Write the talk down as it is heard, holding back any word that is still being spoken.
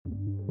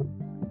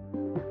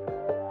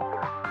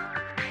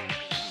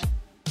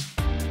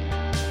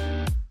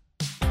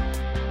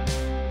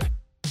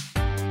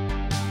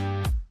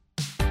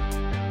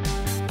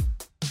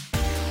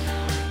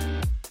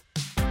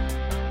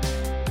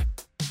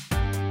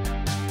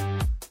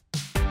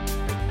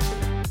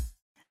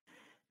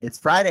It's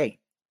Friday,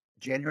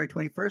 January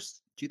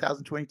 21st,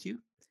 2022,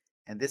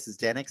 and this is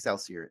Dan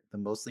Excelsior, the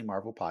Mostly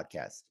Marvel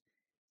podcast.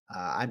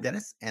 I'm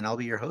Dennis, and I'll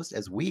be your host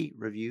as we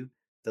review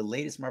the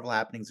latest Marvel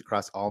happenings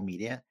across all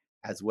media,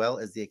 as well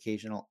as the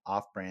occasional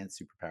off-brand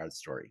superpowered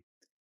story.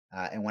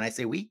 And when I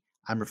say we,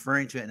 I'm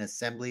referring to an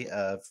assembly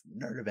of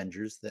nerd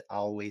Avengers that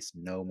I'll waste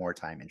no more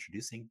time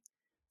introducing.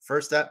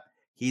 First up,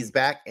 he's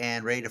back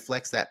and ready to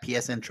flex that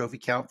PSN trophy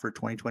count for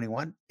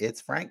 2021.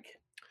 It's Frank.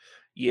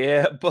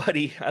 Yeah,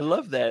 buddy. I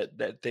love that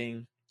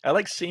thing. I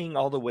like seeing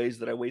all the ways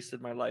that I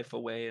wasted my life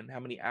away and how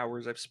many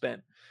hours I've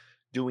spent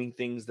doing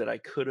things that I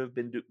could have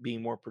been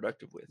being more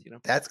productive with, you know?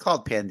 That's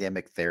called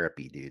pandemic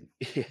therapy, dude.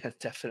 Yeah,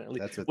 definitely.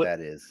 That's what What that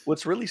is.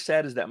 what's really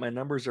sad is that my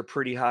numbers are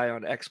pretty high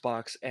on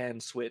Xbox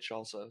and Switch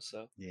also,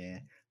 so Yeah.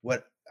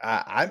 What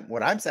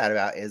I'm sad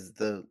about is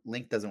the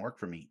link doesn't work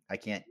for me. I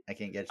can't get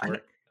it to I kn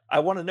work. I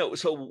wanna know.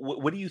 So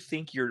what do you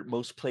think your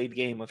most played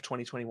game of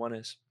 2021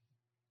 is?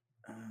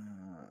 Uh,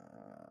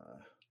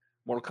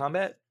 Mortal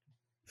Kombat?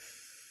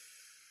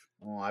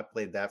 well, I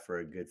played that for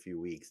a good few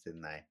weeks,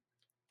 didn't I?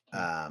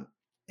 Hmm.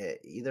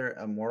 Either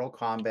a Mortal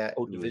Kombat.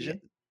 Oh, Ooh, yeah.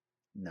 Division?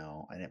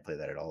 No, I didn't play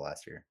that at all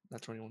last year.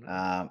 Not 21,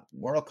 okay.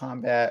 Mortal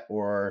Kombat,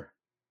 or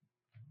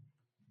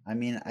I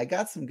mean, I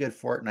got some good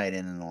Fortnite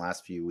in the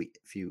last few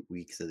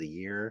weeks of the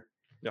year.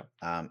 Yeah.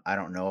 I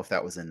don't know if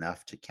that was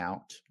enough to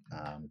count.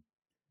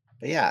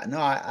 But yeah, no,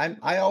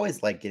 I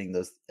always like getting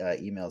those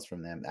emails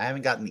from them. I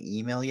haven't gotten the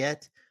email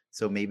yet,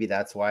 so maybe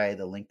that's why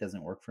the link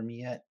doesn't work for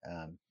me yet.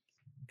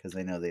 Because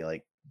I know they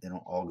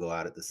don't all go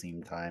out at the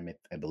same time,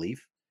 I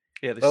believe.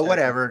 Yeah, they But stagger.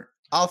 whatever,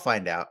 I'll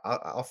find out.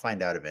 I'll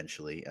find out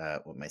eventually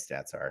what my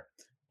stats are,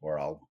 or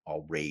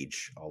I'll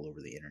rage all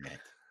over the internet.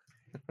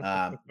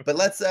 But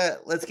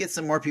let's get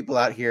some more people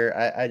out here.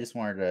 I just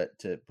wanted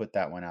to put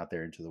that one out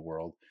there into the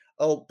world.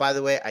 Oh, by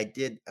the way, I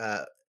did.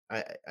 I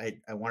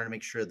wanted to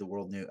make sure the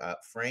world knew.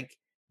 Frank,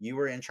 you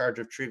were in charge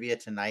of trivia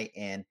tonight,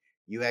 and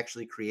you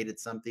actually created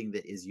something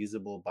that is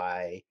usable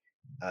by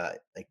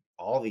like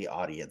all the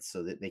audience,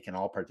 so that they can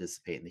all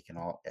participate and they can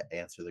all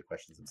answer the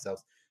questions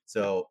themselves.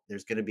 So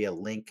there's going to be a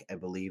link, I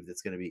believe,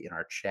 that's going to be in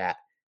our chat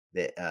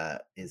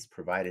that is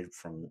provided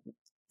from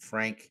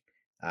Frank.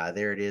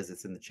 There it is.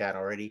 It's in the chat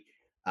already.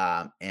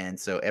 And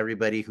so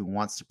everybody who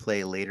wants to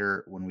play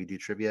later when we do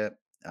trivia,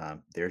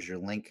 there's your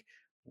link.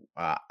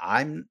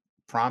 I'm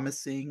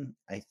promising,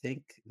 I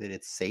think, that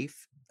it's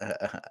safe.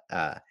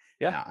 Yeah.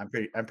 No,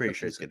 I'm pretty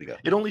sure it's good to go.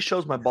 It only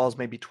shows my balls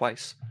maybe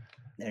twice,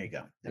 There you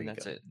go. There and you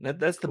that's go. it.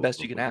 That's the Cool, best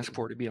cool, you can cool, ask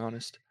cool. for, to be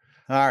honest.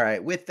 All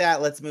right. With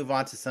that, let's move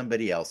on to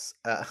somebody else.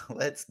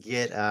 Let's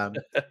get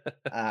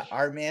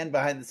our man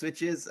behind the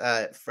switches,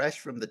 fresh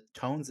from the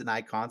Tones and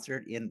I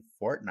concert in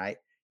Fortnite.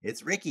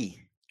 It's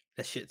Ricky.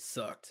 That shit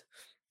sucked.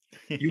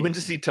 You went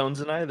to see Tones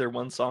and I, their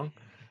one song?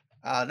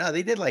 No,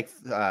 they did like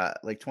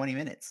 20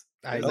 minutes.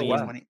 I It was Oh, like mean, a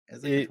wow. 20. It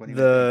was like a 20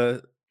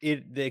 minute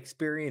thing. the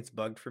experience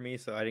bugged for me,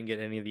 so I didn't get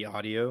any of the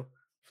audio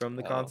from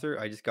the Oh. concert.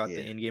 I just got the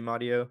Yeah. in-game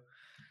audio.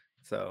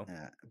 So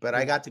But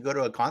I got to go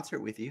to a concert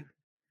with you.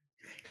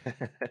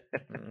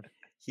 mm,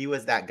 He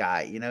was that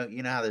guy. You know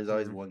how there's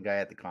always Mhm. one guy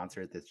at the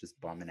concert that's just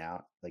bumming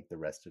out like the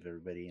rest of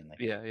everybody, and like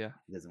Yeah, yeah.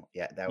 he doesn't.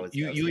 Yeah, that was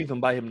You him. even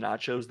buy him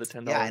nachos, the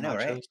Yeah, $10 I know,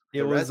 right? nachos? it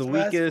The was rest the of us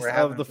were weakest of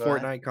having the fun.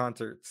 Fortnite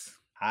concerts.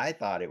 I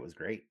thought it was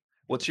great. It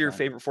What's was your fun.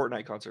 favorite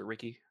Fortnite concert,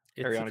 Ricky? It's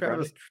the Ariana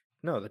Grande?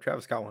 the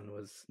Travis Scott one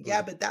was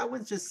Yeah, but that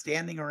one's just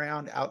standing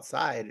around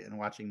outside and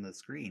watching the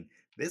screen.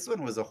 This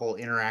one was a whole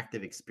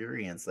interactive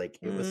experience. Like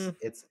it was. Mm,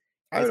 It's.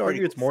 I would It's pretty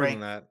argue it's cool. more Frank.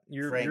 than that.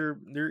 You're Frank.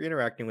 you're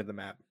interacting with the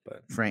map,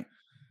 but Frank.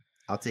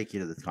 I'll take you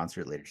to the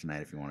concert later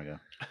tonight if you want to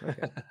go.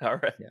 okay. All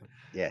right.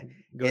 Yeah.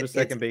 Go to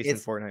second base in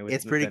it's Fortnite with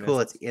it's pretty Dennis. cool.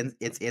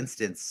 It's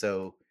instant,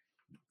 so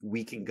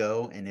we can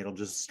go and it'll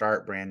just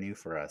start brand new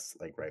for us,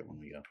 like right when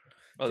we go.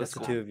 Oh, that's Just the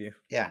cool. two of you.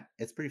 Yeah,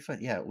 it's pretty fun.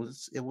 Yeah,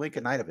 it'll make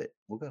a night of it.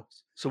 We'll go.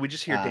 So we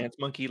just hear Um, Dance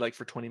Monkey like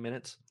for 20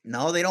 minutes?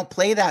 No, they don't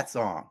play that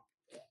song.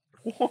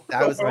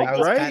 I was Like, I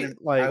was right? kind of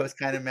Like- I was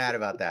kind of mad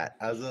about that.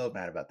 I was a little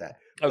mad about that.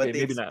 Okay, But the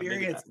maybe not, maybe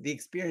experience the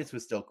experience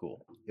was still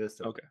cool. It was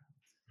still Okay.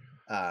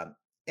 cool.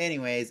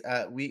 Anyways,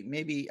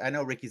 I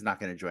know Ricky's not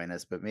going to join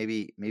us, but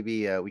maybe we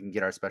can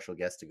get our special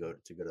guest to go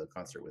to the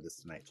concert with us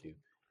tonight too.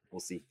 We'll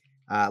see.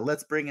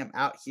 Let's bring him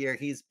out here.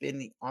 He's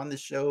been on the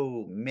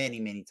show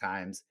many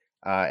times.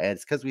 And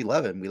it's because we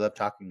love him. We love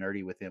talking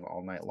nerdy with him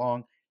all night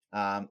long.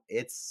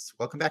 It's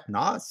welcome back,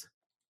 Nas.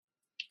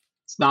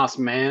 It's Nos,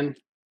 man.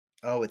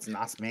 Oh, it's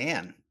Nas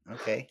Man.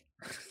 Okay.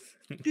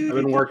 I've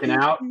been working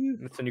out.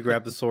 That's when you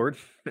grab the sword.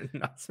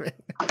 Not me.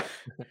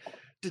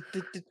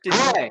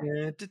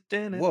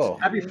 Whoa.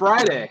 Happy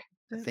Friday.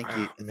 I think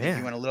Ah, you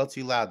man. went a little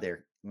too loud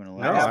there. You went a No,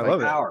 little I spike-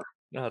 love it. Power.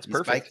 No, it's you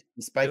perfect.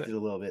 spiked Do it a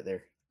little bit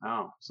there.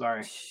 Oh,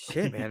 sorry.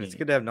 Shit, man, it's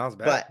good to have Nas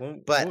back.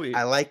 But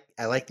I like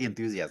the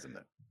enthusiasm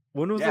though.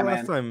 when was Yeah, the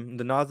last man. time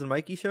the Nas and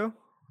Mikey show?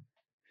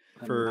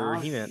 The For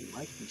Nas He-Man. and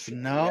Mikey show.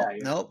 No, Yeah,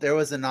 yeah. nope. There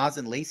was a Nas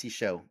and Lacey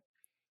show.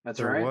 That's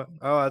Or right. what?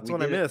 Oh, that's We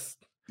one I did it.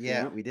 missed.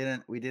 Yeah, Yeah.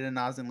 we did a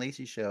Nas and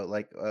Lacey show.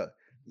 Like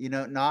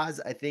Nas,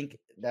 I think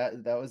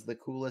that was the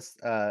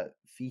coolest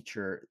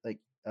feature like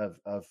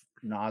of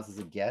Nas as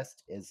a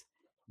guest is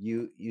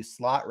you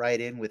slot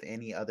right in with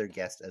any other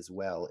guest as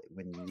well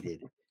when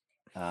needed.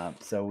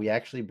 So we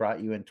actually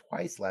brought you in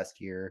twice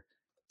last year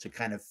to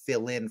kind of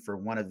fill in for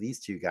one of these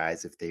two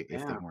guys if they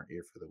Yeah. weren't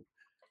here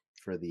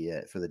for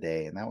the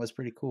day, and that was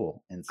pretty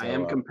cool. And I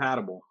am so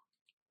compatible,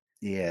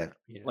 yeah,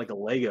 Yeah. like a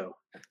Lego.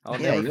 I'll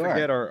Yeah, never you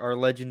forget are. our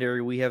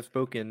legendary We Have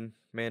Spoken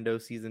Mando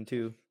season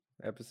 2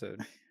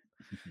 episode.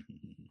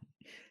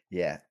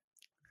 yeah.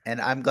 And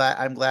I'm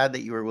glad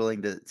that you were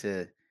willing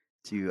to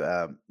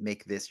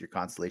make this your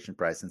consolation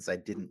prize, since I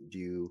didn't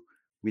do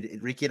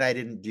Ricky and I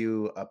didn't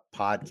do a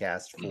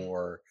podcast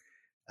for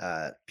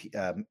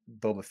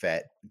Boba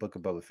Fett, Book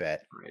of Boba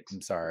Fett. Right. I'm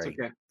It's sorry.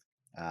 okay.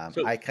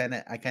 So- I kind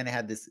of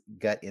had this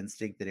gut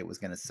instinct that it was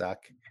going to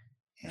suck.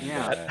 And,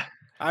 Yeah.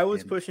 I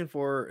was And- pushing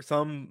for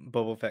some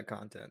Boba Fett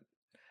content.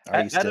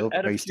 are you still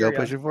out of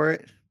pushing for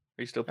it?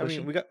 Are you still I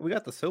pushing? mean, we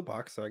got the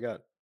soapbox, so I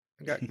got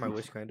my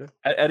wish kind of.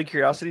 Out of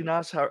curiosity,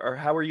 Nas, how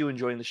are you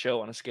enjoying the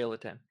show on a scale of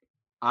 10?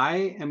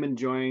 I am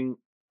enjoying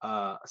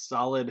a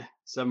solid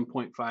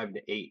 7.5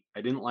 to 8.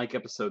 I didn't like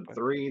episode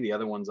 3. The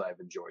other ones I've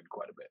enjoyed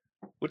quite a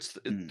bit. What's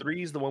Hmm.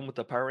 3 is the one with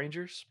the Power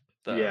Rangers?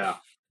 The, Yeah, I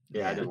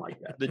Yeah. didn't like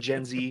that. The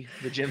Gen Z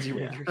Yeah.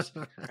 Rangers.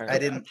 All I right.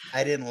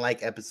 didn't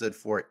like episode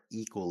 4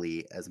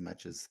 equally as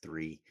much as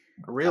 3.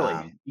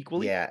 Really?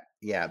 Equally? Yeah,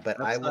 but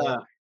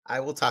That's, I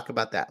will talk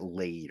about that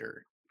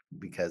later,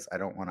 because I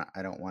don't want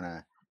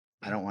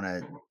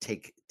to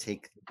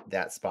take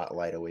that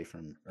spotlight away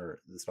from,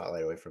 or the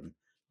spotlight away from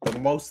the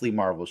mostly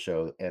Marvel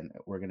show, and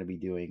we're going to be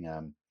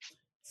doing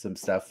some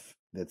stuff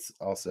that's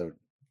also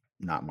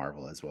not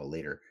Marvel as well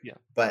later. Yeah.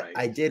 But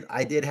Right.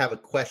 I did have a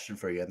question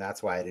for you, and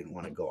that's why I didn't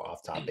want to go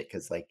off topic,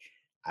 because like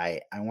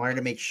I wanted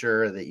to make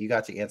sure that you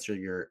got to answer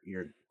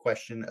your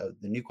question of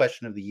the new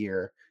question of the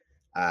year.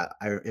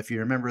 If you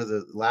remember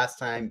the last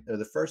time, or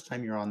the first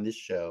time you're on this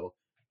show,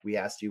 we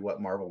asked you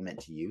what Marvel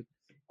meant to you,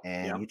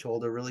 and Yeah. you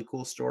told a really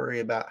cool story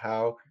about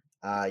how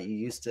you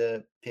used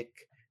to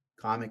pick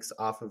comics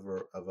off of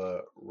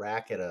a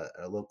rack at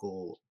a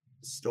local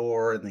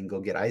store, and then go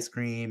get ice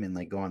cream and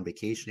like go on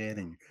vacation,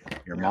 and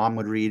your Yeah. mom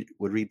would read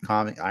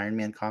Iron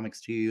Man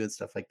comics to you and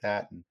stuff like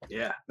that. And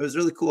Yeah. it was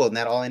really cool, and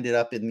that all ended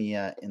up in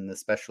the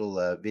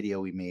special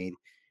video we made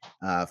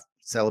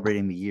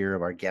celebrating the year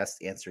of our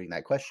guest answering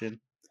that question.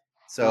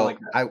 So like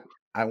that.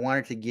 I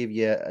wanted to give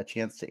you a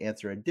chance to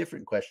answer a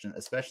different question,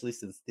 especially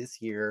since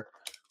this year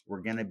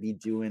we're going to be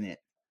doing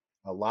it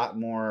a lot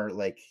more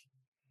like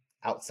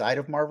outside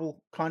of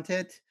Marvel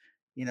content.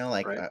 You know,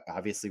 like Right.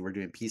 obviously we're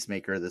doing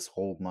Peacemaker this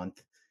whole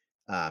month,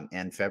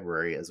 and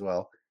February as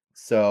well.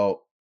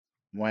 So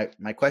my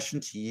question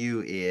to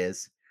you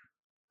is,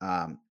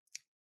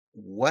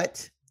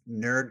 what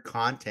nerd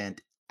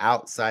content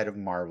outside of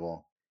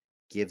Marvel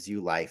gives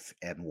you life,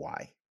 and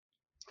why?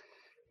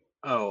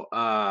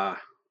 Oh,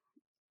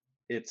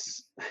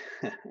 it's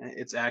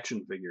it's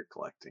action figure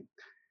collecting,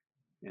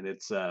 and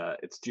it's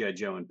GI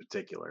Joe in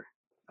particular.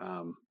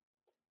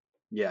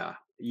 Yeah,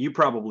 you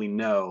probably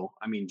know.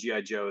 I mean,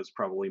 GI Joe is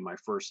probably my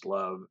first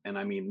love, and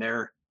I mean,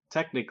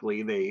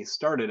 they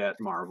started at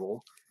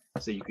Marvel,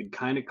 so you could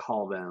kind of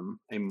call them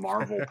a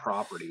Marvel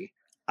property.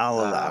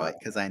 I'll allow it,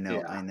 because I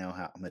yeah. know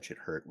how much it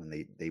hurt when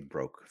they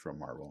broke from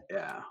Marvel.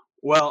 Yeah.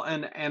 Well,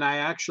 and I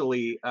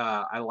actually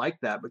I like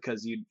that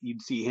because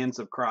you'd see hints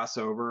of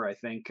crossover. I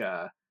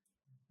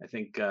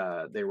think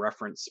they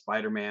referenced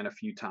Spider-Man a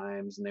few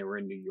times, and they were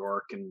in New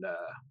York, and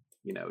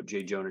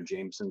J. Jonah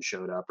Jameson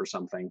showed up or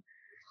something.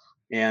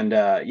 And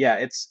yeah,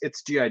 it's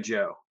GI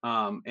Joe,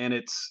 and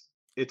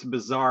it's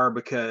bizarre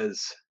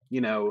because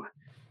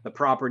the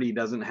property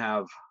doesn't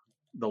have,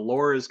 the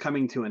lore is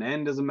coming to an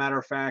end. As a matter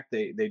of fact,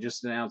 they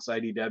just announced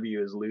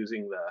IDW is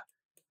losing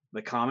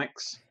the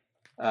comics,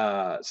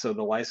 so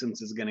the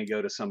license is going to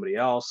go to somebody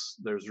else.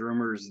 There's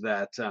rumors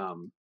that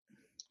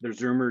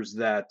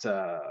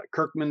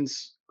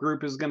Kirkman's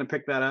group is going to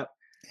pick that up.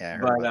 Yeah, I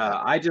heard But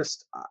about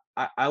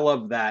that. I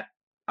love that.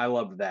 I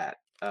love that.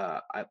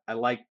 I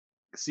like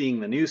seeing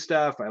the new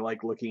stuff. I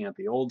like looking at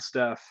the old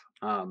stuff.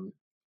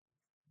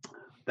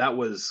 That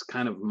was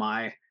kind of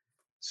my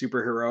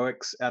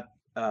superheroics at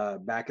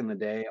back in the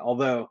day.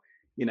 Although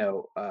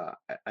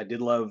I did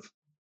love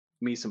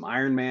me some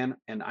Iron Man,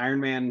 and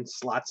Iron Man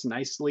slots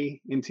nicely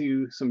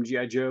into some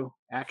GI Joe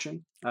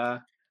action.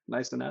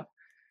 Nice enough.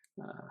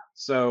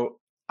 So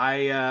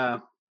I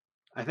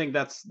think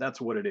that's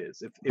what it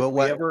is. If But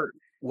we ever,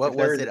 what if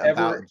was there's it ever-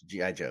 about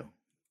GI Joe?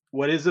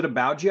 what is it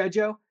about GI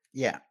Joe?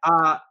 Yeah,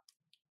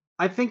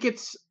 I think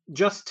it's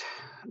just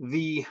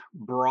the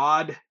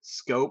broad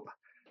scope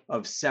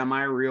of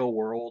semi-real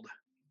world,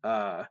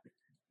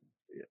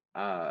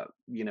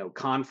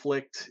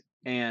 conflict,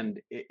 and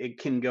it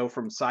can go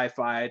from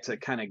sci-fi to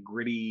kind of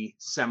gritty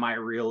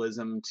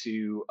semi-realism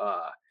to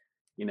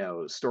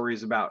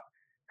stories about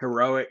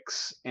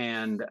heroics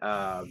and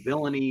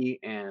villainy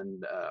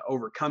and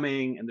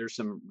overcoming. And there's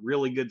some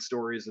really good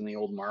stories in the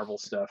old Marvel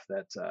stuff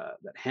that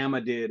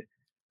Hama did,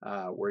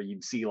 where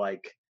you'd see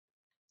like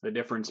the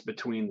difference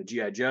between the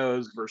GI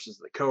Joes versus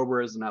the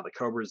Cobras, and how the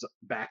Cobras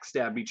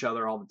backstab each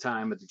other all the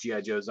time, but the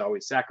GI Joes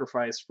always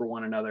sacrifice for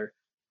one another.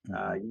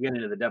 Mhm. You get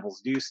into the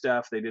Devil's Due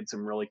stuff. They did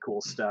some really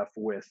cool stuff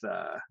with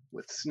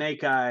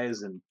Snake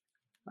Eyes, and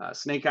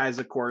Snake Eyes,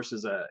 of course,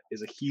 is a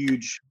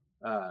huge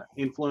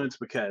influence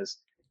because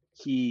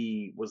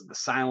he was the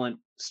silent,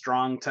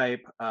 strong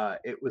type.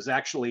 It was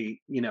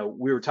actually, we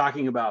were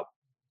talking about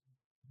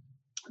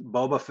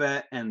Boba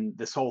Fett and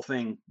this whole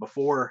thing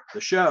before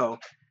the show.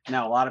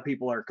 Now, a lot of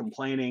people are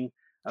complaining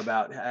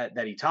about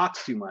that he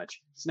talks too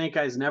much. Snake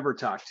Eyes never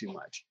talked too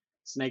much.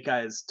 Snake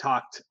Eyes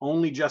talked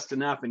only just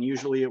enough, and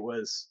usually it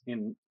was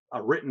in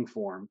a written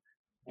form.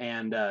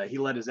 And he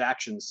let his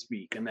actions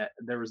speak, and that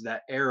there was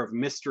that air of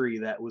mystery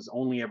that was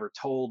only ever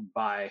told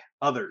by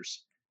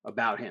others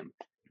about him.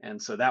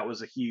 And so that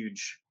was a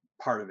huge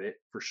part of it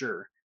for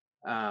sure.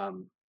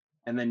 Um,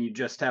 and then you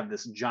just have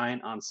this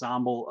giant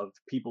ensemble of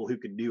people who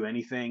could do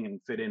anything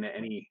and fit into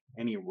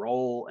any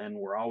role, and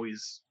we're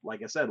always,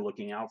 like I said,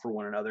 looking out for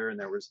one another. And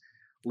there was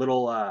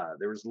little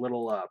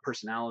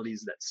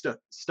personalities that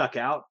stuck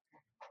out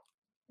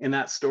in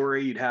that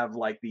story. You'd have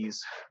like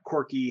these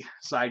quirky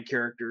side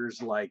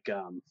characters like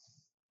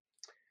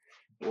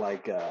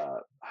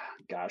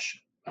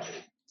gosh,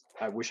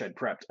 I wish I'd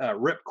prepped.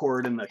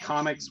 Ripcord in the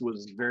comics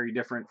was very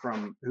different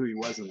from who he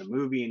was in the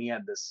movie, and he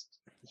had this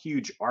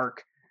huge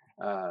arc.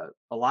 A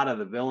lot of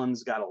the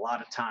villains got a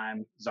lot of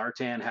time.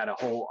 Zartan had a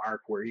whole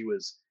arc where he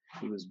was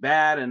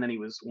bad, and then he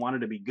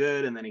wanted to be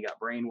good, and then he got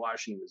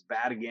brainwashed and he was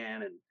bad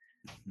again, and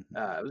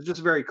it was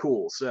just very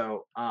cool.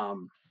 So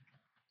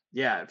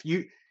yeah,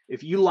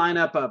 if you line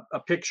up a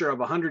picture of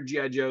 100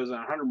 GI Joes and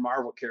 100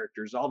 Marvel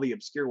characters, all the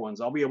obscure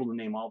ones, I'll be able to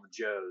name all the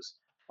Joes.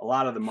 A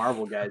lot of the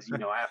Marvel guys,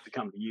 I have to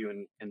come to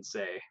you and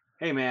say,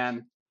 hey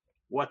man,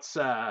 what's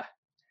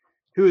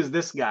who is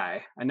this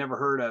guy? I never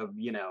heard of.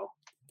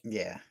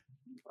 Yeah.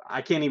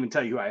 I can't even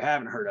tell you who I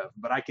haven't heard of,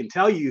 but I can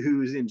tell you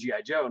who's in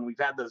GI Joe, and we've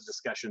had those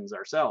discussions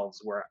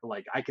ourselves where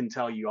like I can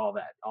tell you all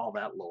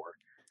that lore.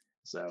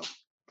 So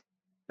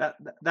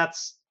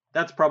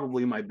that's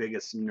probably my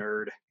biggest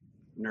nerd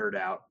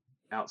out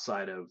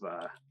outside of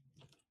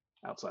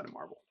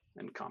Marvel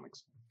and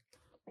comics.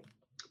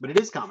 But it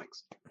is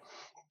comics.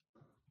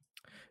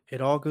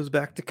 It all goes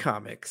back to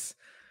comics.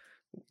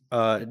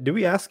 Did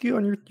we ask you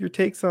on your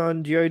takes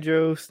on G.I.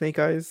 Joe Snake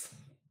Eyes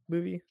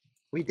movie?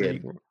 We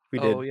did. We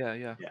did. Oh yeah.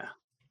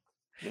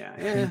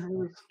 Yeah.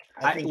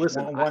 I think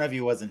listen, one of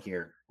you wasn't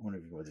here.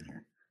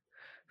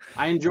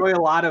 I enjoy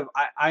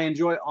I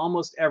enjoy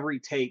almost every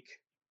take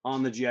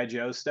on the GI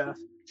Joe stuff,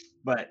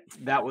 but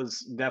that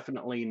was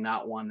definitely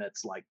not one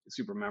that's like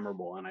super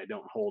memorable, and I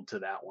don't hold to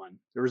that one.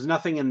 There was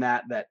nothing in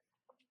that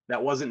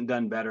wasn't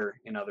done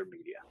better in other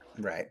media.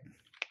 Right.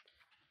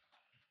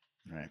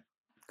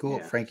 Cool.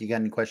 Yeah. Frank, you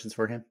got any questions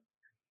for him?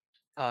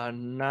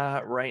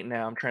 Not right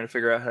now. I'm trying to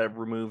figure out how to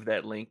remove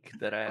that link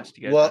that I asked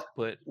you guys to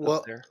put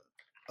up there.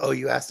 Oh,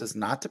 you asked us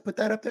not to put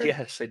that up there?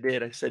 Yes, I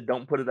did. I said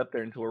don't put it up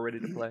there until we're ready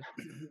to play.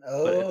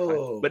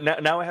 Oh, but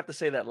now I have to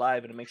say that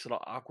live, and it makes it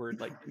all awkward.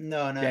 Like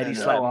no, Daddy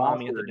slapped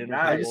mommy at the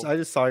dinner table. I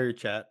just saw your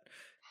chat.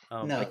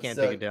 No, I can't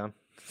take it down.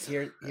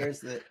 Here's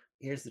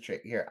the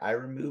trick. Here, I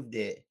removed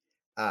it.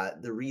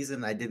 The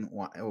reason I didn't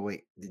want. Oh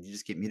wait, did you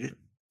just get muted?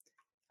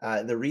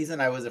 The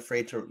reason I was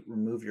afraid to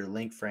remove your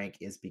link, Frank,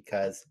 is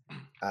because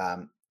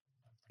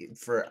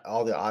for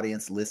all the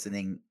audience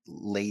listening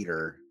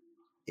later,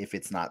 if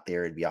it's not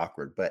there, it'd be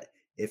awkward. But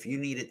if you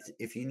need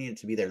it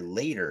to be there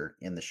later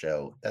in the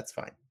show, that's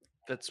fine.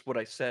 That's what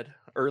I said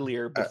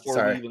earlier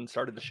before we even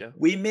started the show.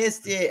 We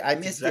missed it. I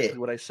missed exactly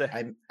what I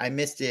said. I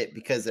missed it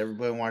because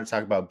everybody wanted to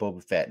talk about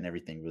Boba Fett and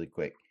everything really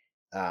quick.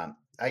 I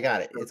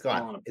got it. It's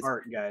gone. Falling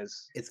apart,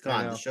 guys. It's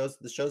gone.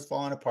 The show's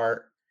falling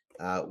apart.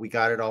 We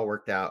got it all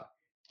worked out.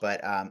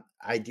 But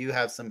I do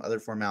have some other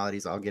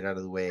formalities I'll get out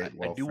of the way.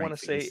 I do want to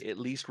say at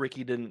least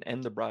Ricky didn't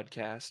end the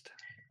broadcast,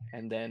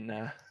 and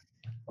then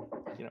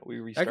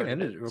we restarted. I can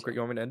end it real quick.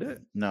 You want me to end it?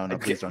 No,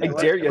 please don't.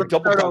 I dare you.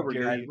 Double start dog over,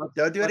 dare guys. you.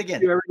 Don't do it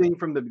again. Do everything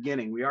from the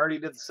beginning. We already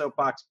did the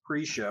soapbox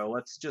pre-show.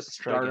 Let's just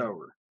start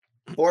over.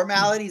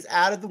 Formalities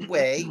out of the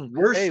way.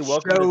 Hey,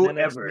 welcome show to Den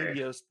X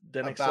Media,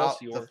 Den about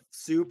Excelsior. the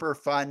super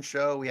fun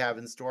show we have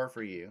in store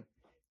for you.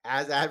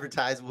 As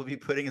advertised, we'll be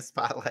putting a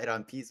spotlight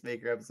on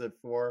Peacemaker episode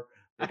 4.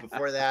 But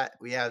before that,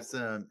 we have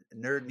some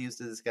nerd news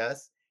to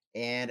discuss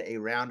and a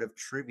round of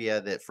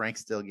trivia that Frank's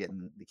still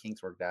getting the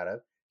kinks worked out of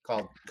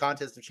called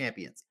Contest of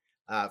Champions.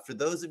 For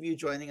those of you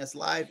joining us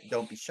live,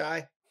 don't be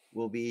shy.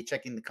 We'll be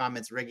checking the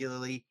comments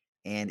regularly.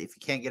 And if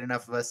you can't get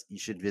enough of us, you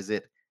should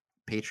visit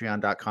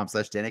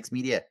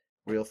patreon.com/denxmedia,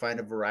 where you'll find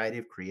a variety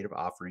of creative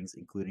offerings,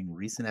 including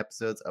recent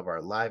episodes of our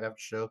live after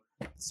show,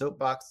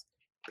 Soapbox.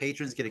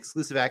 Patrons get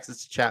exclusive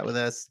access to chat with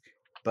us.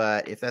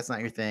 But if that's not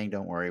your thing,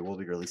 don't worry. We'll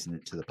be releasing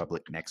it to the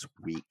public next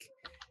week.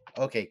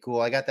 Okay,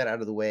 cool. I got that out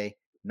of the way.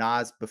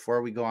 Nas,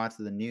 before we go on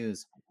to the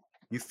news,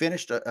 you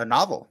finished a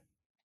novel.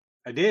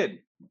 I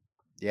did.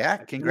 Yeah,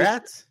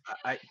 congrats.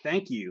 I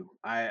thank you.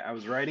 I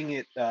was writing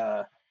it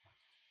for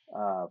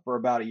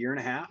about a year and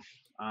a half.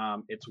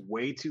 It's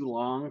way too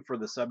long for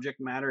the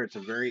subject matter. It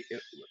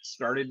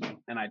started,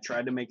 and I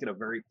tried to make it a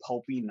very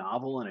pulpy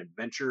novel, an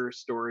adventure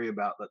story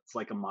about that's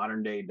like a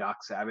modern day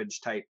Doc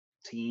Savage type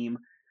team.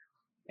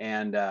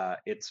 and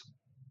it's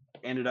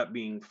ended up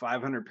being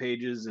 500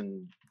 pages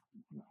and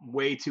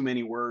way too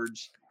many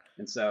words.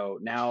 And so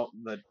now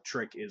the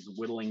trick is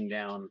whittling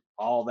down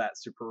all that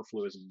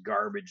superfluous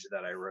garbage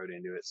that I wrote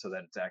into it so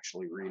that it's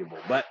actually readable.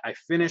 But I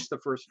finished the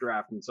first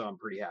draft, and so I'm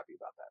pretty happy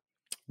about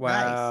that.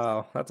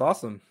 Wow, that's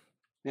awesome.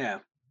 Yeah,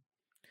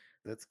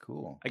 That's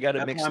cool. I got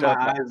it that's why mixed my up.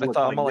 I eyes look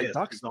thought like I'm all like this,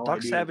 Doc 'cause all I do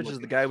is Savage is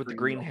look the at guy with the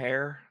screen green real-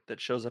 hair that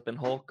shows up in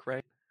Hulk,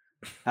 right?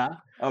 Huh?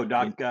 Oh,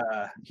 Doc.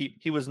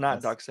 He was not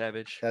That's- Doc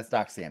Savage. That's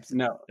Doc Samson.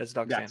 No, That's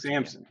Doc Doc Samson.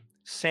 Samson.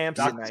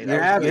 Samson. Doc that was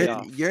Savage. way You're,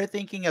 off. you're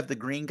thinking of the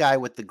green guy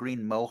with the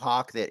green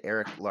mohawk that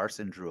Eric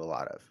Larson drew a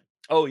lot of.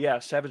 Oh yeah,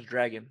 Savage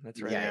Dragon.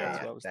 That's right. Yeah, That's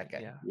yeah, what I was that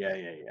thinking. guy. Yeah,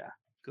 Yeah.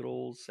 good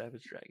old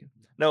Savage Dragon.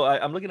 No,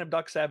 I'm looking up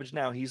Doc Savage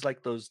now. He's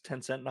like those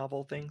 10-cent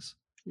novel things.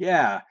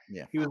 Yeah.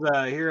 Yeah. He was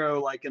a hero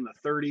like in the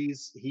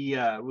 30s. He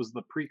was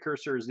the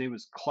precursor. His name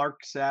was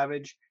Clark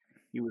Savage.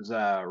 He was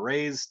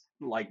raised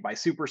like by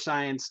super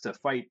science to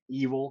fight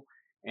evil.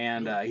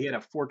 And he had a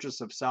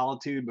Fortress of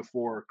Solitude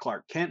before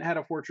Clark Kent had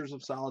a Fortress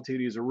of Solitude.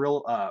 He was a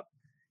real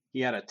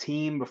he had a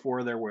team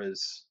before there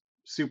was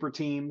super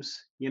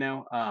teams, you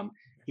know.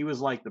 He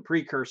was like the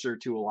precursor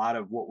to a lot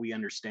of what we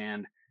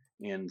understand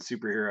in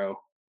superhero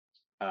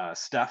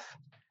stuff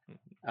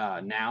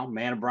now.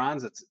 Man of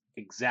Bronze, that's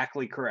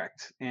exactly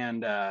correct.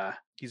 And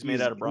He's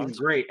made out of he's bronze.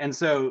 great. And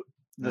so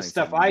the Nice,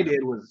 stuff I I know.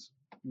 did was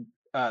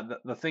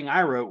the thing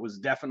I wrote was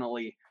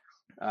definitely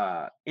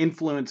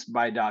influenced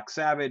by Doc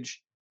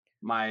Savage.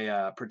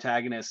 My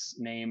protagonist's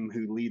name,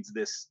 who leads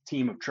this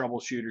team of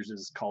troubleshooters,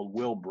 is called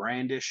Will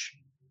Brandish,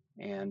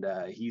 and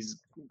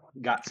he's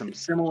got some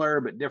similar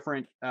but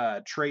different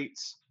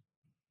traits.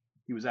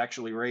 He was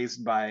actually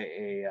raised by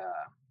a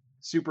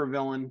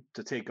supervillain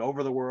to take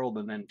over the world,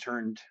 and then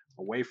turned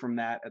away from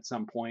that at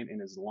some point in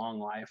his long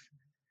life.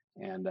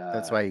 And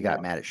That's why you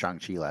got mad at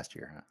Shang-Chi last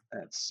year, huh?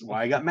 That's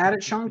why I got mad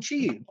at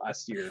Shang-Chi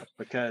last year,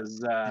 because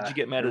Did you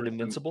get mad there at was some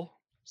Invincible?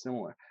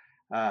 similar.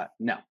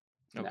 No.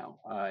 No.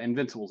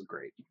 Invincible's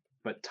great,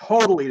 but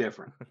totally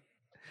different.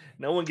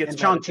 No one gets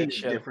And mad at Shang-Chi that is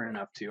show. different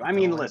enough too. I No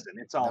mean, one- listen,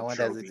 it's all No one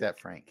does tropey. except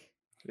Frank.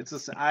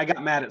 I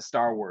got mad at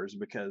Star Wars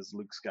because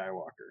Luke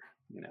Skywalker.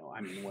 You know,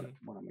 I mean, what am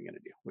I gonna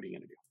do? What are you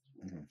gonna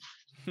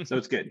do? So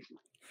it's good.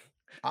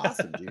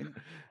 Awesome, dude.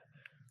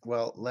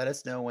 Well, let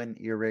us know when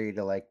you're ready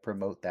to like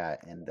promote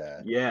that, and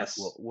Yes,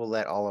 we'll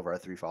let all of our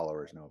 3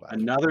 followers know about it.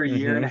 another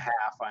year and a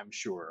half, I'm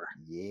sure,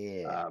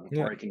 Yeah,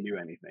 before Yeah. I can do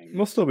anything.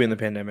 We'll still be in the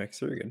pandemic,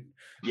 so you're good.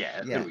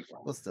 Yeah, yeah, it'll be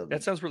fun. we'll still be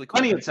That sounds really cool.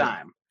 Plenty of actually.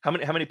 time. How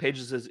many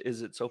pages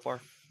is it so far?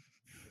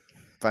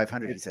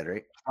 500. You said,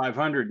 right?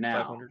 500 now,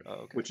 500. Oh,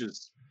 okay. which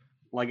is,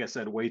 like I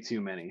said, way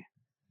too many.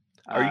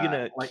 Are you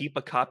gonna like- keep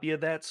a copy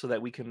of that so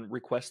that we can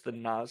request the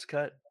Nas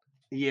cut?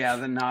 Yeah,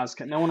 the Nas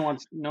cut. No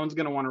one's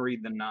gonna want to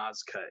read the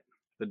Nas cut.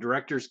 The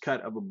director's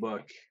cut of a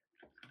book.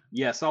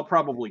 Yes, I'll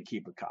probably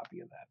keep a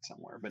copy of that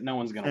somewhere, but no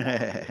one's gonna want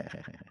to read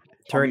it. I'll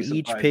Turn be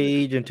each surprised if-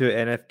 page into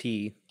an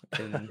NFT.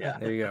 And Yeah.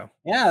 there you go.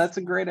 Yeah, that's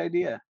a great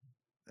idea.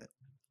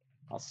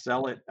 I'll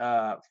sell it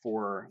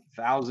for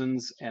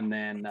thousands, and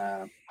then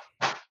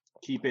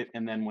keep it.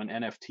 And then when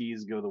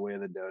NFTs go the way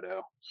of the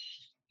dodo,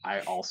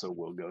 I also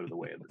will go to the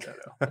way of the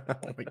dodo.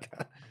 Oh my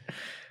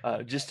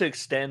god. Just to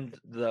extend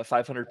the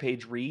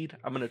 500-page read,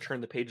 I'm gonna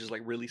turn the pages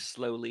like really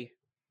slowly.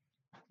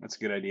 That's a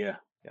good idea.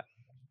 Yeah.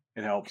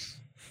 It helps.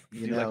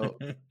 You Do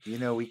like-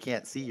 know, we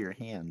can't see your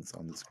hands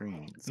on the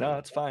screen. No, so-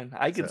 it's fine.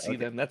 I can so, see okay.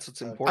 them. That's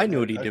what's Okay. important. I knew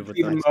what he Okay. did with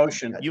See the that.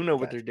 motion. Gotcha, You know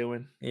what gotcha. they're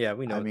doing. Yeah,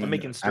 we know. I what mean, they're I'm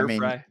making doing. stir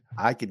fry.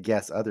 I could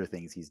guess other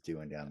things he's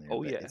doing down there.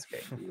 Oh, but yeah. it's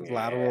okay.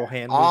 Lateral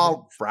hand.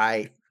 All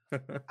right.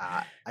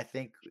 I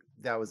think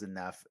that was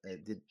enough.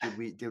 Did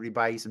we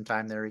buy you some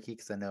time there, Ricky?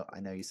 Because I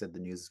know you said the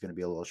news is going to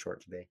be a little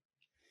short today.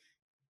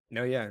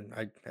 No, yeah,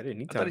 I didn't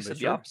need I time. thought he but said the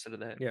sure. opposite of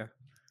that. Yeah.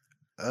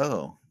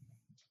 Oh,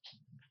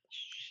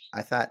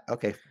 I thought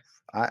okay.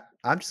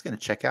 I'm just going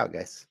to check out,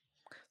 guys.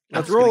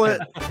 Let's just gonna roll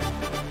cut-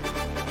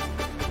 it.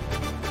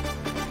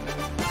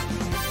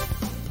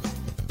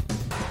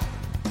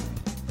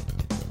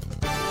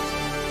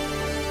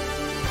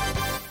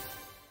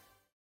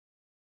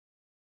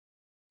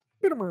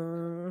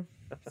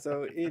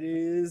 So it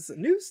is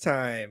news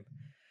time.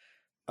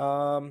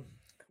 Well,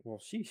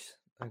 sheesh.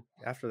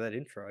 After that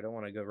intro, I don't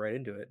want to go right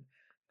into it.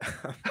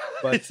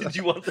 But Did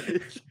you want the?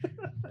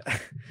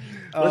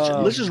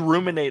 um, let's just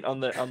ruminate on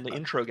the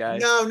intro,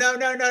 guys. No,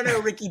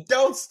 Ricky,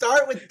 don't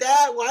start with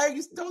that. Why are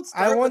you? Don't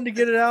start. I wanted to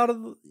get it out of.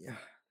 All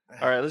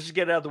right, let's just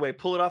get it out of the way.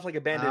 Pull it off like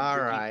a bandit. All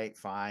Ricky. right,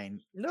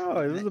 fine. No,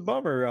 it was a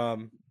bummer.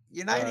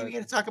 You're not Uh, even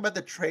going to talk about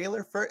the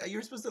trailer first.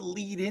 You're supposed to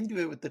lead into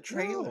it with the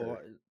trailer. No,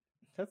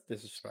 that's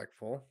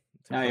disrespectful.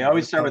 to No, you promote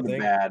always start with the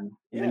something. bad,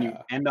 and then you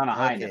Yeah. end on a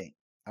high note. Okay.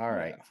 All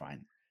right, Yeah.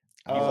 fine.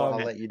 Um, I'll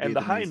let you do And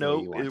the high news the way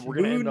note you want is to. we're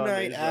gonna Moon end on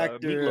Knight is,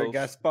 actor Meatloaf.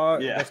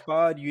 Gaspard Yeah.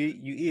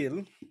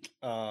 Ulliel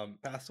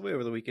passed away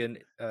over the weekend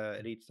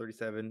at age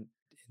 37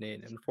 in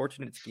an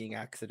unfortunate skiing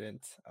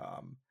accident.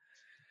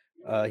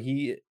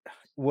 He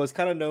was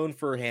kind of known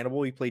for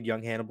Hannibal. He played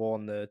young Hannibal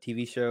on the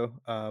TV show,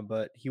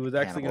 but he was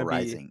actually Hannibal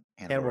going to be Rising.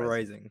 Hannibal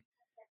Rising.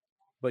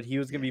 But he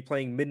was going to be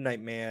playing Midnight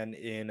Man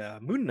in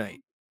Moon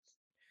Knight.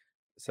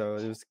 So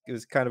it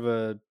was kind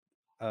of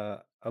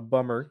a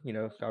bummer, you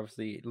know,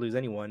 obviously lose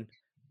anyone,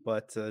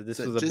 but this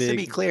So was a just to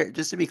be big.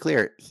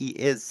 clear, he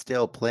is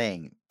still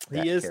playing He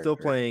that is still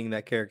character. playing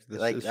that character. The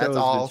Like show that's has been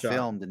all shot.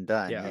 filmed and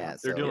done. Yeah. Yeah.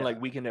 They're doing So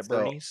like Weekend at so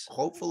Bernie's.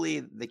 hopefully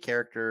the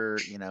character,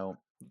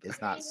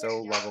 is not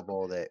so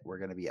lovable that we're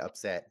gonna be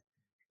upset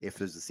if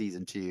there's a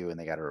season 2 and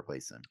they got to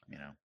replace him.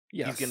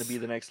 He's going to be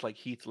Yes. the next like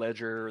Heath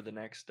Ledger or the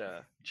next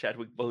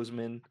Chadwick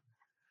Boseman.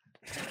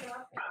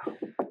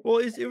 Well,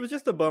 it was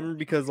just a bummer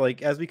because,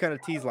 like, as we kind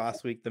of teased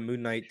last week, the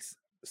Moon Knight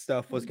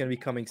stuff was going to be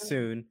coming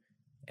soon,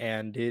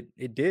 and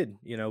it did.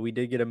 You know, we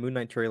did get a Moon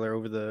Knight trailer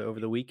over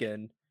the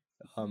weekend,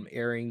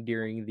 airing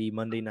during the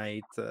Monday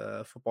night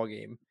football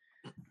game.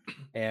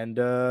 And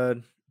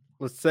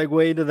let's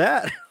segue into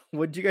that.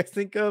 What did you guys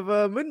think of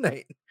Moon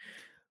Knight?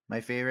 My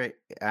favorite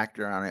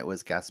actor on it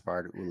was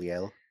Gaspard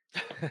Ulliel.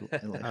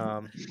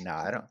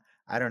 No,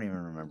 I don't even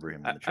remember him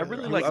in the I trailer.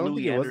 really I like don't think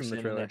Louis he was in the Anderson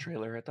in trailer. that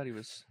trailer. I thought he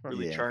was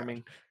really Yeah.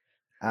 charming.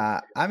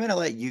 I'm gonna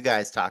let you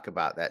guys talk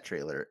about that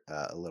trailer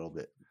a little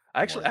bit.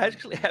 I more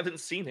actually than- haven't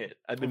seen it.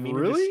 I've been meaning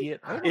to Really? see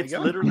it. Oh my It's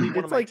God. literally one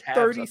It's of my like tabs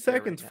 30 up there right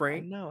seconds, now.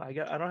 Frank. I know. I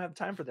don't have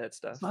time for that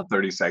stuff. It's not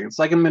 30 seconds. It's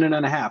like a minute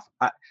and a half.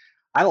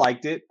 I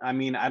liked it. I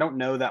mean, I don't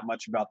know that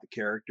much about the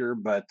character,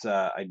 but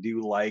I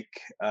do like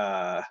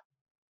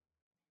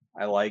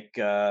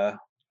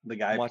the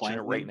guy I'm watching playing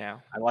it right him.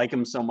 now. I like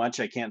him so much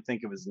I can't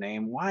think of his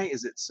name. Why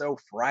is it so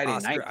Friday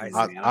Oscar night? for me,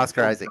 Isaac. man? I'm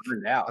Oscar so Isaac.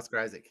 burned out. Oscar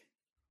Isaac.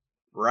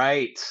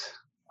 Right.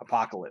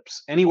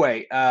 Apocalypse.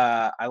 Anyway,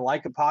 I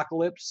like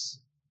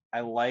Apocalypse. I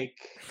like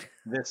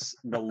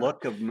the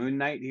look of Moon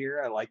Knight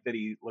here. I like that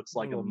he looks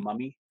like a Oh,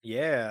 mummy.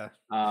 Yeah.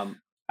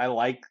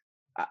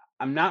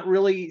 I'm not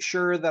really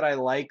sure that I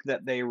like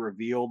that they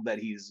revealed that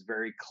he's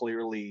very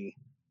clearly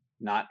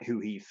not who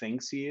he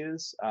thinks he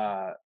is.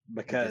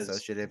 Because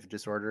Dissociative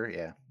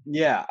disorder.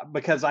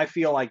 because I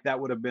feel like that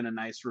would have been a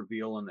nice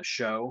reveal in the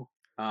show.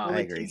 Well, I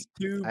they agree. teased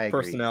two I agree.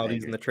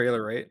 personalities in the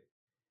trailer, right?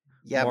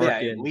 Yeah, Mark but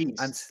at and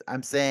least.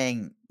 I'm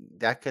saying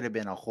that could have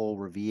been a whole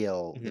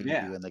reveal that you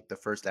Yeah. do in like the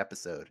first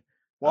episode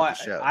Well, of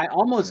the show. I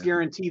almost you know?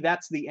 guarantee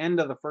that's the end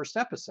of the first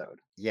episode.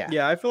 Yeah.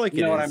 yeah, I feel like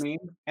You it know what I is. mean?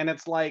 And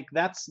it's like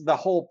that's the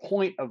whole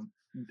point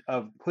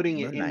of putting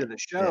it Moon into Knight, the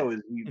show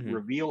is you Mhm.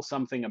 reveal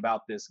something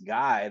about this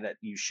guy that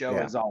you show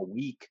Yeah. as all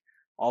weak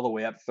all the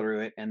way up through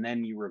it, and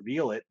then you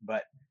reveal it.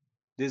 But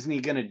Disney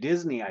gonna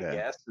Disney, I Yeah.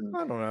 guess. And I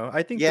don't know.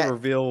 I think Yeah. the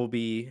reveal will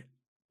be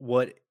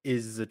what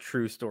is the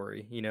true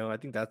story. You know, I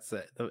think that's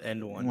the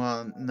end one.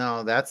 Well,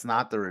 no, that's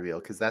not the reveal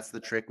because that's the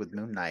trick with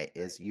Moon Knight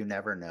is you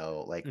never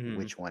know like Mhm.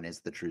 which one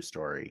is the true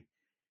story.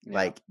 yeah.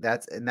 Like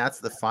that's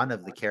the fun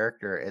of the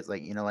character is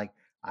like like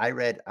I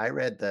read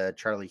the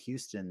Charlie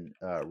Houston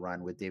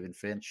run with David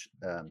Finch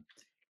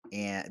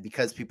and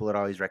because people had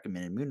always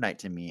recommended Moon Knight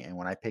to me and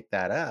when I picked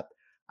that up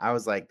I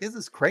was like this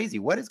is crazy,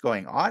 what is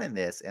going on in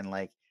this? And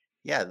like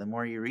yeah, the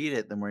more you read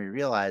it the more you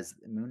realize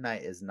Moon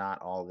Knight is not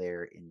all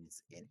there in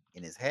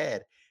his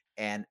head,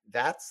 and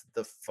that's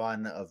the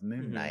fun of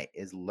Moon Mhm. Knight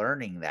is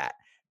learning that.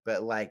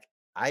 But like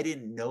I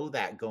didn't know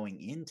that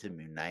going into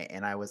Moon Knight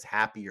and I was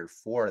happier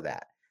for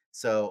that.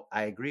 So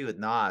I agree with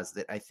Nas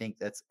that I think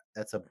that's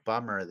a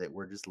bummer that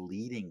we're just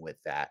leading with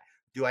that.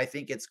 Do I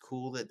think it's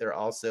cool that they're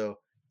also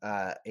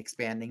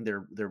expanding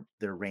their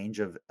range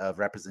of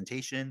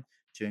representation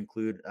to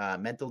include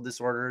mental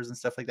disorders and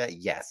stuff like that?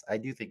 Yes, I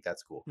do think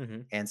that's cool.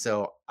 Mhm. And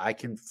so I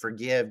can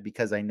forgive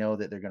because I know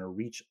that they're going to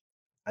reach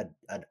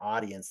an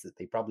audience that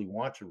they probably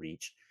want to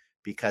reach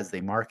because they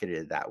marketed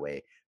it that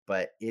way.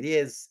 But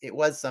it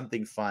was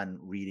something fun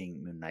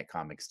reading Moon Knight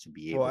comics to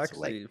be able Well, to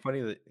like actually,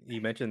 funny that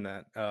you mentioned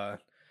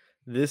that.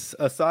 This,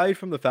 aside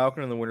from the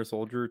Falcon and the Winter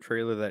Soldier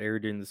trailer that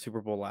aired in the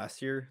Super Bowl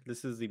last year,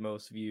 this is the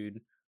most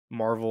viewed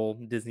Marvel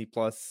Disney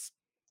Plus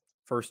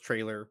first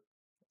trailer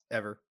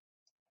ever,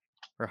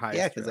 or yeah,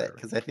 highest trailer ever.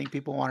 because I think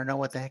people want to know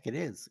what the heck it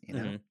is,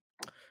 Mhm.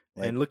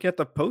 Like- And looking at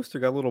the poster,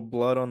 got a little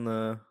blood on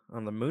the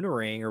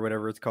Moonerang or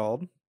whatever it's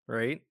called,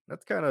 right?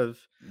 That's kind of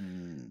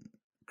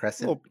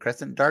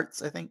crescent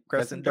darts, I think.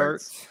 crescent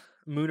darts.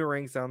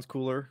 Moonerang sounds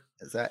cooler.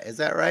 Is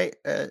that right,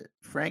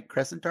 Frank?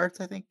 Crescent darts,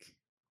 I think.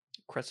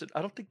 Crescent.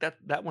 I don't think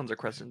that one's a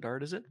crescent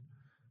dart, is it?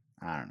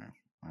 I don't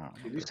know.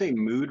 Did you say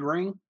mood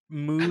ring?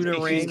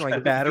 Moonerang,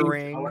 like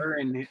batarang. Color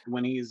and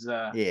when he's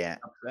Yeah.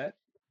 upset.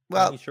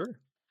 Well, sure.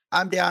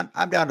 I'm down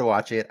to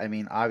watch it. I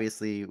mean,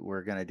 obviously,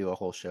 we're gonna do a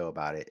whole show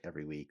about it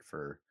every week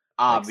for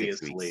like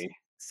 6 weeks. Obviously.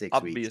 6 weeks.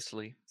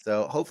 Obviously,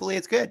 So hopefully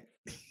it's good.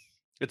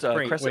 it's a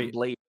Frank, crescent wait.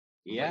 blade.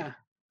 Yeah.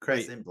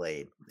 Crescent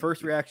Blade. Thank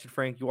First you. reaction,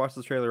 Frank. You watch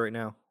the trailer right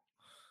now.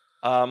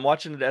 I'm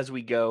watching it as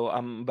we go.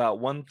 I'm about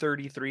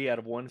 133 out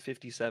of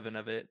 157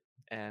 of it,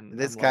 and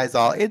This I'm guy's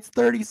loving all. It's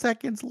 30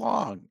 seconds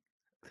long.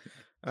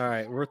 All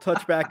right, we'll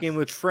touch back in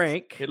with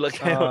Frank. it.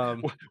 Look,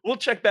 Um, we'll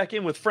check back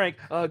in with Frank.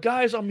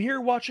 Guys, I'm here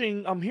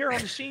on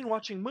the scene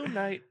watching Moon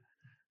Knight.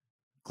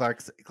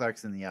 Clark's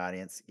in the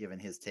audience giving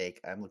his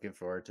take. I'm looking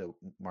forward to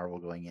Marvel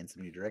going in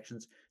some new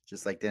directions.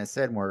 Just like Dennis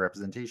said, more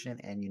representation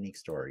and unique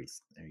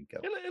stories. There you go.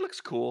 It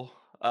looks cool.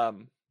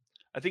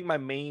 I think my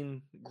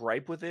main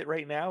gripe with it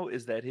right now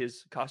is that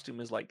his costume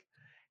is like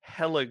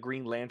hella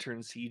Green Lantern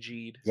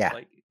CG'd. Yeah.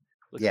 Like,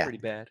 looks Yeah. pretty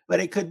bad. But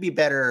it could be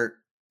better,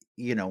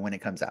 when it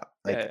comes out.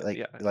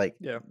 Yeah.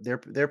 Yeah.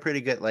 They're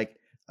pretty good. Like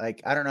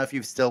I don't know if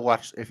you still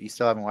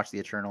haven't watched the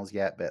Eternals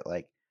yet, but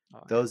like Oh,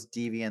 I those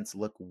deviants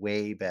look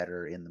way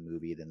better in the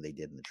movie than they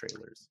did in the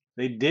trailers.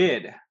 They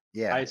did.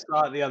 Yeah. I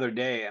saw it the other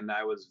day, and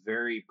I was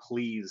very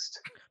pleased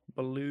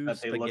Blue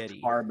that they looked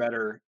spaghetti. far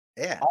better.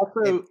 Yeah.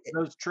 Also,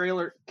 those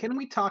trailer. Can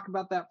we talk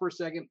about that for a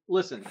second?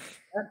 Listen,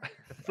 that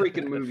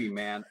freaking movie,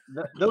 man.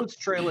 Those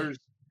trailers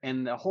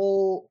and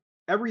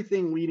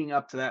everything leading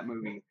up to that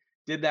movie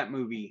did that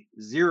movie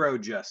zero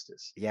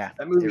justice. Yeah.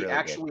 That it movie really did.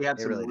 actually had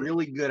It some really did.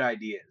 really good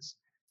ideas.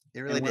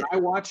 It really And when did. I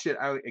watched it,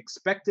 I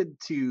expected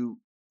to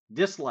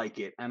dislike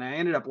it, and I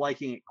ended up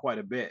liking it quite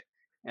a bit.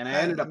 And I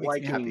ended That up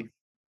makes me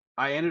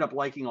happy.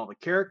 liking all the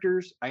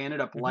characters. I ended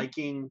up Mhm.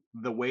 liking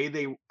the way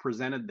they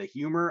presented the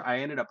humor. I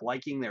ended up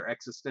liking their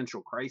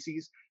existential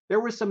crises. There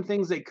were some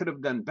things they could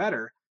have done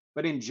better,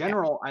 but in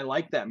general, I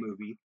liked that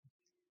movie.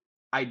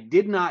 I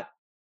did not,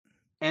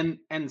 and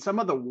some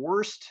of the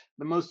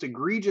most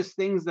egregious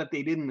things that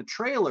they did in the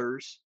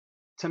trailers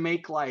to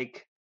make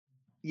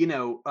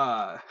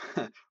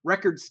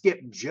record skip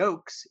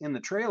jokes in the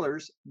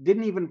trailers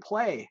didn't even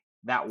play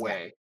that Yeah.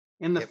 way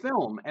in the Yep.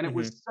 film. And it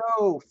was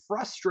so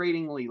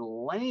frustratingly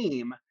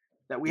lame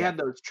that we Yeah. had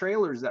those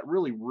trailers that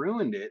really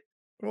ruined it.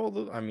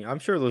 Well, I mean, I'm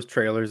sure those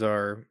trailers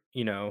are,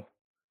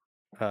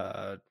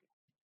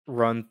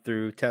 run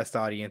through test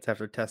audience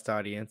after test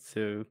audience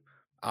to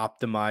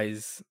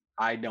optimize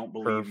I don't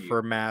for believe you.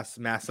 for mass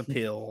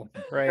appeal,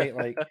 right?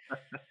 Like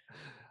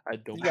I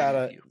don't you believe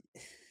gotta you.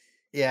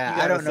 Yeah, you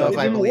I gotta don't know if It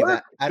I didn't believe work.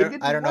 that. I It don't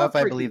didn't know if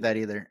work, I believe Ricky. that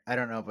either. I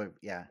don't know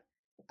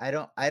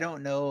if I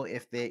don't know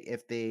if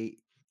they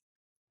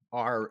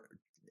are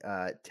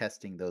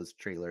testing those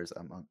trailers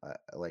among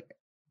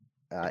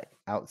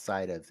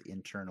outside of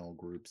internal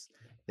groups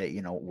that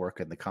work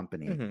in the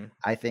company. Mhm.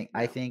 I think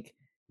Yeah.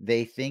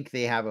 they think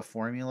they have a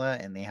formula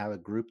and they have a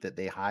group that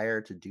they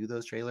hire to do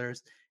those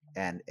trailers,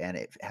 and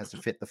it has to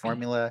fit the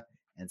formula.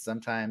 And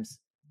sometimes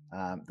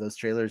those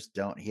trailers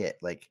don't hit.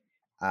 Like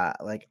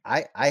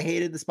I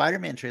hated the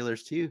Spider-Man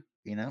trailers too.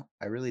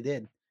 I really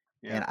did.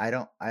 And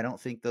Yeah. I don't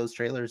think those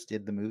trailers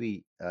did the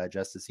movie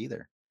justice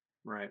either.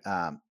 Right.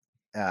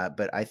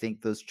 But I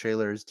think those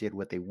trailers did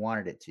what they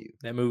wanted it to.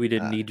 That movie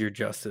didn't Uh, need your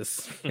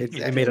justice. It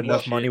exactly. made enough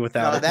Bullshit. money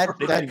without No, it. that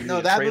They didn't even need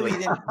a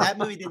that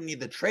movie trailer. didn't need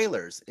the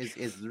trailers.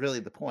 Is really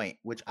the point.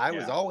 Which I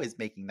was Yeah. always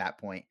making that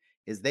point.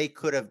 Is they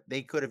could have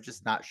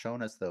just not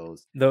shown us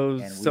those.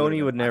 Those and we would have Sony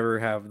been would fine. never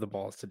have the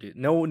balls to do.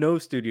 No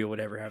studio would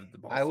ever have the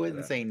balls. I to do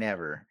wouldn't that. say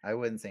never. I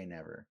wouldn't say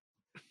never.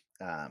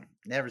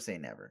 Never say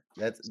never.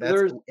 That's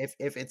there's-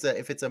 if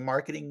it's a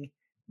marketing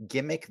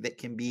gimmick that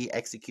can be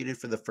executed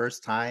for the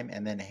first time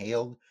and then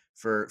hailed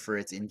for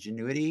its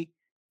ingenuity.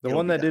 The it'll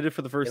one be that done. did it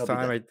for the first It'll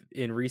be time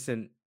in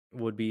recent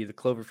would be the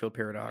Cloverfield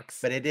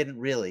Paradox. But it didn't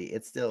really.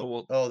 It's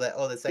still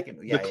the second.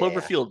 Yeah, the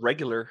Cloverfield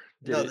regular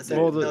did No, it. the did second.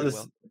 it Well, really the-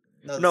 well.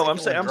 No, No, I'm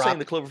second one saying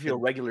the dropped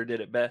Cloverfield regular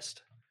did it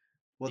best.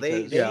 Well,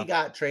 they because-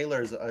 got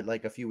trailers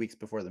like a few weeks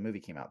before the movie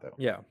came out, though.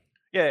 Yeah.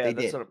 Yeah, They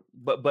that's did.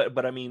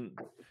 but I mean,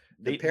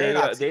 The they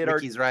Paradox. they had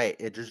already Ricky's right.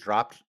 It just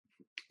dropped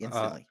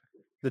instantly.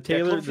 The Yeah,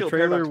 trailer Cloverfield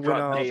trailer Paradox went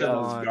dropped out day It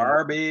of. was on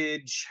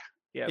garbage.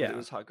 Yeah, Yeah. it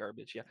was hot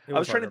garbage. Yeah, It I was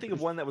was trying hot to think of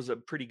garbage. one that was a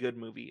pretty good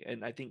movie,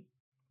 and I think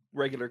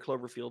regular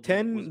Cloverfield.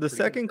 10 was the pretty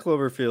second good.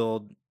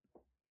 Cloverfield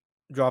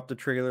dropped the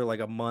trailer like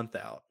a month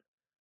out.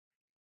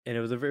 And it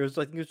was I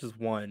think it was just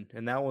one,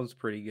 and that one's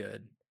pretty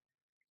good.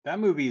 That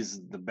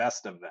movie's the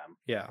best of them.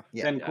 Yeah.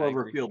 Yeah. 10 Yeah, I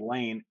agree. Cloverfield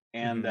Lane.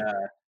 And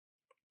Mhm.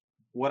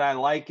 what I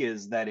like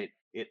is that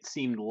it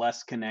seemed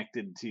less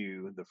connected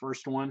to the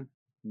first one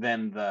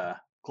than the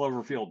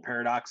Cloverfield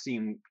Paradox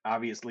seemed.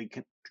 Obviously,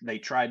 they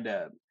tried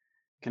to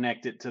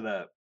connect it to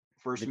the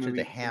first They tried movie.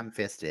 to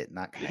ham-fist it,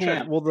 not They tried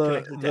Ham. to Well,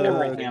 connect it to the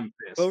everything. ham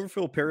fist.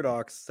 Cloverfield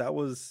Paradox, that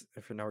was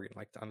if now we're getting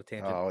like on a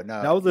tangent. Oh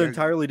no, That was an you're-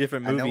 entirely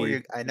different I know where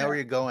movie. where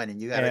you're going,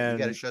 and you gotta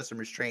And- show some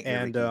restraint here,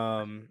 And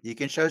Ricky. You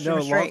can show some no,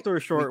 long restraint. story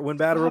short, when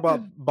Bad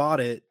Robot bought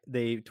it,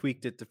 they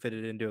tweaked it to fit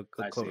it into a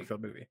I see.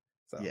 Cloverfield movie.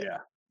 So Yeah.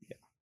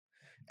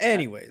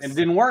 anyways, And it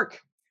didn't work.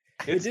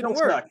 it still didn't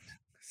work. sucked.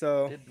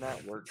 So Did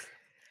not work.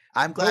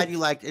 I'm glad you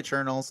liked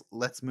Eternals.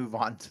 Let's move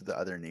on to the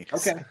other news.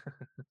 Okay.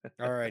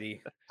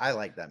 alrighty. I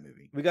like that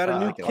movie. We got a I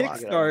new like it a lot.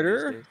 Check it out one of these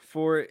Kickstarter days.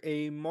 for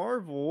a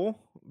Marvel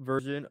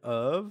version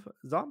of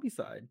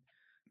Zombicide.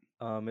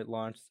 It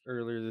launched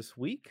earlier this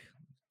week.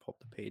 Pull up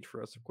the page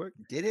for us real quick.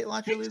 Did it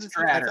launch earlier this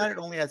week? I Kickstarter. thought it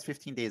only has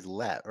 15 days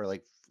left, or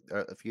like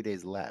a few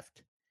days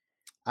left.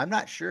 I'm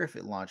not sure if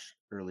it launched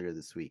earlier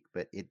this week,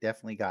 but it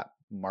definitely got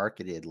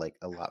marketed like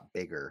a lot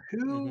bigger. Who?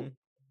 Mhm.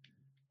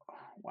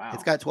 Wow.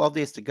 It's got 12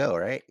 days to go,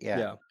 right?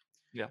 Yeah.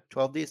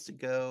 12 days to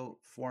go.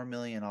 4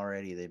 million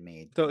already they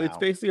made. So it's Wow.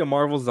 basically a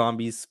Marvel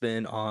Zombies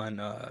spin on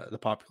the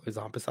popular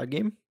Zombicide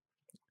game.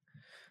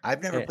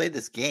 I've never eh. played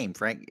this game,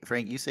 Frank.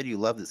 Frank, you said you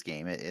love this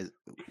game.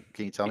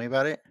 Can you tell me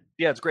about it?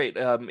 Yeah, it's great.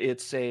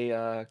 It's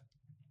a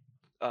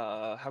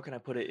how can I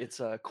put it? It's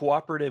a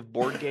cooperative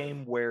board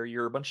game where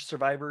you're a bunch of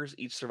survivors.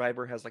 Each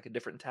survivor has like a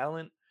different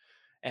talent,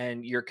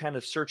 and you're kind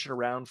of searching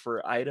around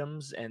for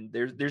items, and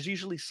there's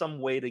usually some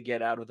way to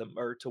get out of them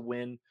or to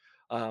win,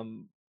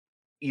 um,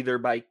 either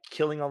by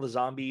killing all the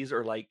zombies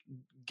or like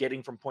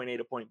getting from point A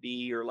to point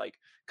B or like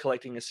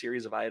collecting a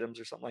series of items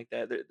or something like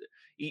that.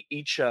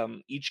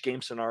 Each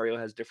game scenario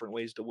has different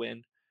ways to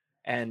win,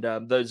 and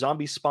the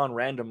zombies spawn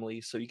randomly,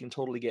 so you can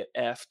totally get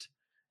effed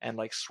and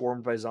like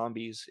swarmed by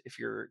zombies if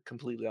you're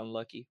completely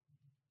unlucky.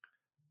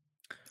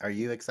 Are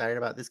you excited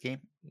about this game?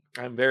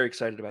 I'm very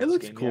excited about It this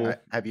looks game. cool.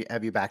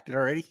 Have you backed it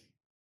already?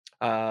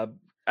 Yeah.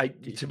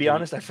 Do To be you-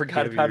 honest, I do you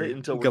forgot have about it your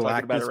until we're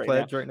talking about it Galactus right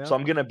pledge now. right now? So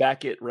I'm gonna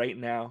back it right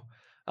now.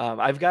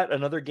 I've got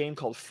another game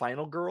called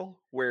Final Girl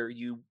where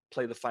you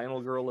play the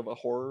final girl of a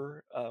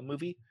horror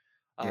movie.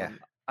 Yeah.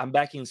 I'm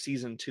backing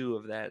season 2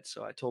 of that,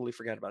 so I totally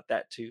forgot about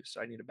that too.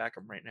 So I need to back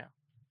them right now.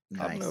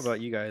 I don't know Nice.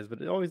 about you guys, but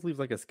it always leaves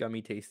like a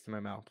scummy taste in my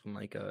mouth when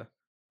like a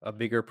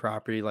bigger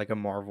property like a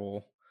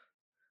Marvel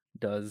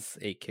does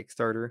a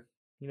Kickstarter.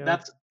 You know,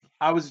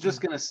 I was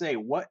just gonna say,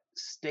 what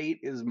state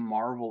is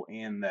Marvel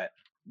in that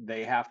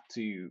they have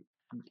to,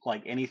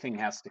 like, anything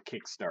has to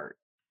kickstart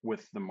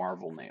with the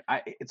Marvel name?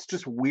 It's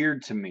just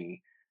weird to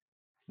me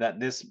that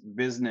this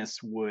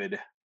business would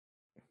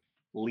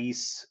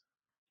lease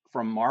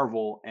from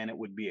Marvel and it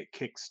would be a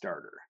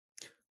Kickstarter.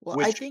 Well,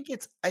 I Which think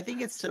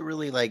it's to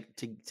really like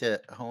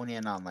to hone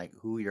in on like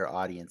who your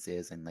audience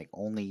is and like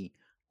only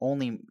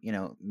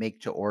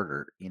make to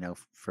order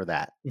for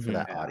that Mhm.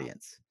 Yeah.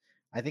 audience.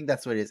 I think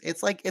that's what it is.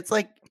 It's like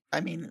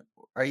I mean,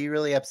 are you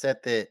really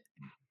upset that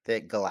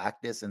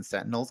Galactus and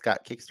Sentinels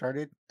got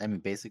kickstarted? I mean,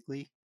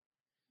 basically.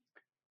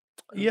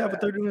 Yeah,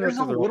 but they're doing that there's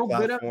a to their own little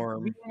bit of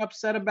platform. being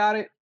upset about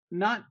it.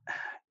 Not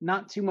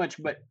too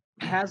much, but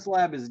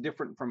HasLab is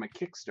different from a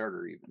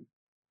Kickstarter even.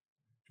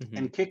 Mhm.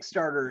 And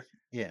Kickstarter,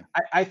 Yeah.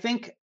 I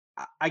think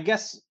I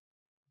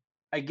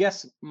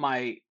guess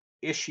my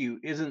issue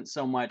isn't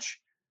so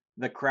much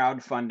the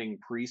crowdfunding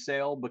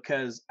pre-sale,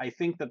 because I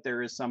think that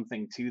there is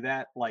something to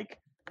that. Like,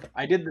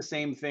 I did the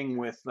same thing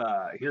with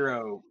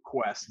Hero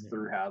Quest Yeah.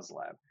 through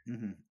HasLab.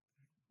 Hmm.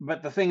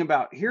 But the thing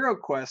about Hero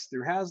Quest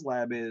through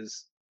HasLab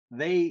is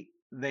they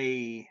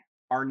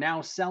are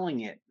now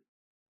selling it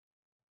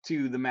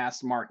to the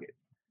mass market.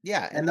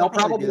 Yeah, And they'll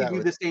probably that do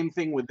with the same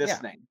thing with this yeah,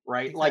 thing,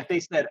 right? Like, they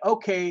exactly. said,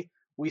 okay,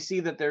 we see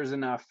that there's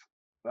enough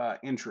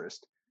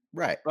interest.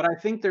 Right. But I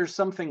think there's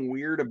something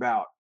weird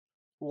about,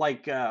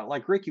 like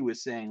Ricky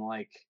was saying,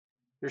 like,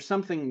 there's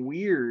something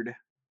weird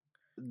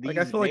Like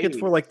I these feel like it's days.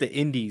 for like the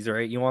indies,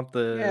 right? You want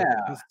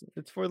Yeah,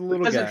 it's for the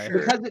little because guy.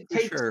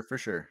 For sure, for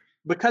sure.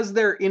 because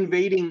they're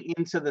invading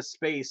into the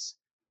space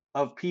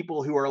of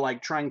people who are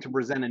like trying to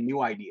present a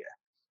new idea.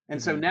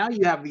 And so Mhm. now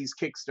you have these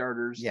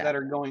Kickstarters Yeah. that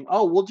are going,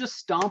 oh, we'll just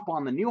stomp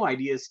on the new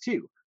ideas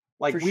too.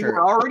 Like, For we sure.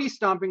 were already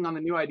stomping on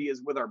the new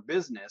ideas with our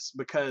business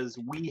because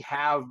we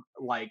have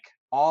like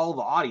all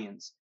the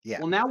audience. Yeah.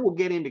 Well, now we'll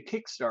get into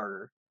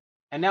Kickstarter,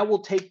 and now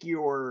we'll take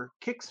your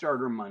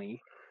Kickstarter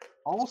money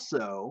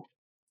also.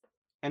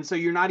 And so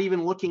you're not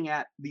even looking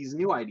at these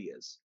new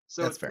ideas.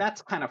 So That's fair.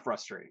 that's kind of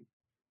frustrating.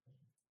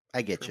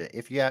 I get True. you.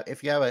 If you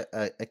have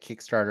a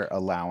Kickstarter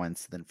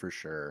allowance, then for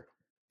sure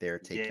they're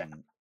Yeah.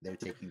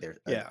 taking their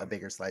Yeah. a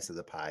bigger slice of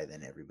the pie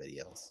than everybody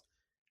else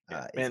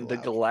Yeah. is Man, the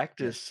allowed.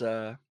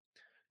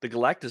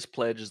 Galactus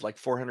pledge is like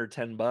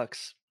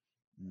 $410.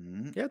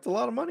 Mhm. Yeah, it's a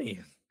lot of money.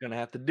 Gonna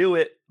have to do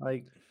it.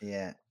 Like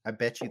Yeah, I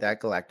bet you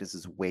that Galactus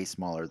is way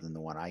smaller than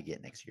the one I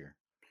get next year.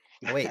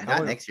 Oh, wait, How not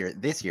much- next year.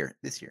 This year.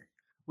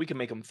 We can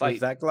make them was fight.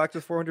 that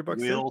Galactus $400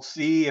 too? We'll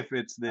see if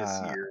it's this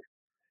year.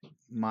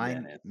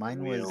 Mine Dennis,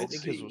 mine we'll was I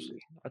think his was. see.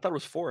 I thought it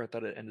was 4. I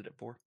thought it ended at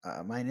 4.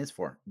 mine is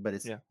 4, but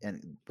it's Yeah.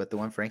 but the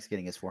one Frank's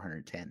getting is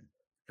 410.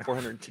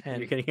 410.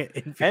 You're getting it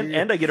And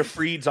inferior. I get a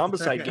free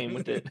Zombicide game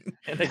with it.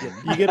 And I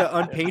get You get an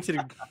unpainted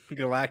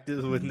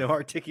Galactus with no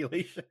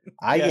articulation.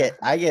 Yeah.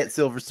 I get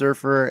Silver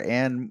Surfer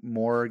and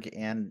Morg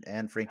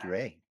and Frankie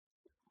Ray.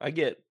 I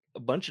get a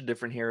bunch of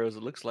different heroes.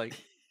 It looks like,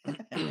 and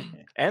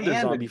their And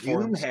a zombie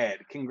forms.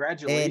 Doomhead.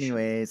 Congratulations.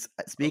 Anyways,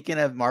 speaking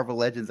of Marvel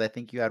Legends, I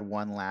think you had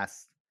one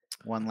last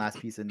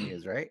piece of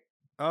news, right?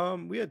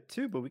 We had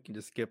 2, but we can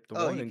just skip the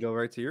Oh, one you and can- go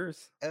right to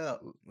yours.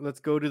 Oh, Let's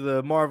go to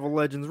the Marvel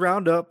Legends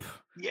Roundup.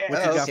 Yeah.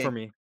 What you Oh, got okay. for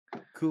me?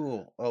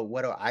 cool. Oh,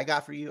 what do I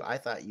got for you? I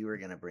thought you were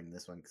gonna bring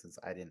this one since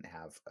I didn't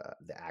have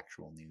the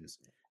actual news,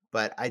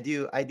 but I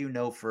do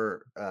know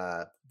for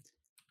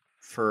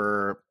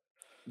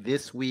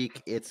this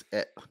week it's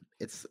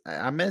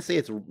I'm gonna say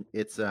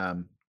it's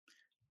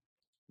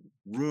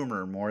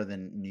rumor more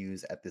than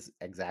news at this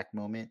exact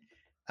moment.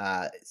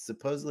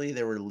 Supposedly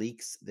there were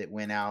leaks that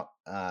went out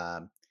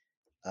of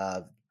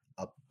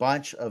a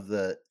bunch of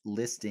the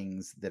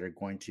listings that are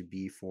going to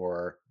be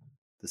for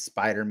the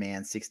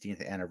Spider-Man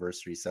 16th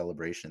anniversary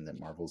celebration that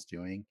Marvel's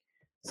doing.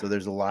 So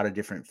there's a lot of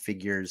different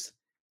figures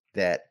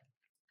that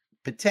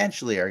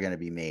potentially are going to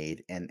be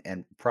made and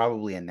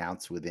probably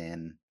announced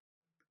within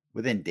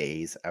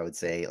days, I would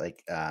say.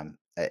 Like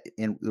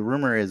and the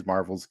rumor is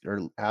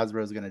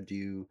Hasbro's going to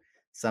do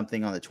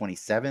something on the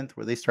 27th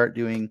where they start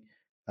doing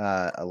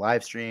a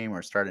live stream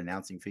or start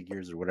announcing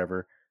figures or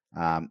whatever.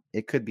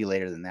 It could be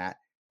later than that,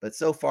 but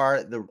so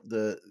far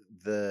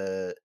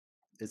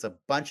it's a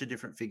bunch of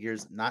different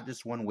figures, not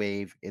just one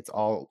wave. It's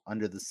all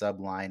under the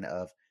subline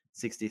of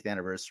 60th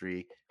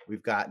anniversary.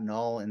 We've got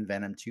Null and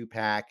Venom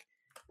 2-pack,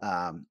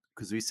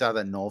 because we saw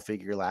that Null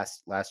figure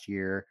last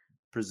year.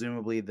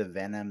 Presumably the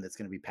Venom that's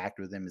going to be packed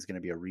with him is going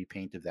to be a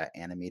repaint of that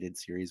animated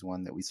series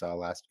one that we saw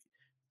last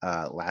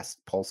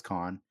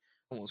PulseCon,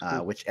 Cool.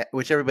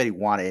 which everybody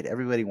wanted.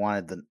 Everybody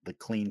wanted the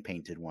clean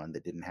painted one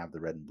that didn't have the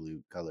red and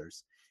blue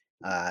colors.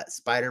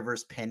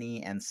 Spider-Verse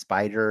Penny and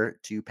Spider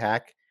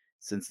 2-pack,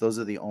 since those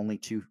are the only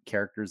two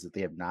characters that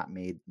they have not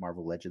made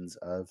Marvel Legends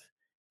of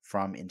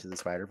from Into the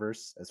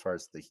Spider-Verse as far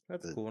as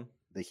That's a cool one.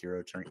 the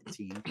hero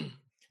team.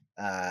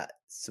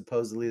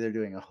 Supposedly they're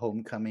doing a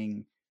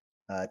Homecoming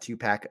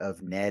 2-pack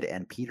of Ned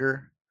and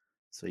Peter,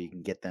 so you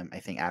can get them, I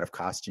think, out of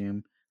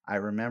costume. I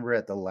remember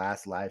at the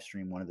last live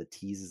stream, one of the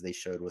teases they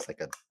showed was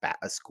like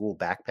a school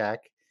backpack.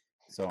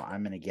 So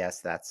I'm gonna guess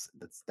that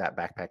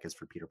backpack is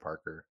for Peter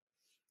Parker.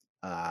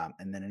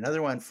 And then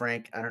another one,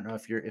 Frank. I don't know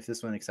if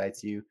this one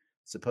excites you.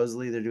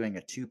 Supposedly they're doing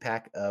a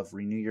 2-pack of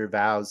Renew Your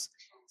Vows,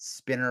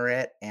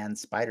 Spinneret, and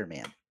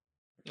Spider-Man.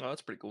 Oh,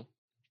 that's pretty cool.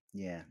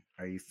 Yeah.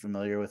 Are you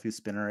familiar with who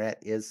Spinneret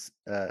is,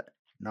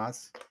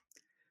 Nas?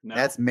 No.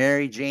 That's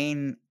Mary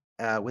Jane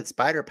with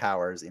spider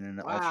powers in an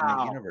alternate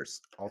Wow. universe.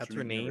 That's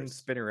her name,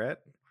 Spinneret.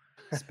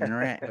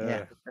 Spinneret.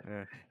 Yeah.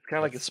 Yeah. It's kind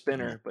of like a That's-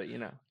 spinner, but you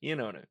know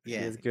it. She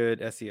Yeah. is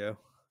good SEO.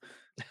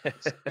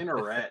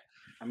 Spinneret.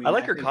 I mean, I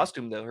like her think-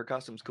 costume though. Her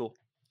costume's cool.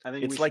 I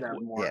think It's we like should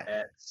have more yeah.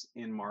 Ets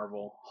in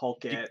Marvel.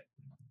 Hulk Et.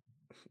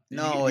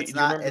 No, do it's you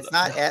not. remember It's the-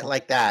 not at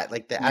like that.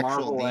 Like the actual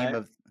Marvel name at-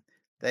 of.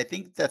 I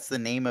think that's the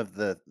name of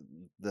the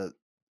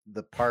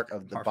part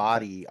of the Marvel at.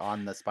 body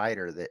on the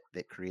spider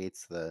that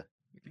creates the.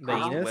 The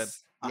Uh-huh.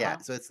 anus. Yeah,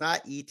 Uh-huh. so it's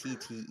not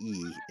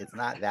ETTE. It's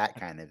not that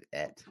kind of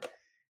et.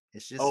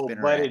 It's just Oh,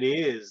 Spinneret, but it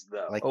is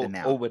though. like Oh, the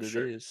noun. but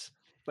sure. it is.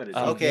 But it's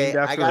Okay, Named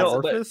I after got an some-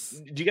 No, but orifice.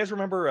 do you guys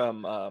remember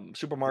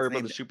Super Mario It's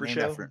Brothers Super named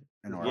Show? after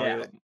an With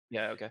orifice. Mario-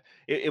 yeah, okay.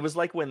 It was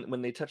like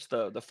when they touched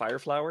the fire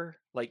flower.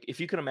 Like if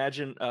you can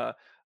imagine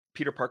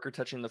Peter Parker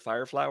touching the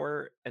fire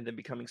flower and then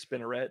becoming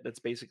Spinneret, that's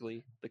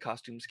basically the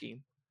costume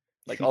scheme.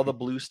 Like all the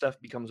blue stuff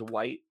becomes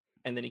white,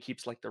 and then he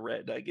keeps like the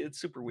red. Like it's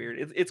super weird.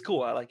 It's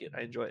cool. I like it.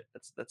 I enjoy it.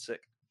 That's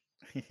sick.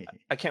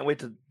 I can't wait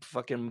to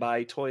fucking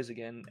buy toys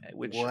again,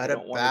 which I What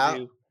don't want about to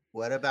do.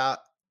 what about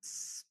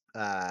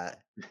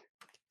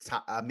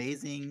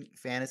Amazing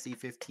Fantasy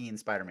 15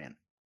 Spider-Man?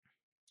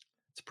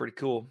 It's pretty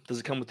cool. Does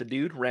it come with the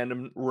dude,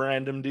 random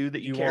dude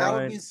that you You carry? That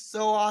want- would be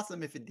so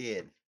awesome if it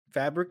did.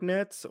 Fabric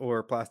nets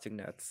or plastic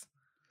nets?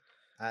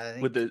 I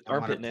think With the I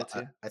want armpit a nets,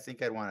 yeah. I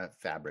think I'd want a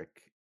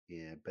fabric,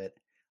 yeah, but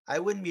I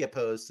wouldn't be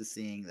opposed to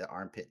seeing the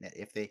armpit net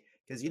if they,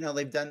 because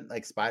they've done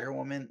like Spider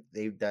Woman,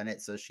 they've done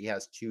it so she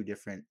has two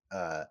different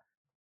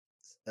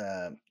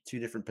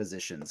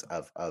positions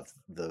of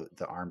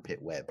the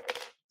armpit web.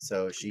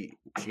 So she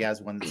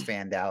has one that's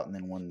fanned out and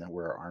then one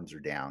where her arms are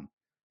down.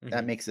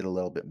 That Mhm. makes it a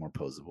little bit more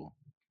posable.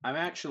 I'm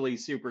actually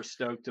super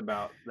stoked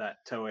about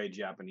that Toei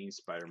Japanese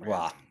Spider-Man.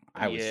 Well,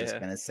 I was just Yeah.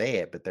 gonna say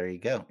it, but there you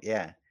go.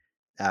 Yeah,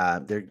 they're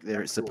That's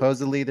cool.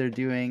 supposedly they're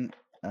doing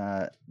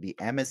the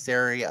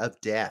Emissary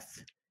of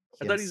Death.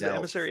 I thought he's the himself.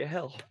 emissary of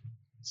hell.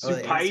 Oh,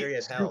 the Emissary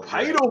of Hell, right.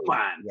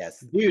 Spider-Man. Yes,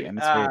 Dude, the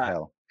Emissary of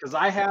Hell. Because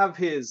I have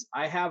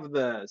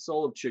the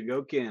Soul of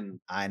Chogokin.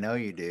 I know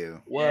you do.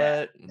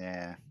 What?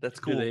 Yeah, That's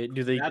cool.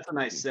 Do they That's a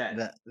nice set.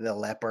 the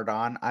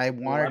Leopardon. I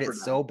wanted it Leopardon.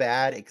 so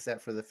bad,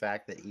 except for the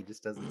fact that he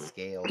just doesn't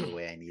scale the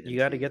way I need him. you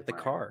got to to. get the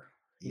Right. car.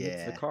 He needs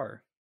Yeah. the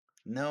car.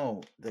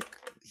 No,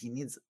 he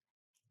needs.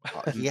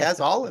 He has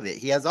all of it.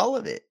 He has all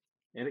of it.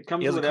 And it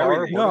comes He has a with car,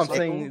 everything. No, I'm motorcycle?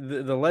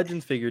 saying the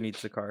Legends figure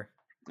needs the car.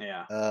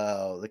 Yeah.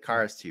 Oh, the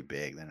car is too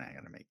big. They're not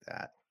gonna make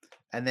that.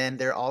 And then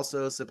they're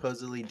also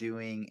supposedly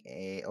doing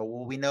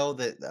we know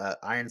that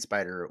Iron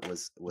Spider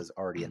was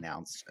already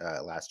announced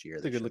last year.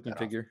 It's a They good showed looking that off.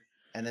 figure.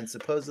 And then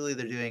supposedly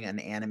they're doing an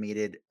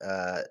animated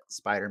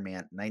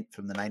Spider-Man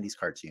from the 90s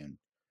cartoon.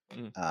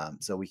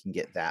 So we can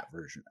get that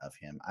version of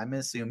him. I'm gonna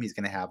assume he's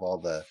gonna have all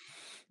the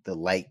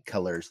lighting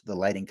colors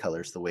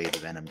the way the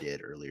Venom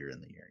did earlier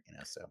in the year,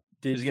 So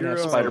Did He's gonna have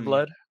your, spider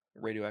blood,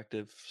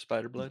 radioactive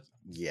spider blood.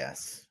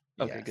 yes.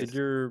 Okay, yes. good. Did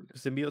your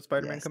symbiote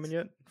Spider-Man come in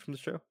Yes. yet from the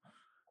show?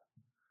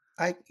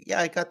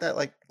 I got that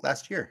like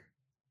last year.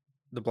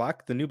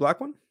 The new black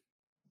one?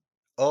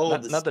 Oh,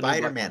 Not the the new black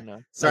Spider-Man. one,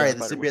 no. Sorry, No,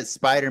 the Spider-Man. symbiote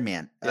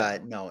Spider-Man. Yeah.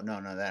 No,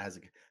 that has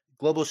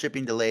global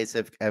shipping delays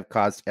have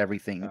caused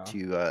everything Oh.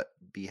 to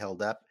be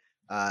held up.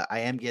 I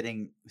am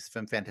getting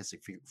some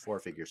Fantastic Four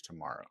figures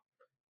tomorrow,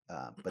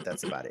 but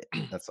that's about it.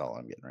 That's all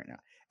I'm getting right now.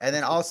 And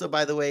then also,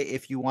 by the way,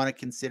 if you want to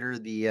consider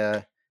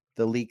the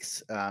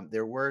leaks,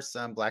 there were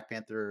some Black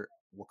Panther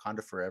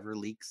Wakanda Forever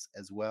leaks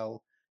as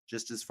well.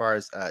 Just as far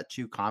as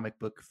 2 comic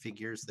book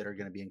figures that are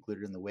going to be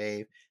included in the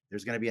wave.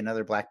 There's going to be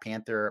another Black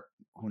Panther.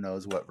 Who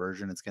knows what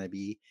version it's going to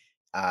be.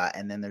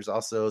 And then there's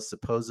also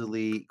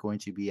supposedly going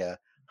to be a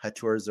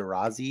Hatur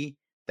Zarazi.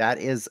 That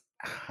is,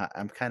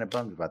 I'm kind of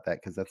bummed about that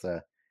because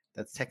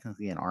that's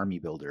technically an army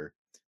builder.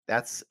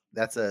 That's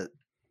a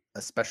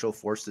special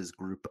forces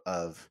group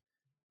of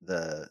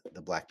the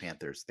Black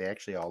Panthers. They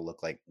actually all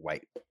look like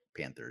white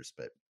panthers,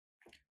 but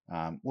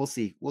we'll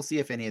see. We'll see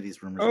if any of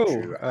these rumors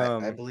are true.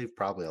 I believe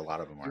probably a lot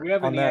of them Do are. we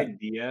have On any that-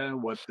 idea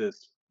what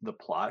the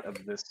plot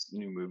of this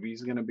new movie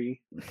is going to be?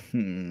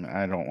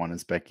 I don't want to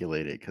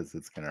speculate it because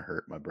it's gonna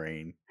hurt my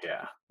brain.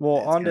 Yeah. Well,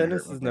 It's on gonna hurt my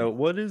Dennis's brain. note,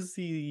 what is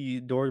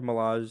the Dora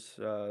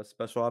Milaje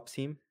special ops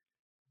team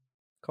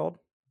called?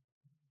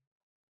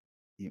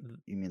 You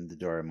mean the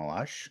Dora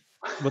Milaje?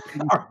 What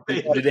Are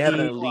they Do they have an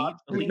the elite?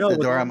 elite No, the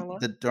but Dora Milaje?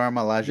 the Dora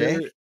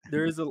Milaje?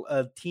 there is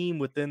a team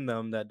within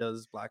them that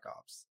does Black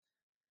Ops.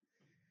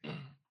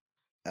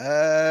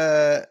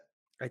 Uh,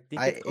 I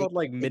think I- it's called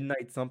like it-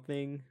 Midnight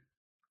something.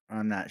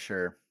 I'm not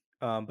sure.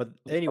 But I'm looking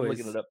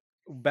anyways, it up.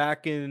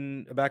 back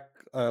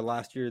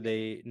last year,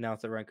 they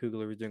announced that Ryan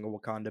Coogler was doing a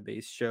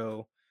Wakanda-based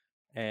show,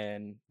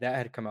 and that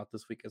had come out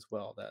this week as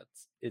well.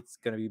 It's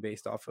going to be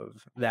based off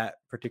of that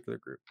particular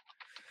group,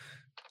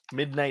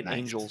 Midnight Nice.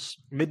 Angels.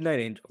 Midnight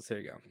Angels. There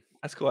you go.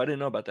 That's cool. I didn't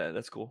know about that.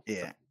 That's cool.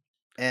 Yeah.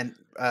 And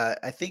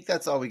I think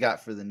that's all we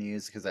got for the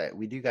news because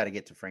we do got to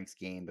get to Frank's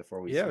game before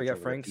we Yeah, we switch got over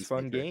to Frank's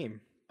fun Peacemaker.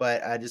 game.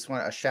 But I just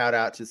want a shout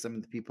out to some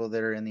of the people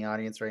that are in the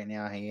audience right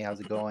now. Hey, how's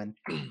it going?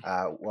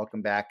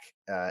 Welcome back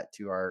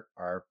to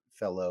our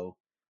fellow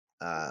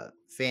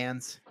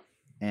fans,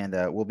 and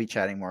we'll be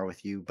chatting more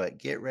with you. But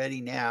get ready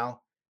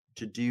now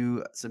to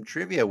do some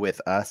trivia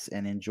with us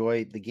and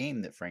enjoy the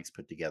game that Frank's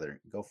put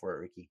together. Go for it,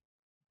 Ricky.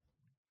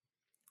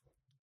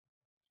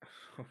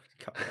 Oh,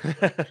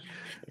 God.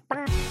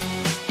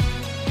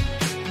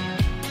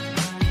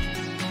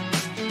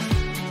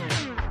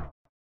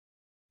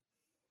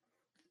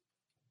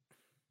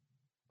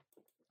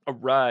 All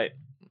right.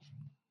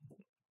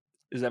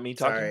 Is that me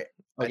talking? Sorry,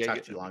 I Okay, talked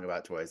good. too long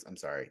about toys. I'm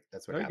sorry.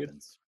 That's what Very good.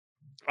 happens.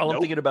 All I'm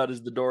Nope. thinking about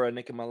is the Dora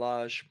Nicki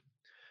Minaj,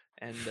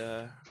 and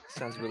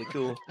sounds really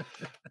cool.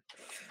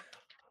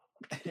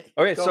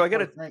 Okay, Go so I for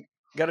got it, Frank.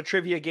 a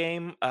trivia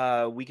game.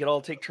 We could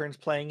all take turns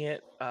playing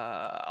it.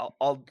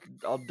 I'll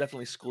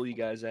definitely school you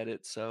guys at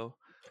it. So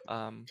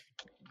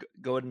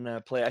go ahead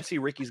and play. I see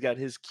Ricky's got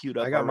his queued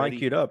up. I got already. mine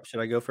queued up. Should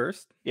I go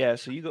first? Yeah,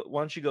 so you go.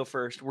 Why don't you go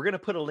first? We're gonna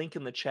put a link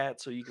in the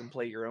chat so you can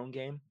play your own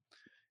game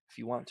if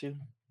you want to.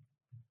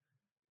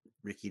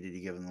 Ricky, did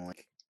you give him the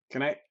link?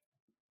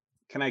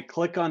 Can I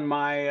click on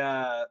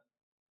my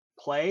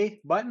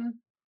play button?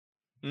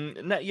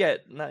 Not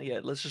yet. Not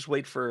yet. Let's just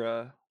wait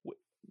for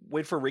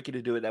Ricky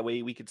to do it. That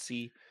way we could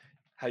see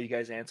how you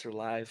guys answer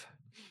live.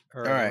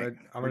 All right, right,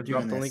 I'm we're gonna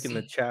drop doing the link in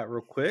the this. chat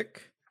real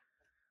quick.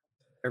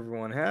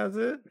 Everyone has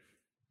it.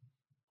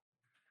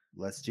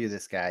 Let's do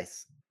this,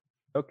 guys.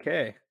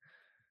 Okay.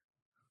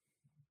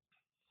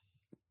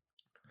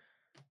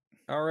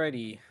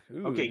 Alrighty.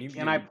 Ooh, Okay, New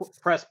can I Mutants.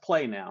 press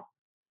play now?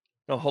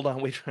 No, hold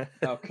on. Wait.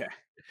 Okay.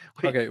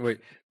 Okay, wait.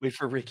 Wait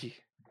for Ricky.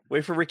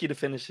 Wait for Ricky to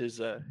finish his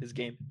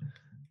game.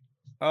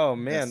 Oh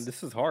man, Yes.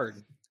 this is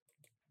hard.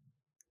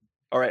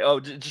 All right. Oh,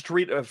 just to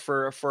read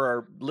for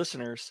our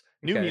listeners,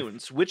 New Okay.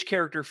 Mutants. Which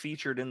character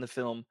featured in the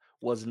film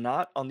was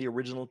not on the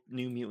original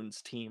New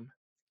Mutants team?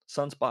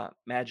 Sunspot,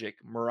 Magic,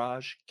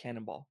 Mirage,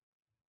 Cannonball.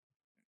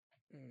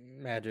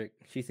 Magic.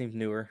 She seems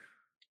newer.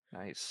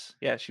 Nice.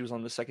 Yeah, she was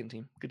on the second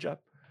team. Good job.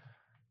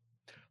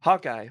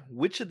 Hawkeye.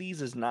 Which of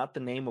these is not the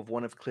name of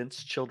one of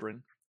Clint's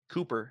children?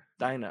 Cooper,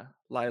 Dinah,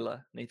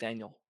 Lila,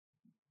 Nathaniel.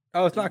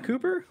 Oh, it's not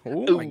Cooper?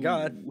 Oh my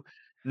god. Ooh.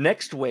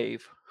 Next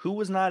Wave. Who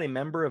was not a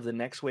member of the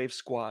Next Wave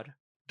squad?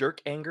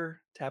 Dirk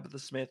Anger, Tabitha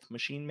Smith,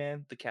 Machine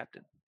Man, the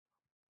Captain.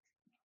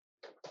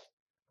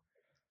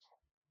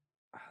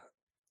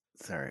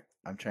 Sorry,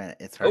 I'm trying.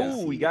 It's hard. to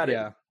Oh, we see. got it.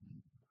 Yeah.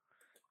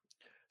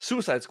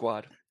 Suicide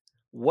Squad.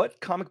 What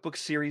comic book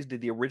series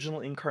did the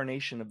original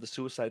incarnation of the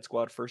Suicide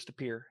Squad first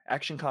appear?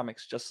 Action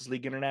Comics, Justice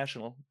League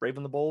International, Brave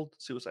and the Bold,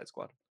 Suicide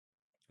Squad.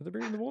 Was it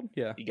Brave and the Bold?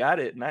 Yeah. You got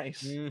it.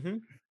 Nice. Mm-hmm.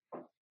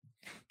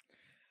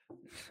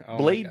 Oh my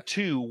Blade God.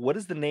 2. What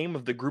is the name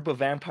of the group of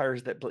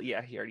vampires that...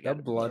 Yeah, he already got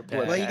The it. Blood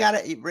Well, you Pact.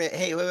 gotta.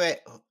 Hey, wait.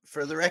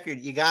 For the record,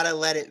 you gotta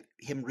let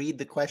him read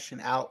the question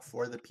out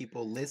for the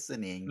people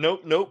listening.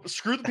 Nope.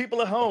 Screw the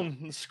people at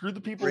home. Screw the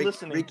people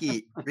listening.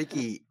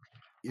 Ricky,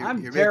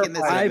 I'm you're making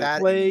this a I bad.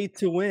 play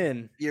to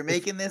win. You're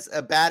making this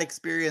a bad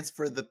experience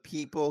for the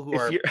people who If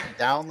are you're-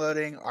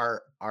 downloading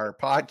our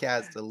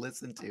podcast to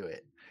listen to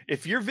it.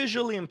 If you're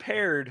visually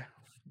impaired,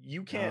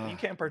 you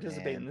can't Oh,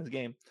 participate in man. this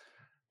game.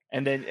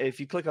 And then if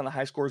you click on the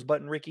high scores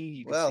button, Ricky,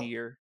 you can Well, see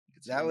your.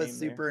 That was name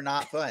there. super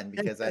not fun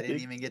because I didn't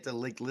Big- even get to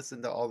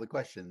listen to all the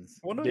questions.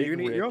 Well, no, Big you're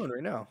gonna get your Rick. own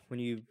right now when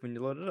you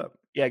load it up.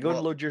 Yeah, go ahead Well,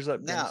 and load yours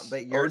up. No, Vince. but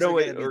Or yours no, are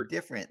wait, gonna or be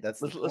different.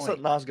 That's let's the let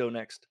point. Nas go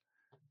next.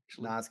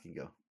 Actually, Nas can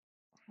go.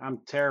 I'm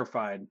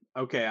terrified.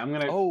 Okay, I'm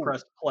gonna Oh.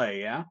 press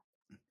play. Yeah.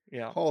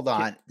 yeah. Hold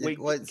on. wait,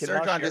 What can Sir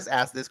Nas John share? just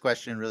asked this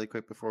question really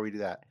quick before we do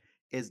that.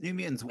 Is New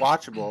Mutants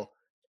watchable?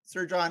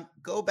 Sir John,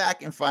 go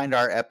back and find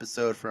our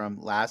episode from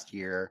last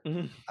year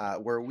Mhm.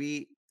 where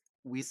we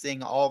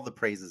sing all the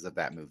praises of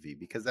that movie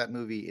because that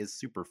movie is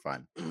super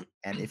fun.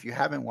 And if you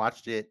haven't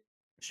watched it,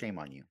 shame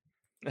on you.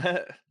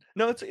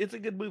 No, it's a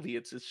good movie.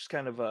 It's just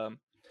kind of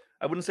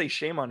I wouldn't say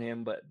shame on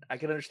him, but I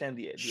can understand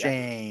the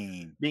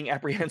Shame. being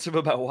apprehensive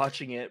about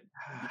watching it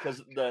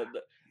because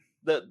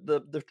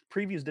the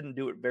previews didn't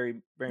do it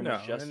very No,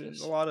 much and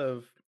justice. a lot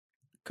of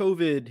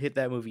COVID hit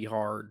that movie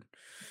hard.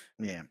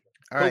 Yeah.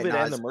 All right, COVID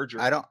and Nas, the merger.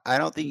 I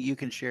don't think you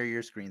can share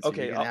your screen, so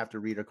Okay, you're gonna have to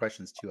read our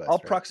questions to us. I'll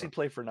right? proxy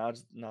play for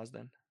Nas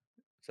then.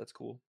 So that's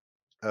cool.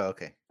 Oh,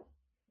 okay.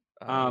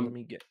 Let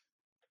me get.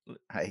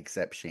 I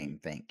accept shame.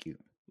 Thank you.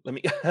 Let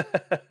me.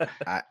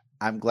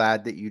 I'm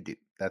glad that you do.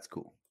 That's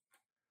cool.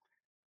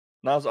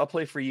 Nas, I'll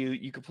play for you.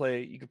 You could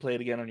play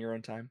it again on your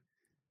own time.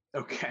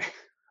 Okay.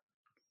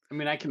 I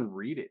mean, I can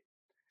read it.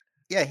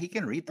 Yeah, he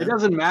can read It them.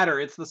 doesn't matter.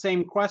 It's the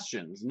same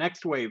questions.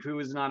 Next Wave. Who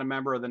is not a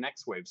member of the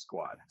Next Wave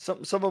squad?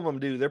 Some of them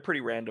do. They're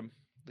pretty random.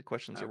 The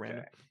questions are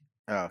random.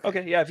 Oh,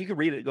 Okay, yeah. If you could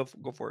read it, go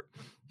for it.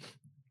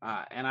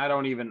 And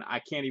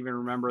I can't even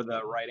remember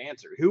the right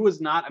answer. Who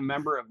was not a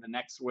member of the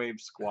Next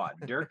Wave squad?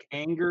 Dirk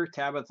Anger,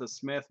 Tabitha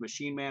Smith,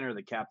 Machine Man, or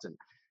the Captain?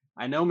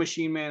 I know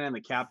Machine Man and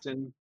the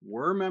Captain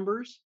were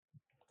members.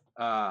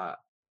 So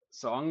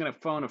I'm going to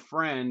phone a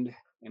friend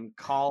and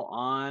call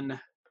on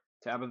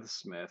Tabitha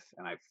Smith,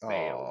 and I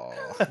failed.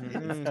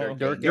 Oh,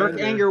 Dirk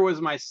Anger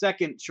was my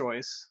second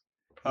choice.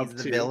 He's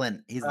the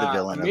villain. He's the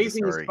villain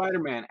Amazing of the story.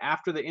 Spider-Man.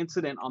 After the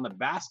incident on the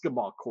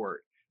basketball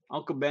court,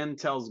 Uncle Ben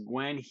tells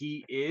Gwen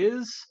he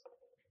is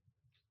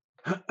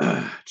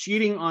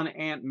cheating on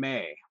Aunt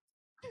May.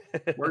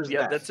 Where's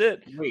yeah, that? That's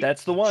it. Wait,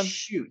 that's the one.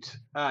 Shoot.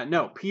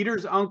 No,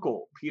 Peter's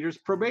uncle, Peter's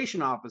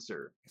probation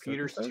officer,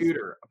 Peter's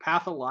tutor, a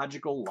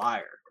pathological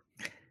liar.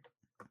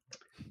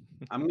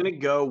 I'm going to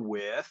go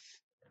with,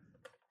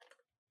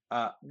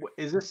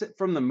 is this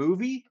from the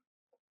movie?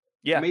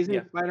 Yeah.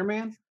 Amazing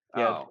Spider-Man?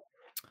 Yeah.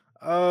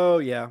 Oh,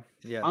 yeah.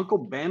 Yeah. Uncle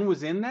Ben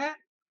was in that?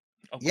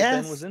 Uncle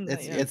Ben was in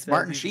that. It's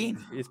Martin Sheen.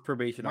 His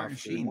probation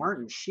officer.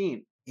 Martin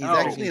Sheen. He's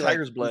actually like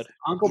Tiger's Blood.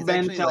 Uncle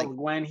Ben tells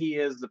Gwen he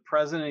is the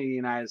president of the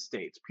United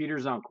States.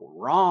 Peter's uncle.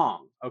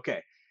 Wrong.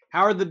 Okay.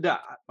 Howard the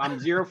Duck. I'm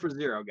 0 for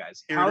 0,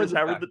 guys. Howard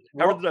the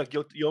Duck.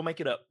 You'll make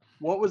it up.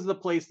 What was the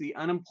place the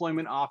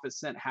unemployment office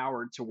sent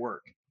Howard to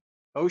work?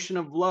 Ocean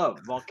of Love,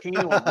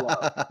 Volcano of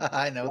Love,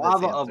 I know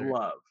Lava of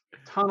Love,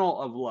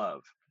 Tunnel of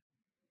Love.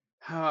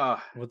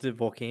 What's it,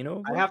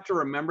 Volcano? I have to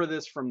remember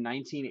this from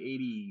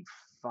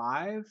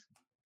 1985.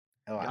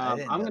 Oh,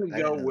 I'm going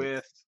to go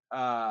with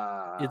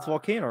it's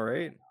Volcano,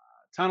 right?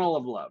 Tunnel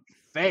of Love.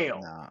 Fail.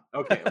 No.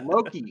 Okay,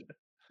 Loki.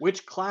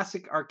 Which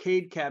classic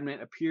arcade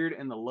cabinet appeared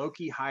in the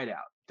Loki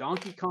hideout?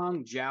 Donkey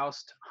Kong,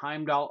 Joust,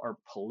 Heimdall, or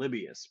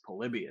Polybius?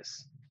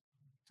 Polybius.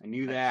 I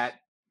knew that.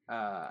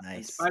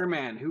 Nice.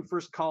 Spider-Man, who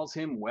first calls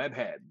him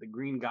Webhead? The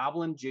Green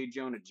Goblin, J.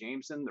 Jonah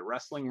Jameson, the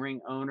wrestling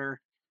ring owner,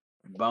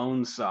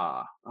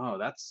 Bonesaw. Oh,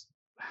 that's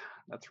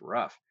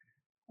rough.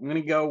 I'm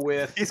gonna go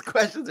with these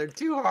questions are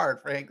too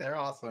hard, Frank. They're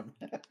awesome.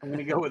 I'm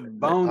gonna go with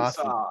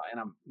Bonesaw, and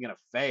I'm gonna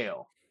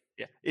fail.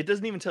 Yeah, it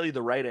doesn't even tell you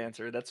the right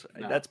answer. That's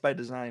by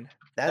design.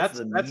 That's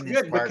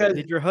good because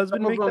did your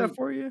husband make that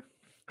for you?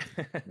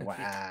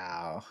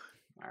 Wow.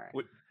 All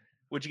right.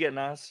 What'd you get,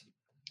 Nas?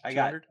 I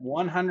got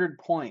 100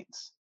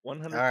 points.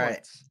 100 All right.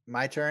 points.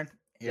 My turn.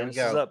 Here we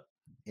go. Up.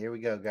 Here we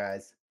go,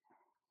 guys.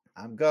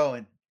 I'm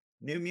going.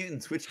 New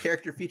Mutants. Which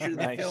character featured in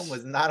the film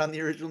was not on the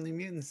original New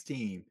Mutants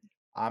team?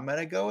 I'm going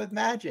to go with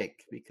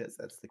Magic because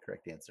that's the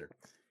correct answer.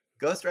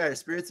 Ghost Rider,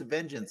 Spirits of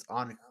Vengeance.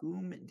 On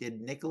whom did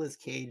Nicolas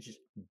Cage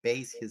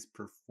base his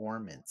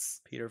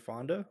performance? Peter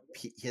Fonda?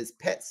 His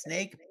pet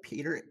snake,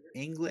 Peter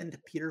England,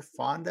 Peter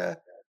Fonda,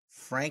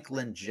 Frank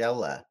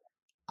Langella.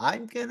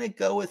 I'm going to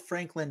go with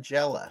Frank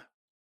Langella.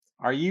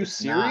 Are you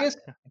serious?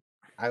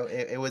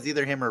 It was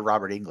either him or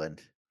Robert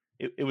England.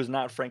 It was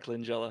not Frank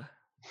Langella.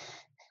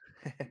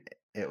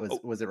 It was.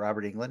 Was it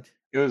Robert England?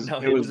 It was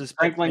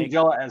Frank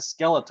Langella as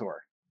Skeletor.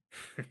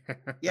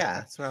 Yeah,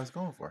 that's what I was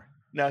going for.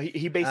 No,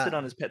 he based it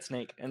on his pet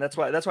snake, and that's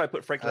why I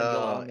put Frank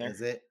Langella on there.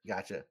 Is it?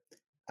 Gotcha.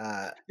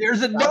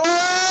 There's a door.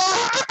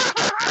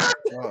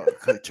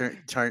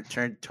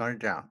 Turn it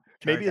down.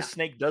 Maybe a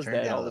snake does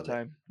that all the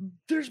time.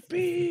 There's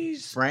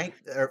bees.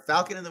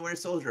 Falcon and the Winter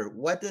Soldier.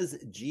 What does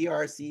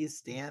GRC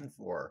stand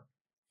for?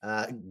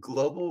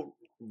 Global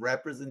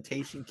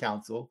Representation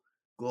Council,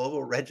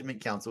 Global Regiment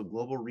Council,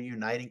 Global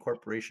Reuniting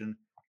Corporation,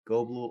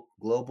 Global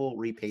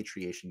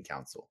Repatriation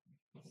Council.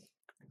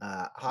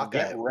 Hawkeye.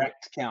 Get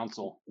Wrecked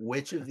Council.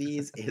 Which of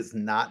these is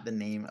not the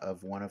name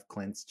of one of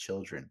Clint's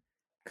children?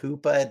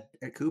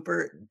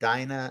 Cooper,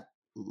 Dinah,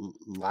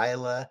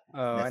 Lila,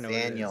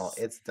 Nathaniel.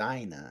 It's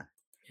Dinah.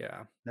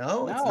 Yeah.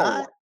 No, it's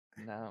not.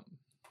 No.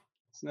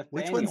 It's Nathaniel.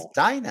 Which one's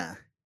Dinah?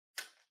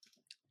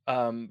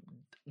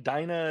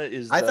 Dinah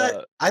is.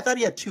 I thought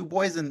he had two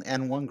boys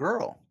and one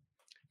girl.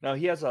 No,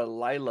 he has a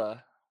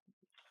Lila.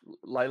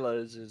 Lila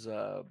is his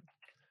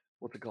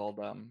what's it called?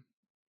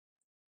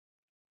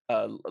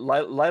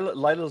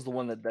 Lila's the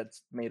one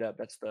that's made up.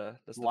 That's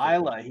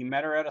Lila. He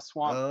met her at a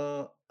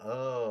swamp.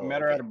 He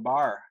met her at a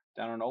bar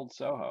down in Old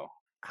Soho.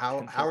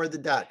 Howard the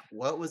Duck.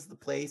 What was the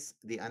place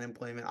the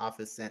unemployment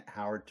office sent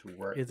Howard to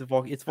work? It's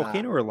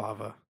volcano or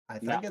lava? I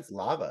think it's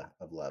Lava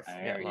of Love.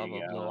 There you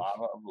go.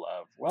 Lava of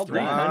Love. Well done.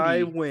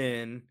 I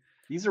win.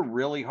 These are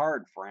really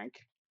hard,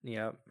 Frank.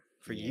 Yep.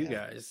 For you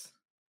guys.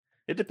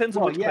 It depends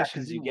on which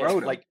questions you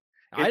get. Like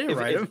I didn't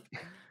write them.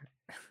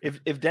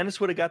 If Dennis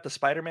would have got the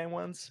Spider-Man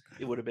ones,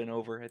 it would have been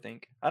over. I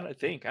think. I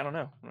don't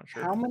know. I'm not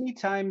sure. How many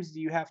times do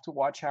you have to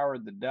watch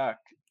Howard the Duck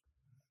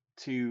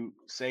to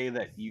say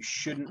that you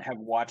shouldn't have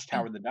watched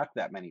Howard the Duck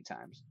that many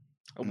times?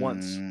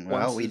 Once.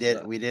 Well, Once we is,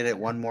 did it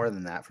one more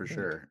than that for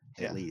sure,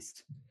 Yeah. at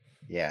least.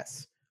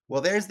 Yes.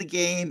 Well, there's the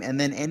game, and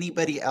then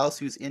anybody else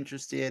who's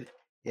interested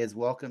is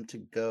welcome to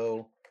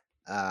go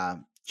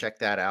check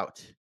that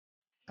out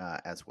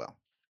as well.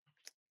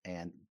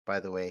 And by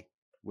the way,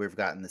 we've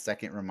gotten the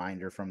second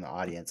reminder from the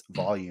audience,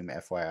 volume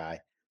FYI.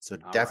 So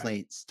All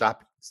definitely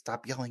stop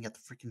yelling at the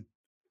freaking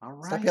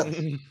All stop right.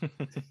 yelling.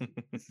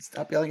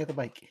 Stop yelling at the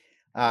mic.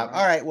 All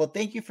All right. Well,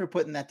 thank you for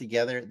putting that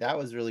together. That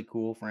was really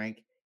cool,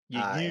 Frank.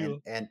 Yeah.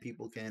 And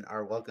people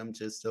are welcome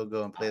to still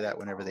go and play that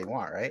whenever they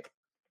want, right?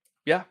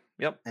 Yeah.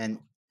 Yep. And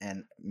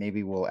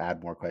maybe we'll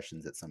add more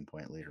questions at some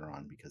point later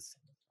on, because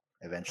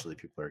eventually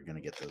people are going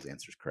to get those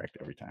answers correct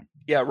every time.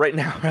 Yeah. Right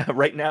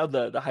now,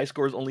 the high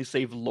scores only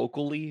save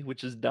locally,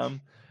 which is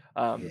dumb.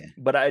 Yeah.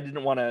 But I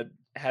didn't want to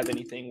have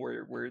anything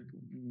where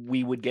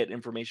we would get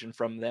information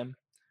from them.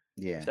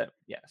 Yeah.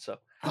 So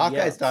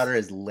Hawkeye's daughter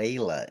is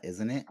Layla,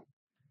 isn't it?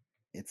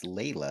 It's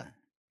Layla.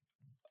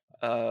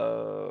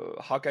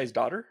 Hawkeye's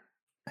daughter?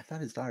 I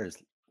thought his daughter is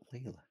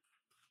Layla.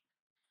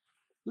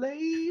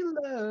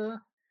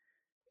 Layla.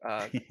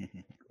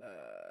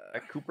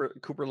 Cooper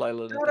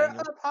Lila Daughter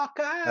Nathaniel. of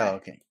Hawkeye. Oh,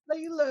 okay.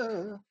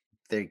 Layla.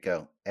 There you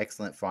go.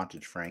 Excellent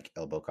frontage, Frank.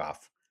 Elbow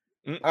cough.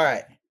 Mm. All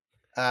right.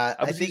 I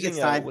I was think using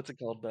it's time. what's it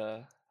called?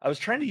 I was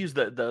trying to use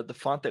the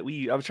font that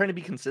I was trying to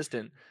be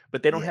consistent,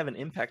 but they don't Yeah. have an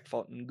impact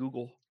font in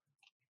Google.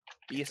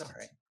 It's all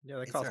right. Yeah,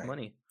 that It's costs all right.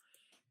 money.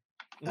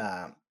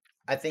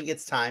 I think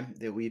it's time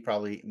that we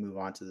probably move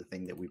on to the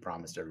thing that we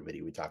promised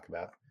everybody we talk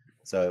about.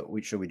 So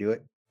should we do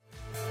it?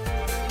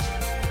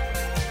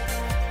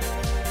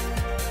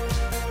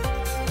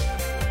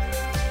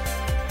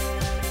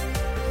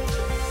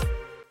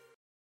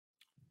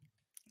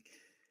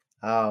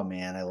 Oh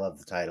man, I love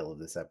the title of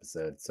this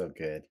episode. So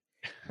good.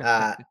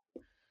 All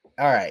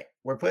right,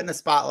 we're putting a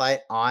spotlight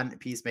on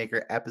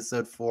Peacemaker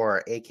episode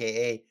 4,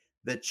 aka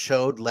The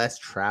Chode Less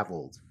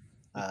Traveled.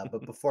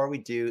 But before we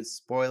do,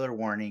 spoiler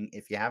warning: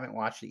 if you haven't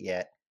watched it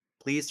yet,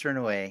 please turn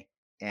away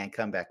and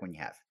come back when you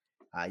have.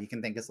 You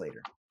can thank us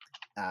later.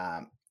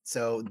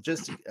 So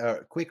just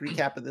a quick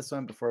recap of this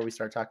one before we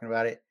start talking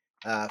about it.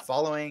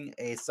 Following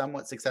a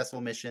somewhat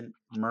successful mission,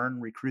 Murn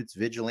recruits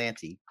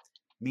Vigilante.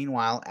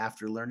 Meanwhile,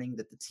 after learning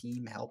that the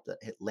team helped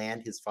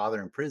land his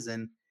father in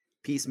prison,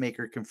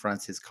 Peacemaker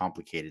confronts his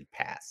complicated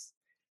past.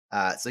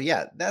 So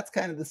yeah, that's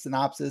kind of the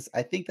synopsis.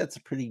 I think that's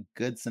a pretty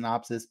good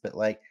synopsis, but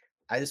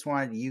I just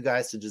wanted you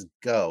guys to just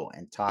go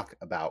and talk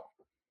about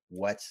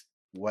what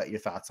your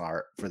thoughts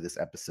are for this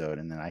episode,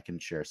 and then I can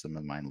share some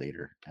of mine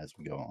later as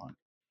we go on.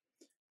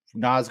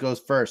 Nas goes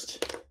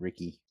first.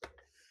 Ricky.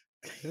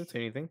 I didn't say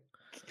anything.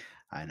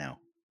 I know.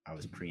 I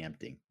was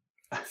preempting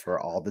for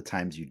all the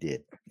times you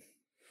did.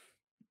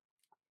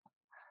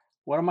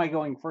 What am I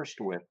going first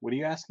with? What are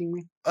you asking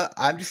me?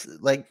 I'm just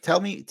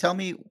tell me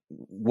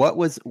what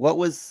was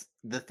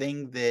the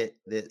thing that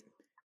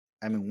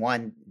I mean,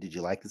 one, did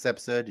you like this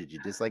episode? Did you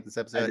dislike this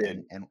episode? I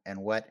did. And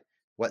what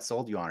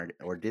sold you on it,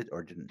 or did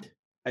or didn't?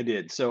 I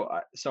did. So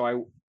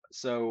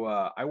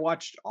I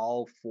watched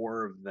all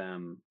 4 of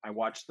them. I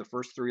watched the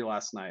first 3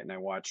 last night, and I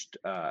watched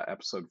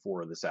episode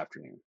 4 this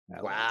afternoon.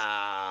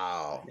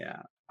 Wow.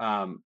 Yeah.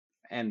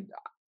 And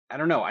I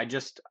don't know.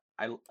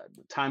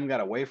 Time got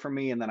away from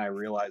me, and then I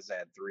realized I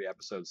had 3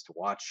 episodes to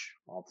watch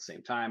all at the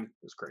same time.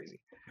 It was crazy.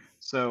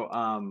 So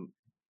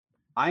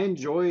I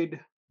enjoyed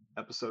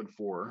episode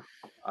 4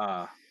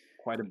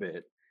 quite a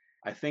bit.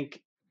 I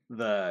think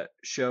the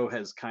show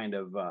has kind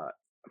of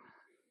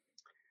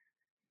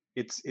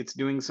it's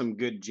doing some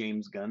good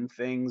James Gunn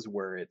things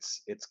where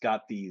it's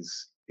got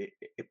these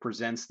it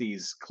presents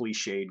these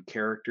cliched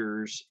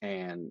characters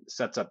and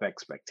sets up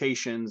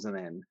expectations, and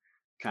then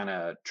kind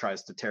of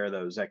tries to tear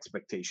those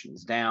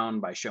expectations down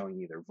by showing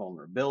either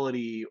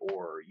vulnerability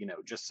or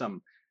just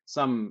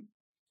some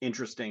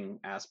interesting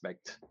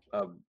aspect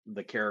of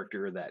the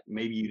character that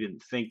maybe you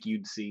didn't think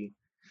you'd see.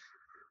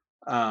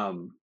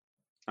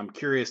 I'm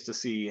curious to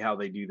see how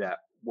they do that,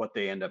 what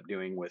they end up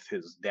doing with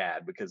his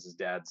dad, because his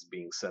dad's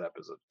being set up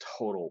as a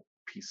total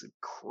piece of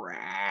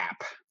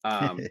crap.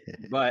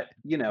 But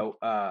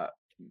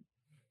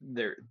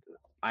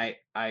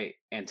I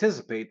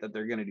anticipate that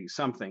they're going to do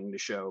something to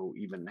show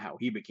even how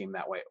he became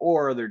that way,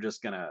 or they're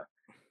just going to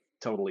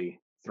totally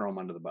throw him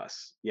under the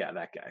bus. Yeah,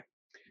 that guy.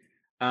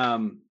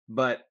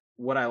 But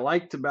what I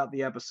liked about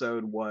the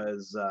episode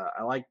was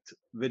I liked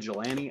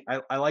Vigilante.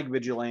 I like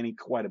Vigilante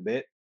quite a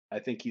bit. I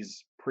think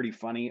he's pretty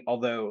funny,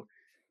 although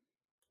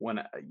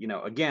when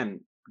again,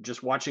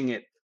 just watching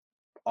it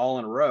all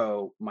in a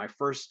row, my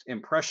first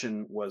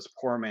impression was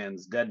poor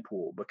man's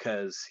Deadpool,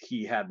 because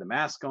he had the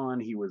mask on,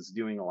 he was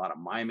doing a lot of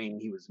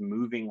miming, he was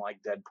moving like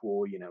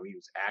Deadpool,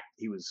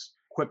 he was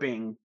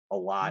quipping a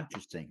lot.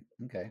 Interesting.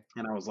 Okay.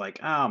 And I was like,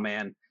 oh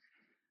man,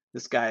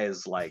 this guy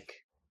is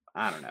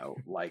I don't know,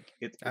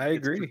 I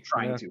agree.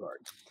 trying too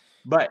hard.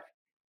 But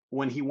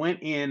when he went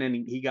in and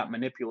he got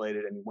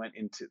manipulated and he went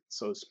into,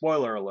 so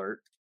spoiler alert,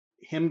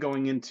 him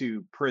going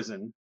into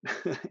prison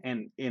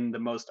and in the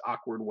most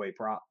awkward way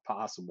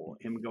possible,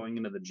 him going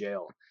into the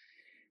jail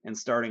and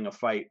starting a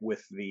fight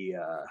with the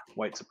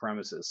white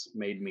supremacists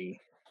made me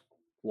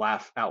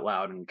laugh out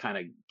loud and kind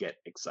of get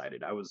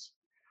excited.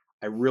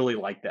 I really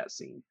liked that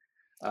scene.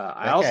 I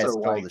That guy also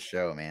stole liked the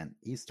show, man.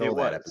 He stole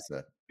that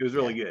episode. it was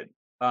really good.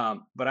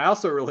 But I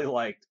also really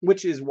liked,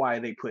 which is why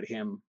they put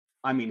him.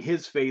 I mean,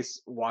 his face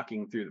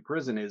walking through the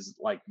prison is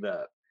like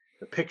the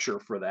picture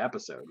for the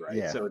episode, right?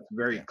 Yeah, So it's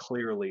very yeah.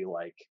 clearly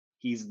like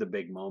he's the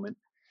big moment.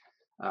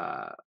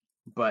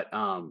 But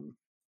I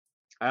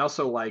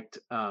also liked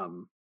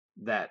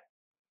that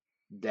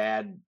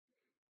Dad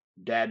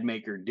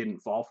Maker didn't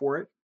fall for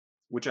it,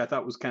 which I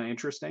thought was kind of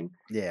interesting.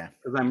 Yeah.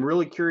 Because I'm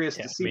really curious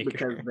to Dad see,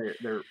 Maker.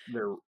 because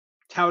they're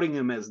touting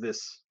him as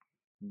this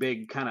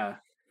big kind of,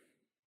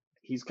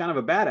 he's kind of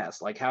a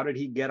badass. Like, how did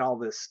he get all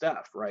this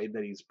stuff, right?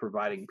 That he's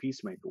providing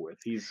Peacemaker with.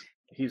 He's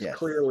Yes.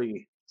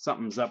 clearly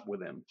something's up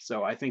with him.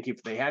 So I think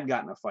if they had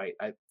gotten a fight,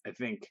 I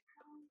think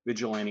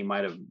Vigilante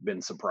might have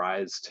been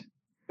surprised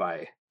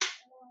by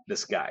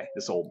this guy,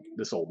 this old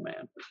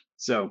man.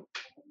 So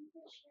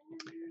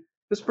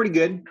it's pretty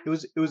good.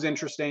 It was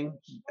interesting.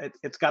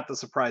 It's got the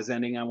surprise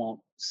ending. I won't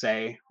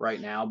say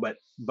right now, but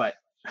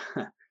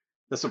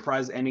the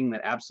surprise ending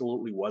that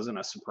absolutely wasn't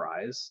a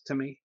surprise to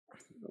me,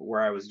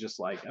 where I was just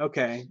like,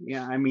 okay,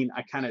 yeah, I mean,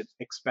 I kind of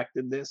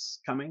expected this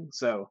coming.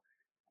 So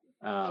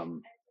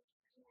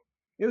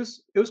it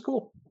was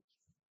cool.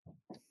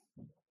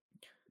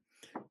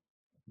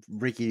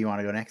 Ricky, do you want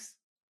to go next?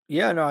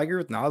 Yeah, no, I agree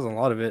with Nas on a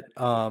lot of it.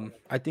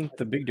 I think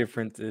the big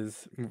difference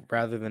is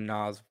rather than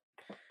Nas,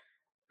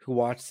 who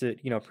watched it,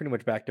 pretty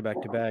much back to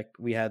back to back,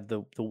 we had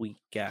the week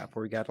gap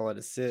where we got to let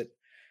it sit.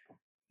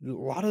 A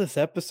lot of this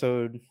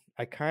episode,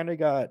 I kind of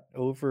got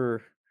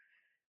over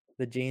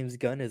the James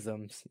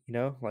Gunnisms,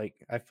 like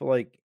I feel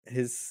like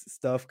his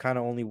stuff kind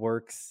of only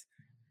works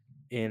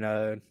in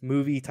a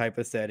movie type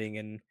of setting,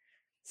 and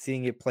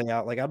seeing it play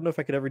out, like I don't know if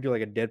I could ever do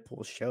like a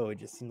Deadpool show. It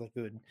just seemed like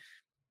it would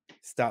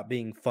stop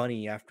being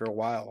funny after a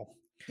while.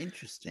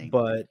 Interesting.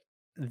 But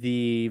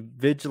the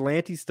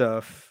vigilante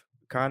stuff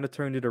kind of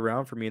turned it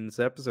around for me in this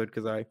episode,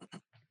 because I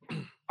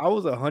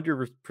was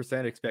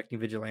 100% expecting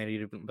Vigilante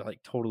to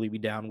like totally be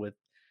down with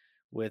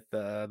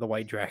the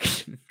White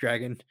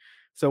Dragon.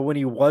 So when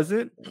he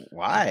wasn't,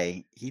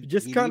 Why?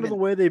 just kind of the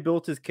way they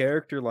built his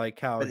character, like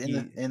how But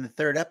in the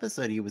third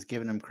episode, he was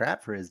giving him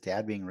crap for his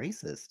dad being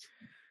racist.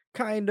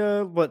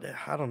 Kinda, but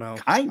I don't know.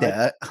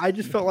 Kinda. I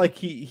just felt like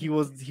he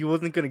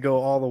wasn't gonna go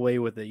all the way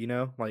with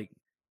it, like.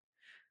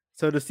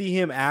 So to see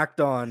him act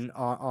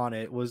on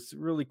it was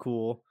really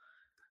cool.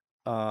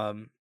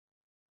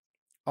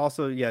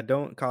 Also, yeah,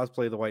 don't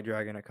cosplay the White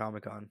Dragon at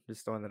Comic-Con.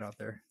 Just throwing that out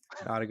there.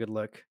 Not a good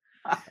look.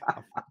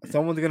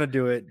 Someone's gonna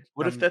do it.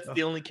 What if that's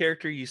the only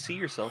character you see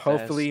yourself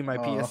Hopefully as? my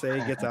PSA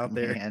gets out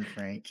there. Man,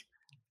 Frank.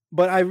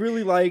 But I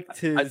really liked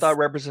his. I thought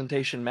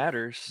representation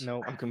matters.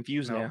 No, I'm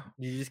confused no, now.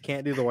 you just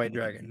can't do the White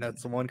Dragon.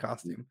 That's the one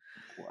costume.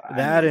 Wow.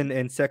 That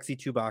and sexy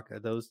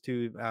Chewbacca. Those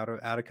two out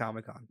of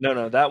Comic-Con.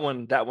 No, that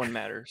one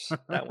matters.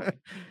 That one.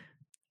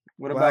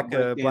 What Black-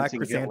 about Black breakdancing Hitler?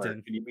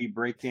 Chrysanthemum. Could you be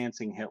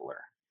breakdancing Hitler?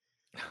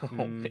 Oh,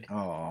 Mm. man.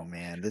 Oh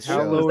man, this How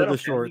show. low that are on the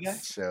Family Guy?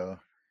 shorts? show.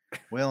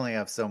 We only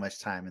have so much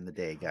time in the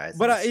day, guys.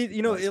 But Let's-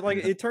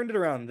 it turned it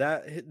around.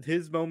 That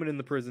his moment in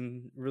the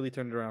prison really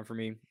turned it around for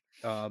me.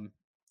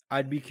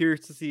 I'd be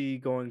curious to see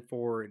going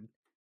forward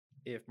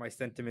if my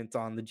sentiments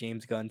on the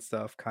James Gunn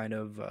stuff kind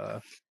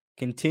of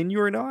continue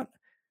or not.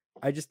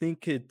 I just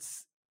think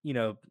it's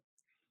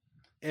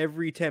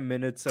every 10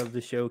 minutes of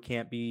the show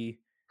can't be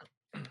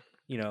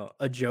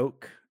a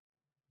joke.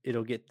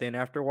 It'll get thin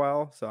after a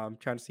while. So I'm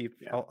trying to see if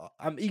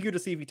I'm eager to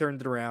see if he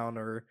turns it around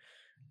or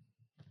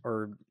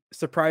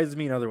surprises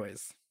me in other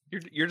ways.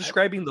 You're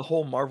describing the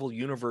whole Marvel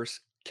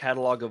Universe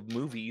catalog of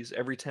movies.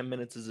 Every 10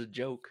 minutes is a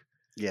joke.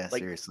 Yeah, Like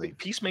seriously.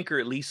 Peacemaker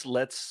at least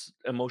lets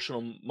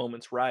emotional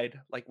moments ride.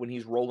 Like when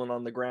he's rolling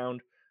on the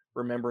ground,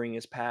 remembering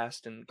his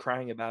past and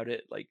crying about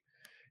it. Like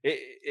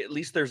at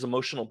least there's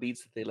emotional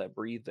beats that they let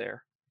breathe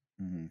there.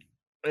 Mhm.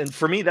 And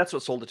for me, that's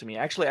what sold it to me.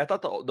 Actually, I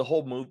thought the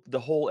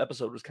whole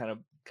episode was kind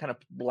of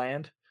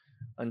bland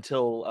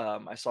until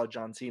I saw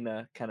John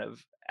Cena kind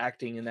of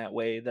acting in that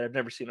way that I've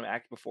never seen him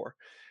act before.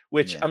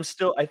 Which Yeah.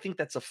 I think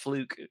that's a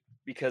fluke,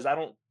 because I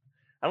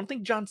don't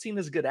think John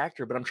Cena's a good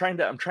actor, but I'm trying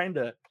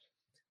to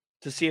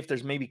see if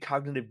there's maybe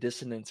cognitive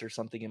dissonance or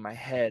something in my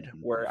head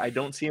where I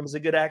don't see him as a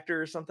good actor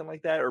or something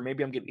like that, or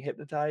maybe I'm getting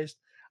hypnotized.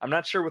 I'm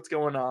not sure what's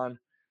going on,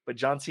 but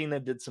John Cena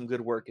did some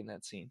good work in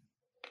that scene.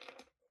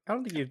 I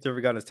don't think he's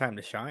ever got his time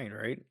to shine,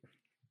 right?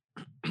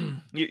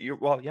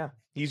 Well, yeah.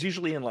 He's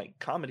usually in like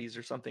comedies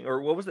or something.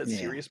 Or what was that Yeah.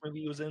 serious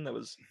movie he was in that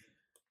was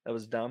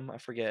dumb? I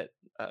forget.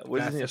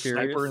 Wasn't Fast he a and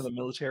sniper in Furious? the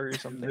military or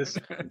something? This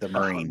The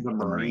Marine. the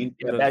Marine.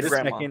 Yeah, The Bad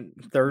Grandma.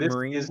 third This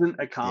Marine. isn't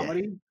a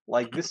comedy.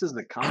 Like, this is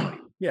the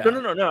comedy. Yeah.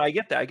 No. I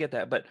get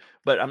that. But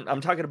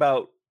I'm talking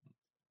about,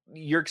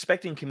 you're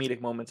expecting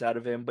comedic moments out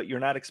of him, but you're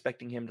not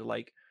expecting him to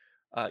like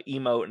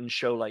emote and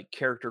show like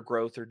character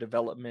growth or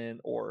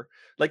development, or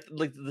like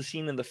the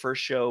scene in the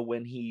first show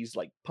when he's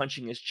like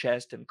punching his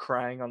chest and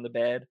crying on the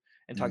bed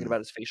and talking Mm, about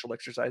his facial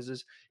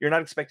exercises. You're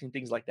not expecting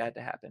things like that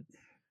to happen.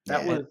 That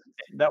yeah. And was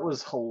that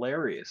was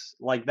hilarious.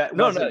 Like that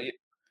no, no, wasn't,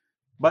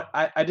 but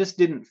I just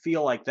didn't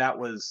feel like that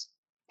was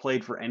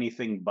played for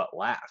anything but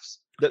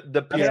laughs.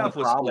 the That's the payoff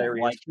was problem.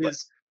 hilarious,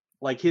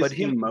 Like but his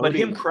him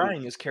emoting was,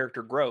 crying is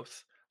character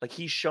growth. Like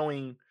he's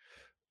showing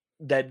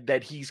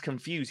that he's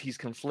confused, he's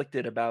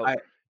conflicted about I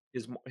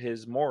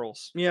his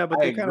morals. Yeah,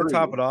 but I they kind of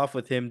top agree. it off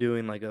with him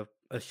doing like a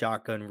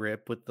shotgun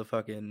rip with the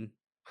fucking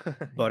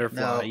butterfly,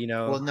 No, you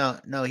well, know. no,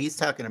 he's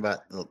talking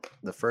about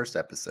the first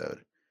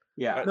episode.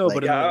 Yeah. No,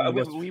 but Like, in Yeah, the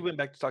most we went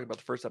back to talk about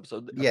the first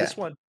episode. yeah, This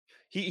one,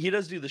 he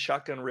does do the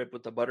shotgun rip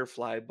with the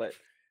butterfly, but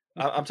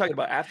I'm talking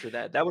about after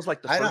that. That was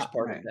like the I don't, first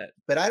part of Right. that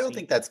but I don't scene.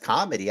 think that's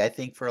comedy. I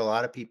think for a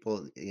lot of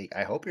people,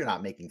 I hope you're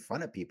not making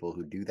fun of people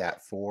who do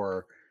that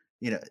for,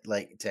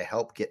 like to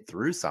help get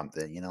through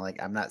something.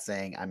 Like I'm not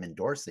saying I'm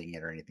endorsing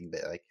it or anything,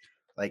 but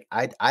like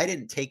I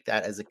didn't take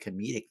that as a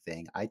comedic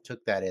thing. I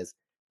took that as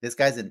this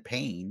guy's in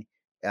pain.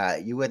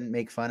 You wouldn't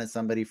make fun of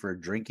somebody for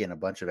drinking a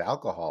bunch of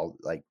alcohol,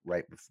 like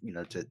right,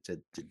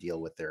 to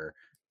deal with their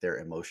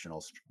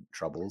emotional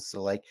troubles.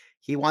 So like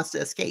he wants to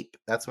escape.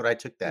 That's what I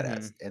took that as,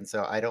 Mhm. and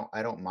so I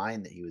don't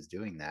mind that he was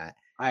doing that.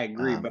 I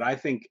agree, Um, but I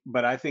think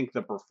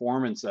the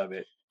performance of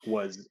it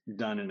was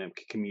done in a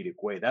comedic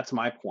way. That's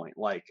my point.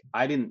 Like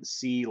I didn't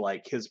see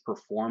like his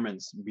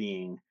performance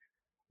being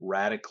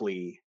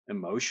radically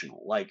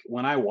emotional. Like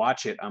when I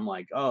watch it, I'm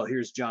like, oh,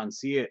 here's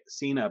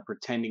Cena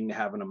pretending to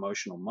have an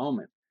emotional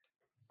moment.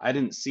 I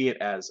didn't see it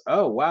as,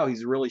 oh wow,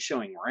 he's really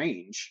showing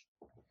range.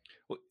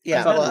 Well, I yeah. he's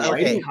thought not the Well, Anthony okay,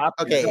 writing, I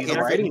Hopkins. okay. thought the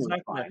writing was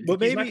fine.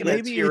 But He's not maybe gonna maybe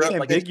tear it's up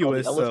like he saw the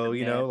ambiguous though, Elephant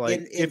you know, Man. like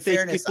In if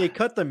fairness, they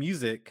cut the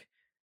music,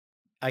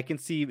 I can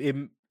see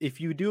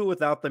if you do it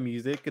without the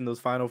music and those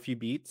final few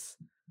beats,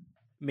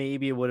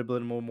 maybe it would have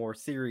been a little more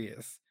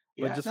serious.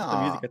 But Yeah, just with the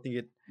music, no, I think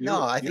it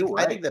no. I you're think I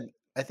right. think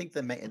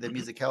the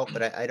music helped,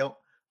 but I don't.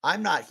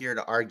 I'm not here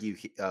to argue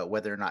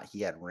whether or not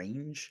he had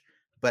range,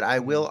 but I Mhm.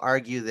 will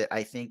argue that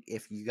I think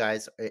if you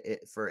guys,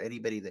 for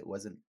anybody that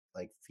wasn't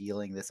like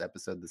feeling this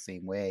episode the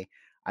same way,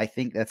 I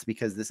think that's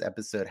because this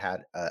episode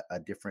had a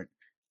different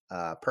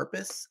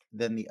purpose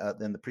than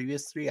the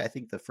previous three. I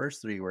think the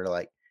first three were to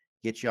like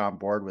get you on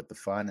board with the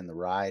fun and the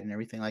ride and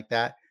everything like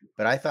that.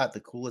 But I thought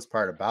the coolest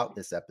part about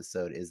this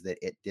episode is that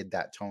it did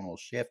that tonal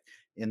shift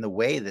in the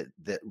way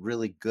that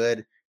really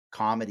good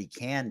comedy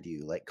can do.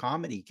 Like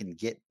comedy can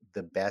get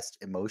the best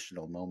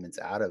emotional moments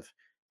out of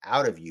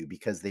you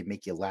because they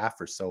make you laugh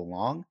for so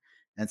long.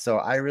 And so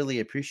I really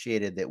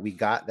appreciated that we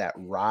got that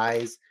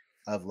rise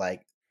of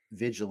like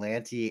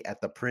vigilante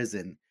at the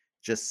prison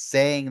just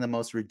saying the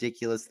most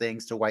ridiculous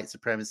things to white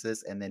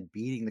supremacists and then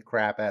beating the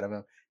crap out of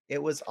them.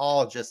 It was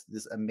all just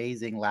this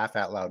amazing laugh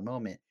out loud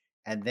moment.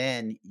 And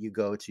then you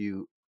go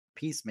to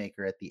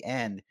Peacemaker at the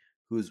end,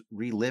 who's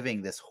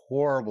reliving this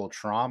horrible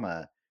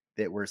trauma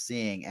that we're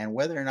seeing. And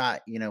whether or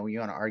not you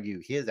want to argue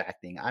his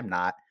acting, I'm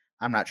not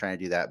trying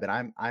to do that, but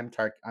I'm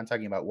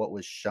talking about what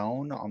was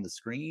shown on the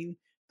screen.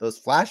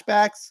 Those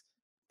flashbacks,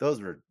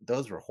 those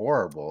were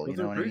horrible. You those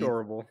know are what I pretty mean?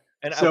 horrible.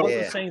 And I So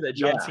wasn't Yeah, saying that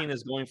John yeah, Cena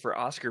is going for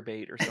Oscar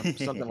bait or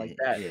something like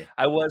that. yeah,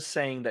 I was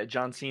saying that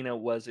John Cena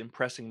was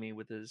impressing me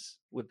with his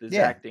yeah,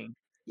 acting,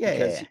 yeah, because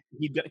yeah,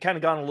 he'd kind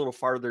of gone a little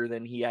farther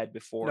than he had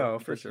before, No,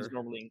 for because he's sure.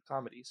 normally in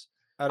comedies.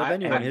 Out of I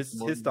anyone, And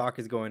his stock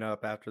is going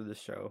up after this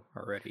show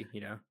already,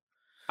 you know.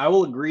 I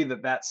will agree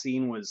that that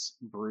scene was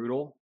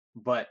brutal,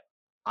 but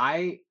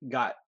I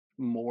got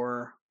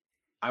more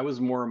I was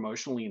more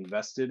emotionally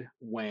invested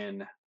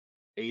when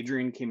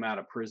Adrian came out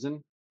of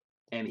prison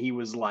and he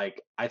was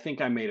like, I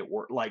think I made it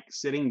worse. Like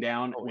sitting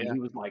down oh when yeah, he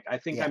was like, I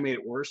think I yeah, made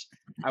it worse.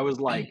 I was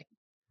like,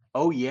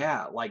 oh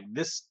yeah, like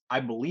this, I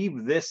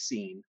believe this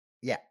scene.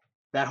 yeah.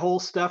 That whole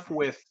stuff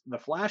with the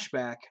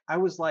flashback, I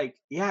was like,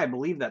 yeah, I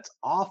believe that's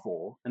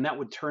awful. And that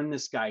would turn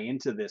this guy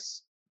into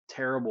this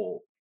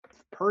terrible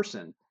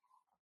person.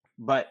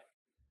 But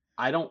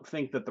I don't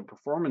think that the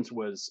performance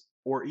was,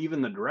 or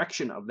even the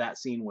direction of that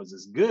scene was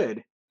as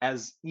good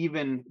as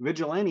even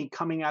Vigilante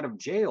coming out of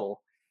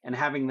jail and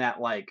having that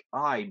like,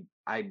 I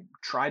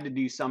tried to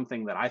do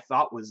something that I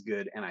thought was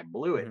good and I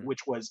blew it, Mhm.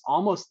 which was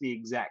almost the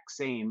exact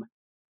same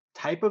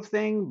type of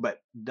thing, but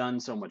done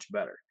so much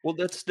better. well,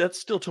 that's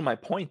still to my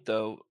point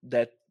though,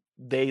 that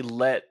they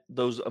let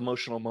those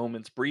emotional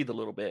moments breathe a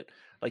little bit.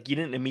 Like you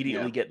didn't Yeah,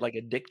 immediately get like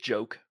a dick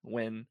joke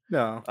when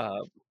No.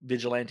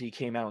 Vigilante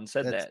came out and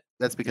said that.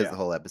 That's because yeah. the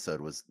whole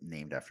episode was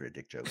named after a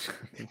dick joke.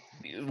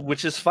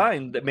 Which is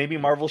fine. That maybe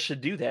Marvel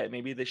should do that.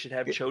 Maybe they should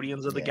have It,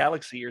 Chodians of the Yeah,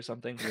 Galaxy or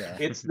something. yeah,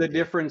 it's the yeah,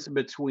 difference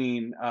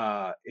between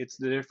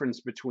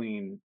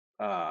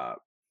uh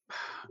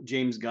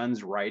James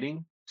Gunn's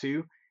writing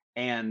too,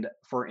 and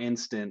for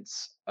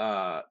instance,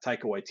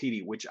 Taika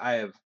Waititi, which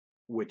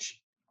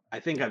I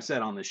think I've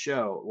said on the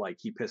show, like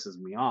he pisses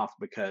me off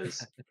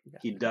because Yeah.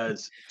 he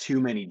does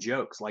too many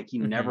jokes. Like he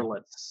never Mhm.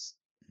 lets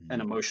an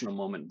mhm, emotional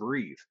moment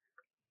breathe.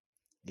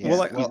 Yeah. Well,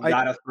 like, He's I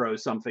got to throw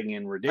something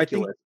in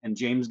ridiculous, and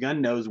James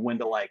Gunn knows when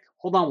to like.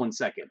 Hold on one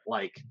second,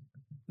 like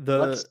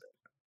let's the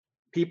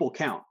people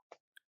count.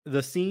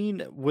 the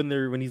scene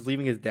when he's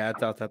leaving his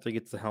dad's house after he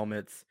gets the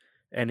helmets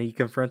and he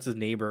confronts his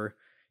neighbor,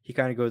 he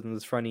kind of goes in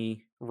this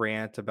funny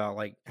rant about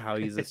like how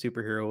he's a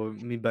superhero,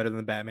 me better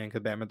than Batman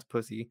because Batman's a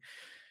pussy.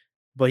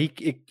 But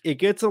it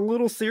gets a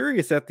little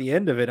serious at the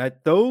end of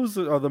it. Those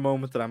are the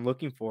moments that I'm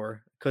looking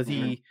for because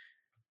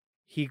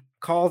he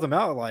calls him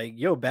out like,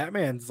 "Yo,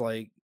 Batman's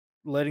like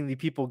letting the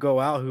people go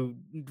out who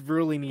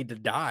really need to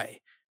die,"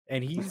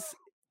 and I He's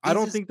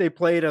don't just think they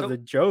play it as So a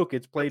joke.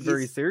 It's played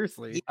very he's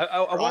seriously. I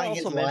want to drawing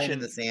his also line in mention.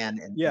 the sand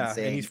and Yeah, and he's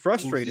saying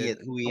frustrated.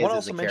 who he I want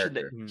is to as a also mention that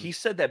character. Mhm. he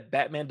said that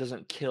Batman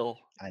doesn't kill.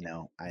 I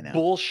know.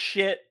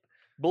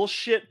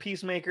 Bullshit,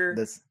 Peacemaker.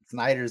 This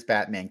Snyder's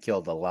Batman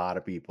killed a lot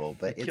of people,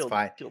 but it's Killed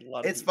fine. a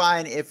lot of It's people.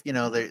 fine if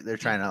they're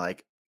trying to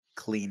like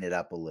clean it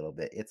up a little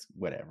bit. It's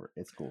whatever.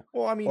 It's cool.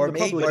 Well, I mean, Or the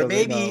maybe, public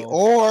doesn't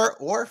know.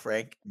 or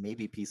Frank,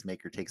 maybe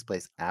Peacemaker takes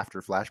place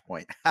after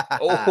Flashpoint.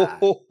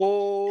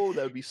 Oh,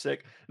 that would be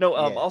sick. No,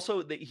 Yeah.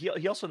 also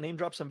he also name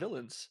dropped some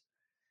villains.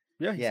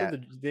 Yeah, he Yeah.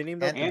 said they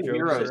named out the And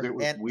heroes. Joker. It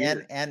was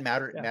weird. and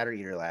Matter Yeah. Matter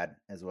Eater Lad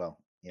as well.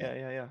 Yeah,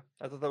 yeah.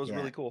 I thought that was Yeah.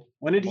 really cool.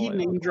 When did I'm he all like,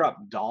 name cool. drop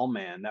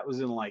Dollman? That was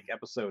in like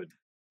episode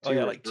 2 Oh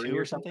yeah, or like 3 2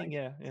 or something. something.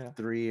 Yeah, yeah.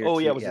 3 or Oh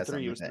 2, yeah, was yeah, it 3?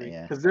 something It was like that, 3.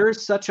 yeah. Because there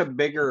is such a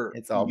bigger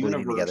It's all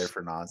bleeding together universe.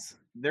 for Nas.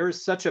 There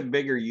is such a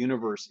bigger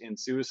universe in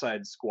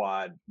Suicide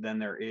Squad than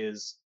there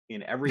is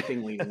in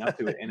everything leading up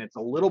to it, and it's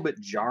a little bit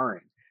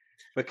jarring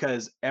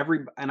because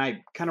and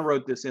I kind of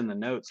wrote this in the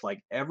notes,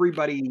 like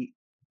everybody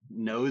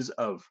knows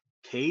of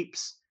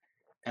capes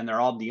and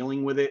they're all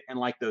dealing with it, and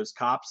like those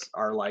cops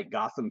are like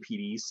Gotham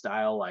PD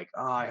style, like,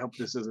 oh, I hope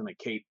this isn't a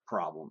cape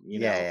problem, you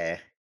know. Yeah.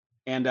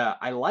 And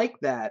I like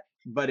that,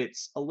 but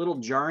it's a little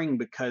jarring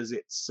because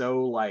it's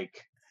so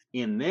like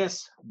in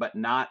this, but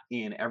not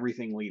in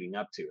everything leading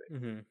up to it.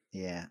 Mm-hmm.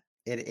 Yeah,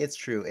 it's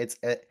true. It's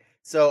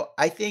so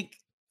I think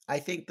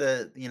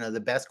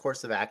the best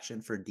course of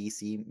action for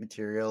DC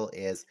material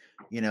is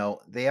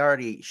they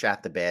already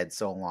shot the bed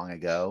so long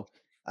ago.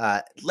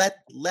 Let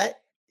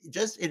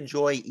just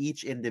enjoy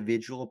each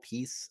individual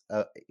piece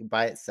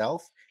by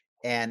itself,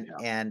 and Yeah.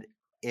 and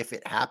if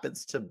it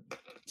happens to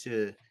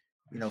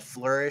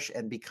flourish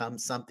and become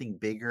something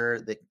bigger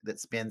that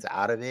spins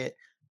out of it,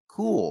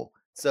 cool.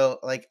 So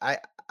like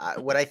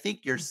what I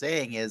think you're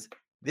saying is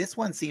this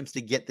one seems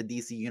to get the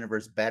DC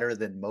universe better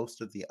than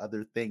most of the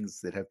other things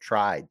that have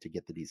tried to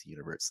get the DC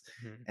universe.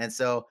 Mhm. And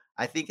so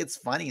I think it's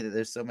funny that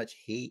there's so much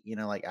hate,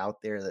 like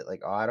out there that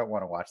like, oh, I don't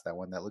want to watch that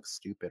one. That looks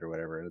stupid or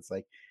whatever. And it's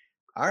like,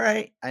 all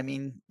right. I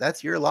mean,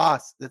 that's your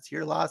loss. That's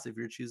your loss if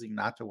you're choosing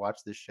not to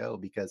watch this show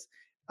because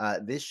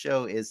this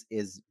show is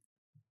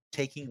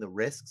taking the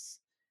risks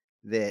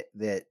that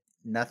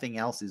nothing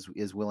else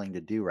is willing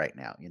to do right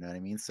now. You know what I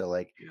mean? So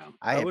like, Yeah.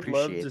 I would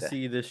love appreciate to that.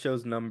 see this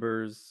show's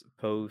numbers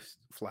post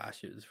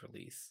Flash's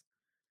release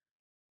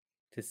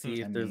to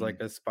see I if there's like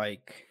mean, a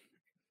spike.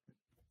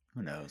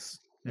 Who knows?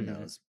 Mhm. Who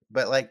knows?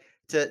 But like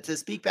to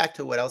speak back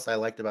to what else I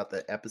liked about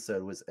the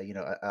episode was,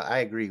 I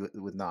agree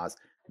with Nas.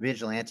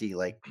 Vigilante,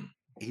 like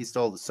he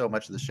stole so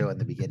much of the show in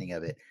the beginning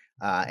of it,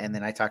 and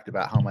then I talked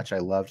about how much I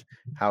loved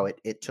how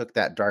it took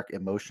that dark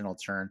emotional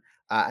turn.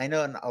 I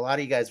know a lot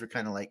of you guys were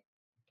kind of like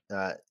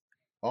uh,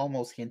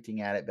 almost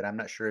hinting at it, but I'm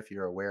not sure if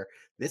you're aware.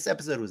 This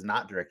episode was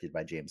not directed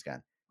by James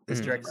Gunn.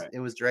 Mhm. Right. It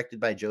was directed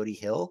by Jody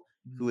Hill,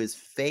 who is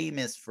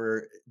famous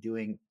for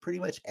doing pretty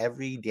much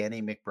every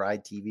Danny